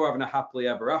and you're having a happily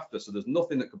ever after. So there's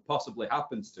nothing that could possibly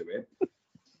happen to him.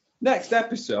 Next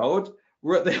episode,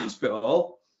 we're at the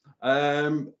hospital.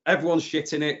 Everyone's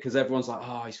shitting it because everyone's like,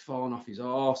 oh, he's fallen off his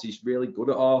horse. He's really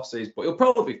good at horses, but he'll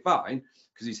probably be fine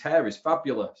because his hair is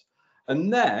fabulous.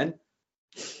 And then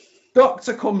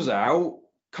doctor comes out,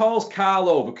 calls Carl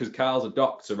over because Carl's a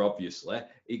doctor, obviously.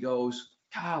 He goes,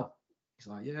 Carl. He's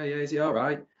like, yeah, is he all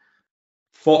right?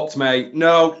 Fucked, mate.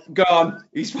 No, gone.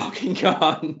 He's fucking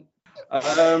gone.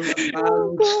 And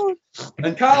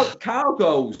Carl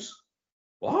goes,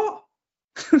 what?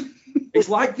 It's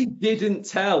like they didn't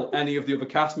tell any of the other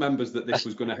cast members that this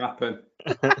was going to happen.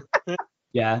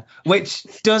 Yeah, which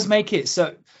does make it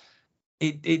so.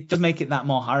 It does make it that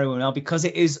more harrowing now because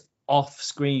it is off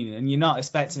screen and you're not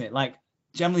expecting it. Like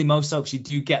generally most soaps, you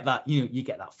do get that, you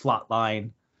get that flat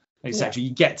line, etc.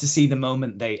 You get to see the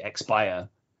moment they expire.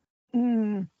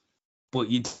 But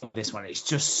you do this one, it's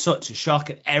just such a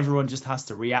shock and everyone just has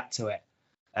to react to it.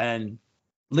 And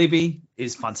Libby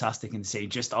is fantastic in the scene,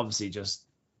 just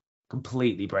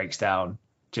completely breaks down,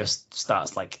 just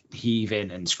starts like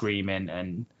heaving and screaming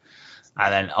and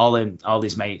And then all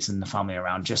his mates and the family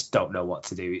around just don't know what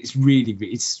to do. It's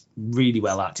really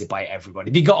well acted by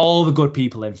everybody. They got all the good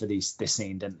people in for this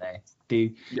scene, didn't they?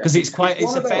 Because it's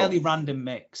a fairly random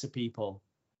mix of people.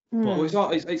 Well,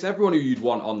 it's everyone who you'd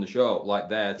want on the show, like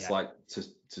there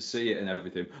to see it and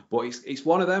everything. But it's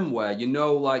one of them where, you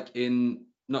know, like in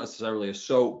not necessarily a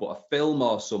soap, but a film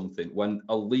or something, when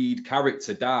a lead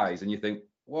character dies and you think,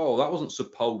 whoa, that wasn't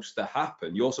supposed to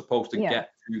happen. You're supposed to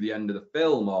get to the end of the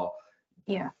film or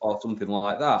something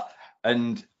like that.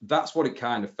 And that's what it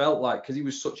kind of felt like, because he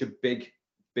was such a big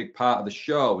part of the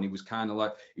show, and he was kind of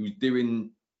like,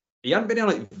 he hadn't been on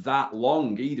it that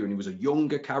long either, and he was a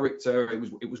younger character.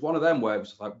 It was one of them where it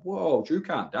was like, whoa, Drew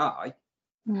can't die.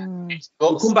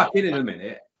 We'll come back in a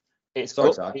minute. It's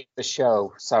gutsy, the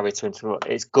show. Sorry to interrupt.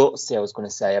 It's gutsy, I was going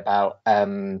to say, about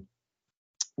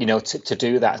you know, to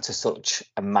do that to such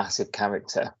a massive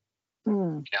character.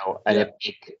 You know, and a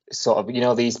big sort of, you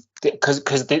know, these, because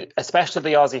especially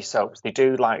the Aussie soaps, they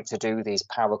do like to do these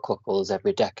power couples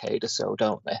every decade or so,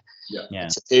 don't they? Yeah.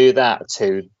 To do that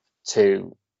to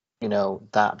you know,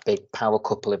 that big power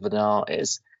couple of an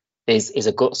artist is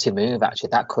a gutsy move.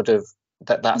 Actually, that could have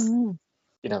that's you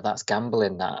know, that's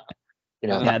gambling. That, you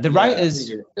know, the writers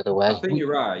the other way. I think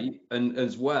you're right, and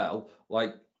as well,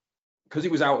 like, because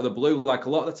it was out of the blue, like a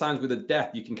lot of the times with a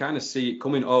death, you can kind of see it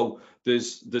coming. Oh,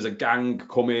 there's a gang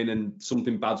coming and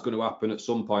something bad's going to happen at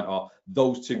some point, or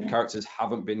those two characters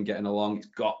haven't been getting along. It's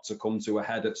got to come to a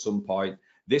head at some point.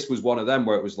 This was one of them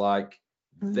where it was like,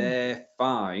 they're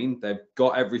fine. They've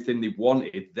got everything they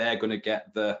wanted. They're going to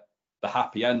get the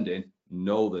happy ending.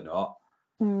 No, they're not.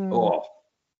 Oh,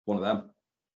 one of them.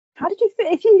 How did you feel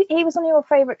if he was one of your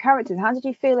favourite characters? How did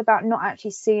you feel about not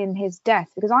actually seeing his death?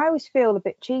 Because I always feel a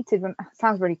bit cheated. When, it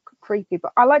sounds really creepy,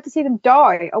 but I like to see them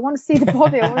die. I want to see the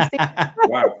body. I want to see.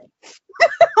 Wow.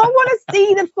 I want to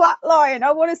see the flat line.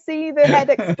 I want to see the head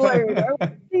explode. I want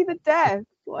to see the death.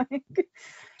 Like,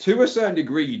 to a certain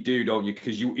degree, you do, don't you?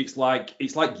 Because it's like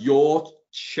your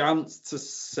chance to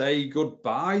say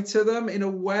goodbye to them in a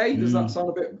way. Does that sound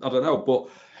a bit? I don't know. But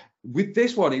with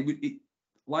this one, it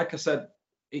like I said,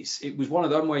 it was one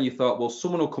of them where you thought, well,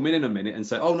 someone will come in a minute and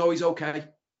say, oh no, he's okay.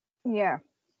 Yeah.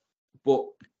 But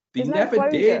they never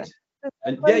did.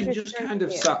 And you just kind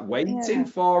of sat waiting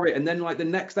for it. And then like the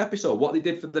next episode, what they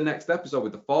did for the next episode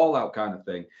with the fallout kind of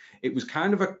thing, it was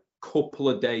kind of a couple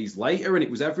of days later, and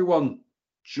it was everyone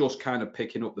just kind of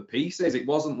picking up the pieces. It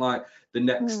wasn't like the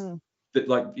next that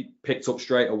like it picked up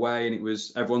straight away and it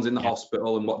was everyone's in the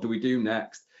hospital and what do we do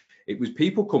next. It was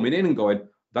people coming in and going,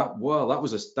 that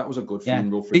was a good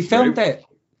funeral for they filmed it.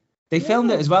 They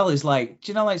filmed it as well as like,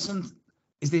 do you know, like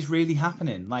is this really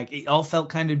happening? Like it all felt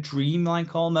kind of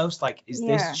dream-like almost. Like, is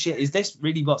this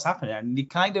really what's happening? And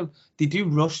they do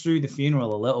rush through the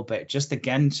funeral a little bit, just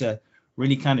again to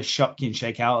really kind of shock you and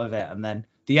shake out of it. And then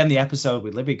the end of the episode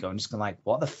with Libby going like,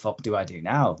 what the fuck do I do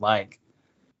now? Like,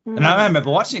 and I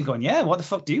remember watching it going, what the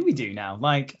fuck do we do now?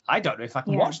 Like, I don't know if I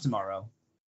can watch tomorrow.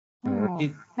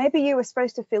 Maybe you were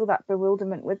supposed to feel that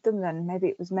bewilderment with them then. Maybe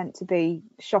it was meant to be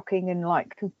shocking and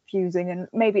like confusing, and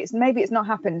maybe it's not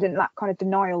happened, in that kind of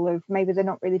denial of maybe they're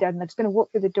not really dead and they're just going to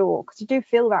walk through the door, because you do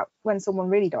feel that when someone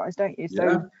really dies, don't you?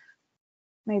 So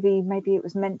maybe it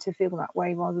was meant to feel that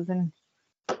way rather than.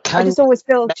 I just always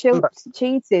feel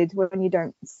cheated when you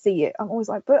don't see it. I'm always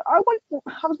like, but I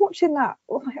was watching that.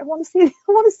 I want to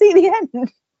see the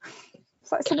end.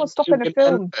 It's like someone stopping a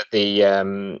film.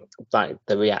 The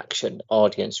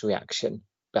audience reaction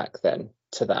back then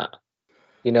to that.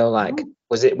 You know, like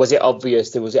was it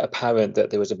obvious? Was it apparent that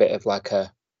there was a bit of like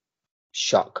a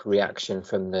shock reaction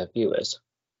from the viewers?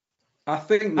 I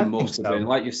think there must have been,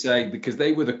 like you say, because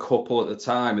they were the couple at the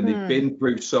time and they've been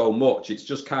through so much. It's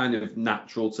just kind of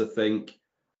natural to think,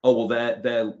 oh, well,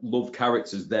 they're love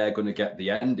characters, they're going to get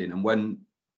the ending. And when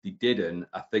they didn't,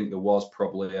 I think there was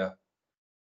probably a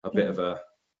bit of a,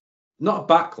 not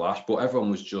a backlash, but everyone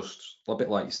was just a bit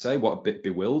like you say, a bit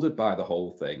bewildered by the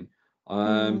whole thing.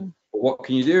 But what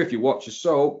can you do if you watch a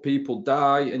soap, people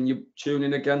die, and you tune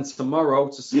in again tomorrow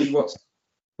to see what's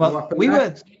happening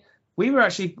next? We were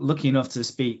actually lucky enough to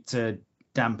speak to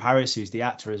Dan Paris, who's the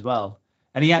actor as well.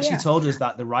 And he actually told us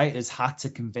that the writers had to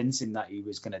convince him that he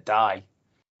was going to die.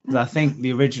 Because I think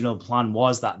the original plan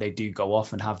was that they do go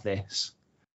off and have this.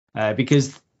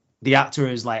 Because the actor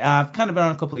is like, I've kind of been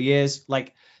on a couple of years.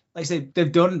 Like I said,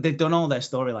 they've done all their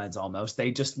storylines almost.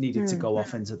 They just needed to go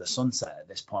off into the sunset at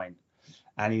this point.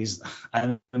 And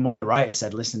the writer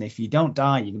said, listen, if you don't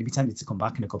die, you're going to be tempted to come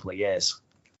back in a couple of years.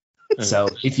 So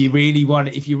if you really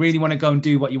want to go and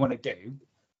do what you want to do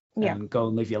and go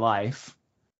and live your life,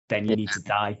 then you need to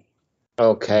die.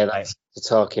 Okay, that's to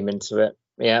talk him into it.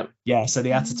 Yeah. So they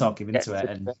had to talk him into it,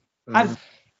 and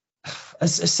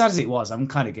as sad as it was, I'm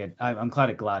kind of good. I'm kind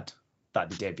of glad that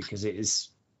they did, because it is,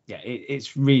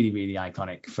 it's really, really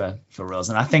iconic for us,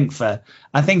 and I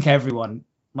think everyone,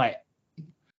 like,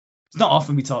 it's not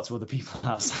often we talk to other people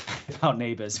outside about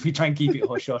Neighbours. We try and keep it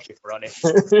hush hush if we're honest.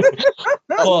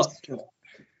 But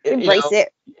embrace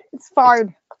it. It's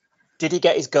fine. Did he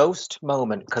get his ghost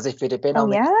moment? Because if he'd have been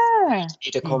on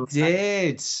he'd have come. He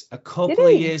did a couple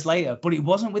of years later, but it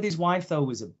wasn't with his wife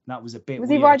though. That was a bit. Was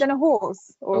weird. he riding a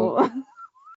horse? Or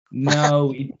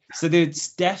No. So the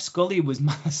Deaf Scully was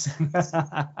massive.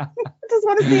 I just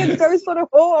want to see a ghost on a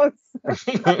horse.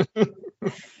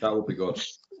 That would be good.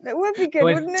 It would be good,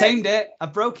 wouldn't it? Tamed it. I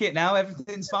broke it now.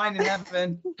 Everything's fine in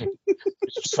heaven.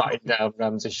 Just riding down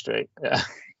Ramsey Street.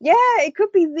 Yeah, it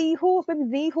could be the horse. Maybe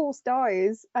the horse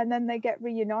dies and then they get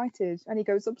reunited and he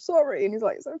goes, I'm sorry. And he's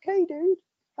like, it's okay, dude.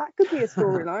 That could be a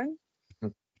storyline.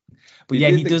 But yeah,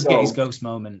 he does get his ghost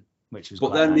moment, which was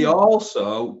But then they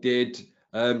also did,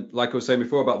 like I was saying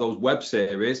before about those web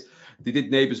series, they did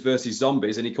Neighbours versus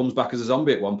Zombies and he comes back as a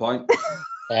zombie at one point.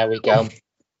 There we go.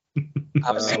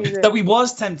 So he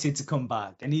was tempted to come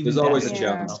back, and there's always a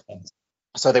chance.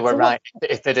 So they were right.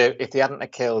 If they hadn't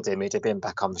have killed him, he'd have been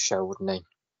back on the show, wouldn't he?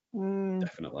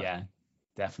 Definitely. Yeah,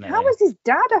 definitely. How was his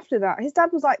dad after that? His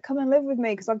dad was like, come and live with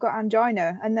me because I've got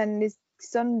angina, and then his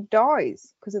son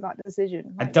dies because of that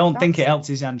decision. I don't think it helped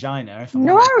his angina.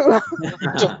 No.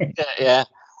 Yeah.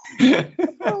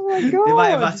 Oh my god. They might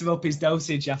have had to up his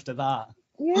dosage after that.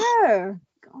 Yeah.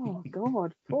 Oh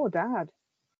god, poor dad.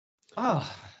 Oh,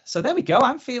 so there we go.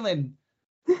 I'm feeling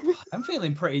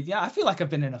pretty. Yeah, I feel like I've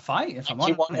been in a fight. If I'm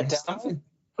honest.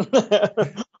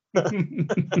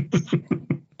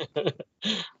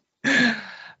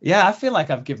 Yeah, I feel like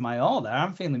I've given my all there.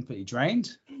 I'm feeling pretty drained.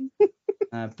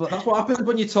 But that's what happens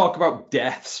when you talk about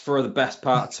deaths for the best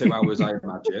part of 2 hours, I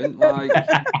imagine. Like,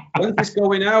 when's this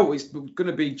going out? It's going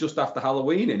to be just after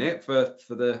Halloween, innit? For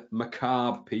the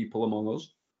macabre people among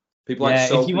us. People like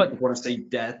Sophie want to see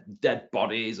dead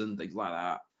bodies and things like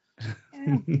that.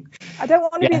 Yeah. I don't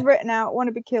want to be written out. I want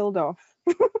to be killed off.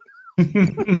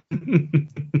 It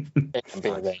can be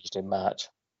arranged in March.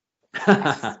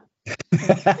 So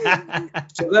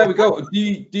there we go. Do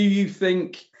you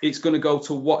think it's going to go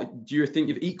to what? Do you think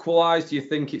you've equalised? Do you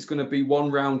think it's going to be 1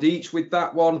 round each with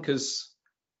that one? Because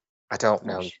I don't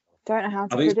know. Don't know how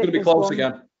to. I think it's going to be close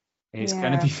again. It's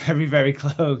going to be very, very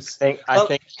close.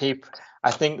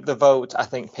 I think the vote. I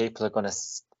think people are going to.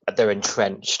 They're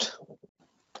entrenched.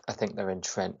 I think they're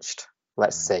entrenched.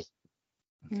 Let's see.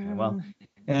 Well,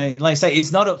 like I say,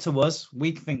 it's not up to us.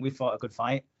 We think we fought a good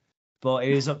fight, but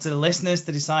it is up to the listeners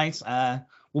to decide.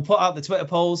 We'll put out the Twitter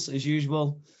polls as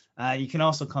usual. You can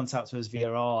also contact us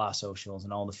via all our socials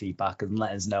and all the feedback and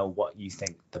let us know what you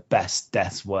think the best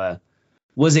deaths were.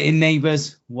 Was it in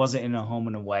Neighbours? Was it in A Home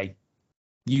and Away?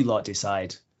 You lot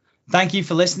decide. Thank you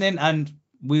for listening, and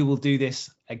we will do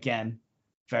this again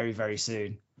very, very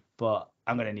soon. But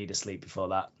I'm going to need a sleep before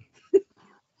that.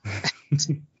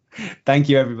 Thank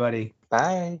you, everybody.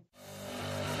 Bye.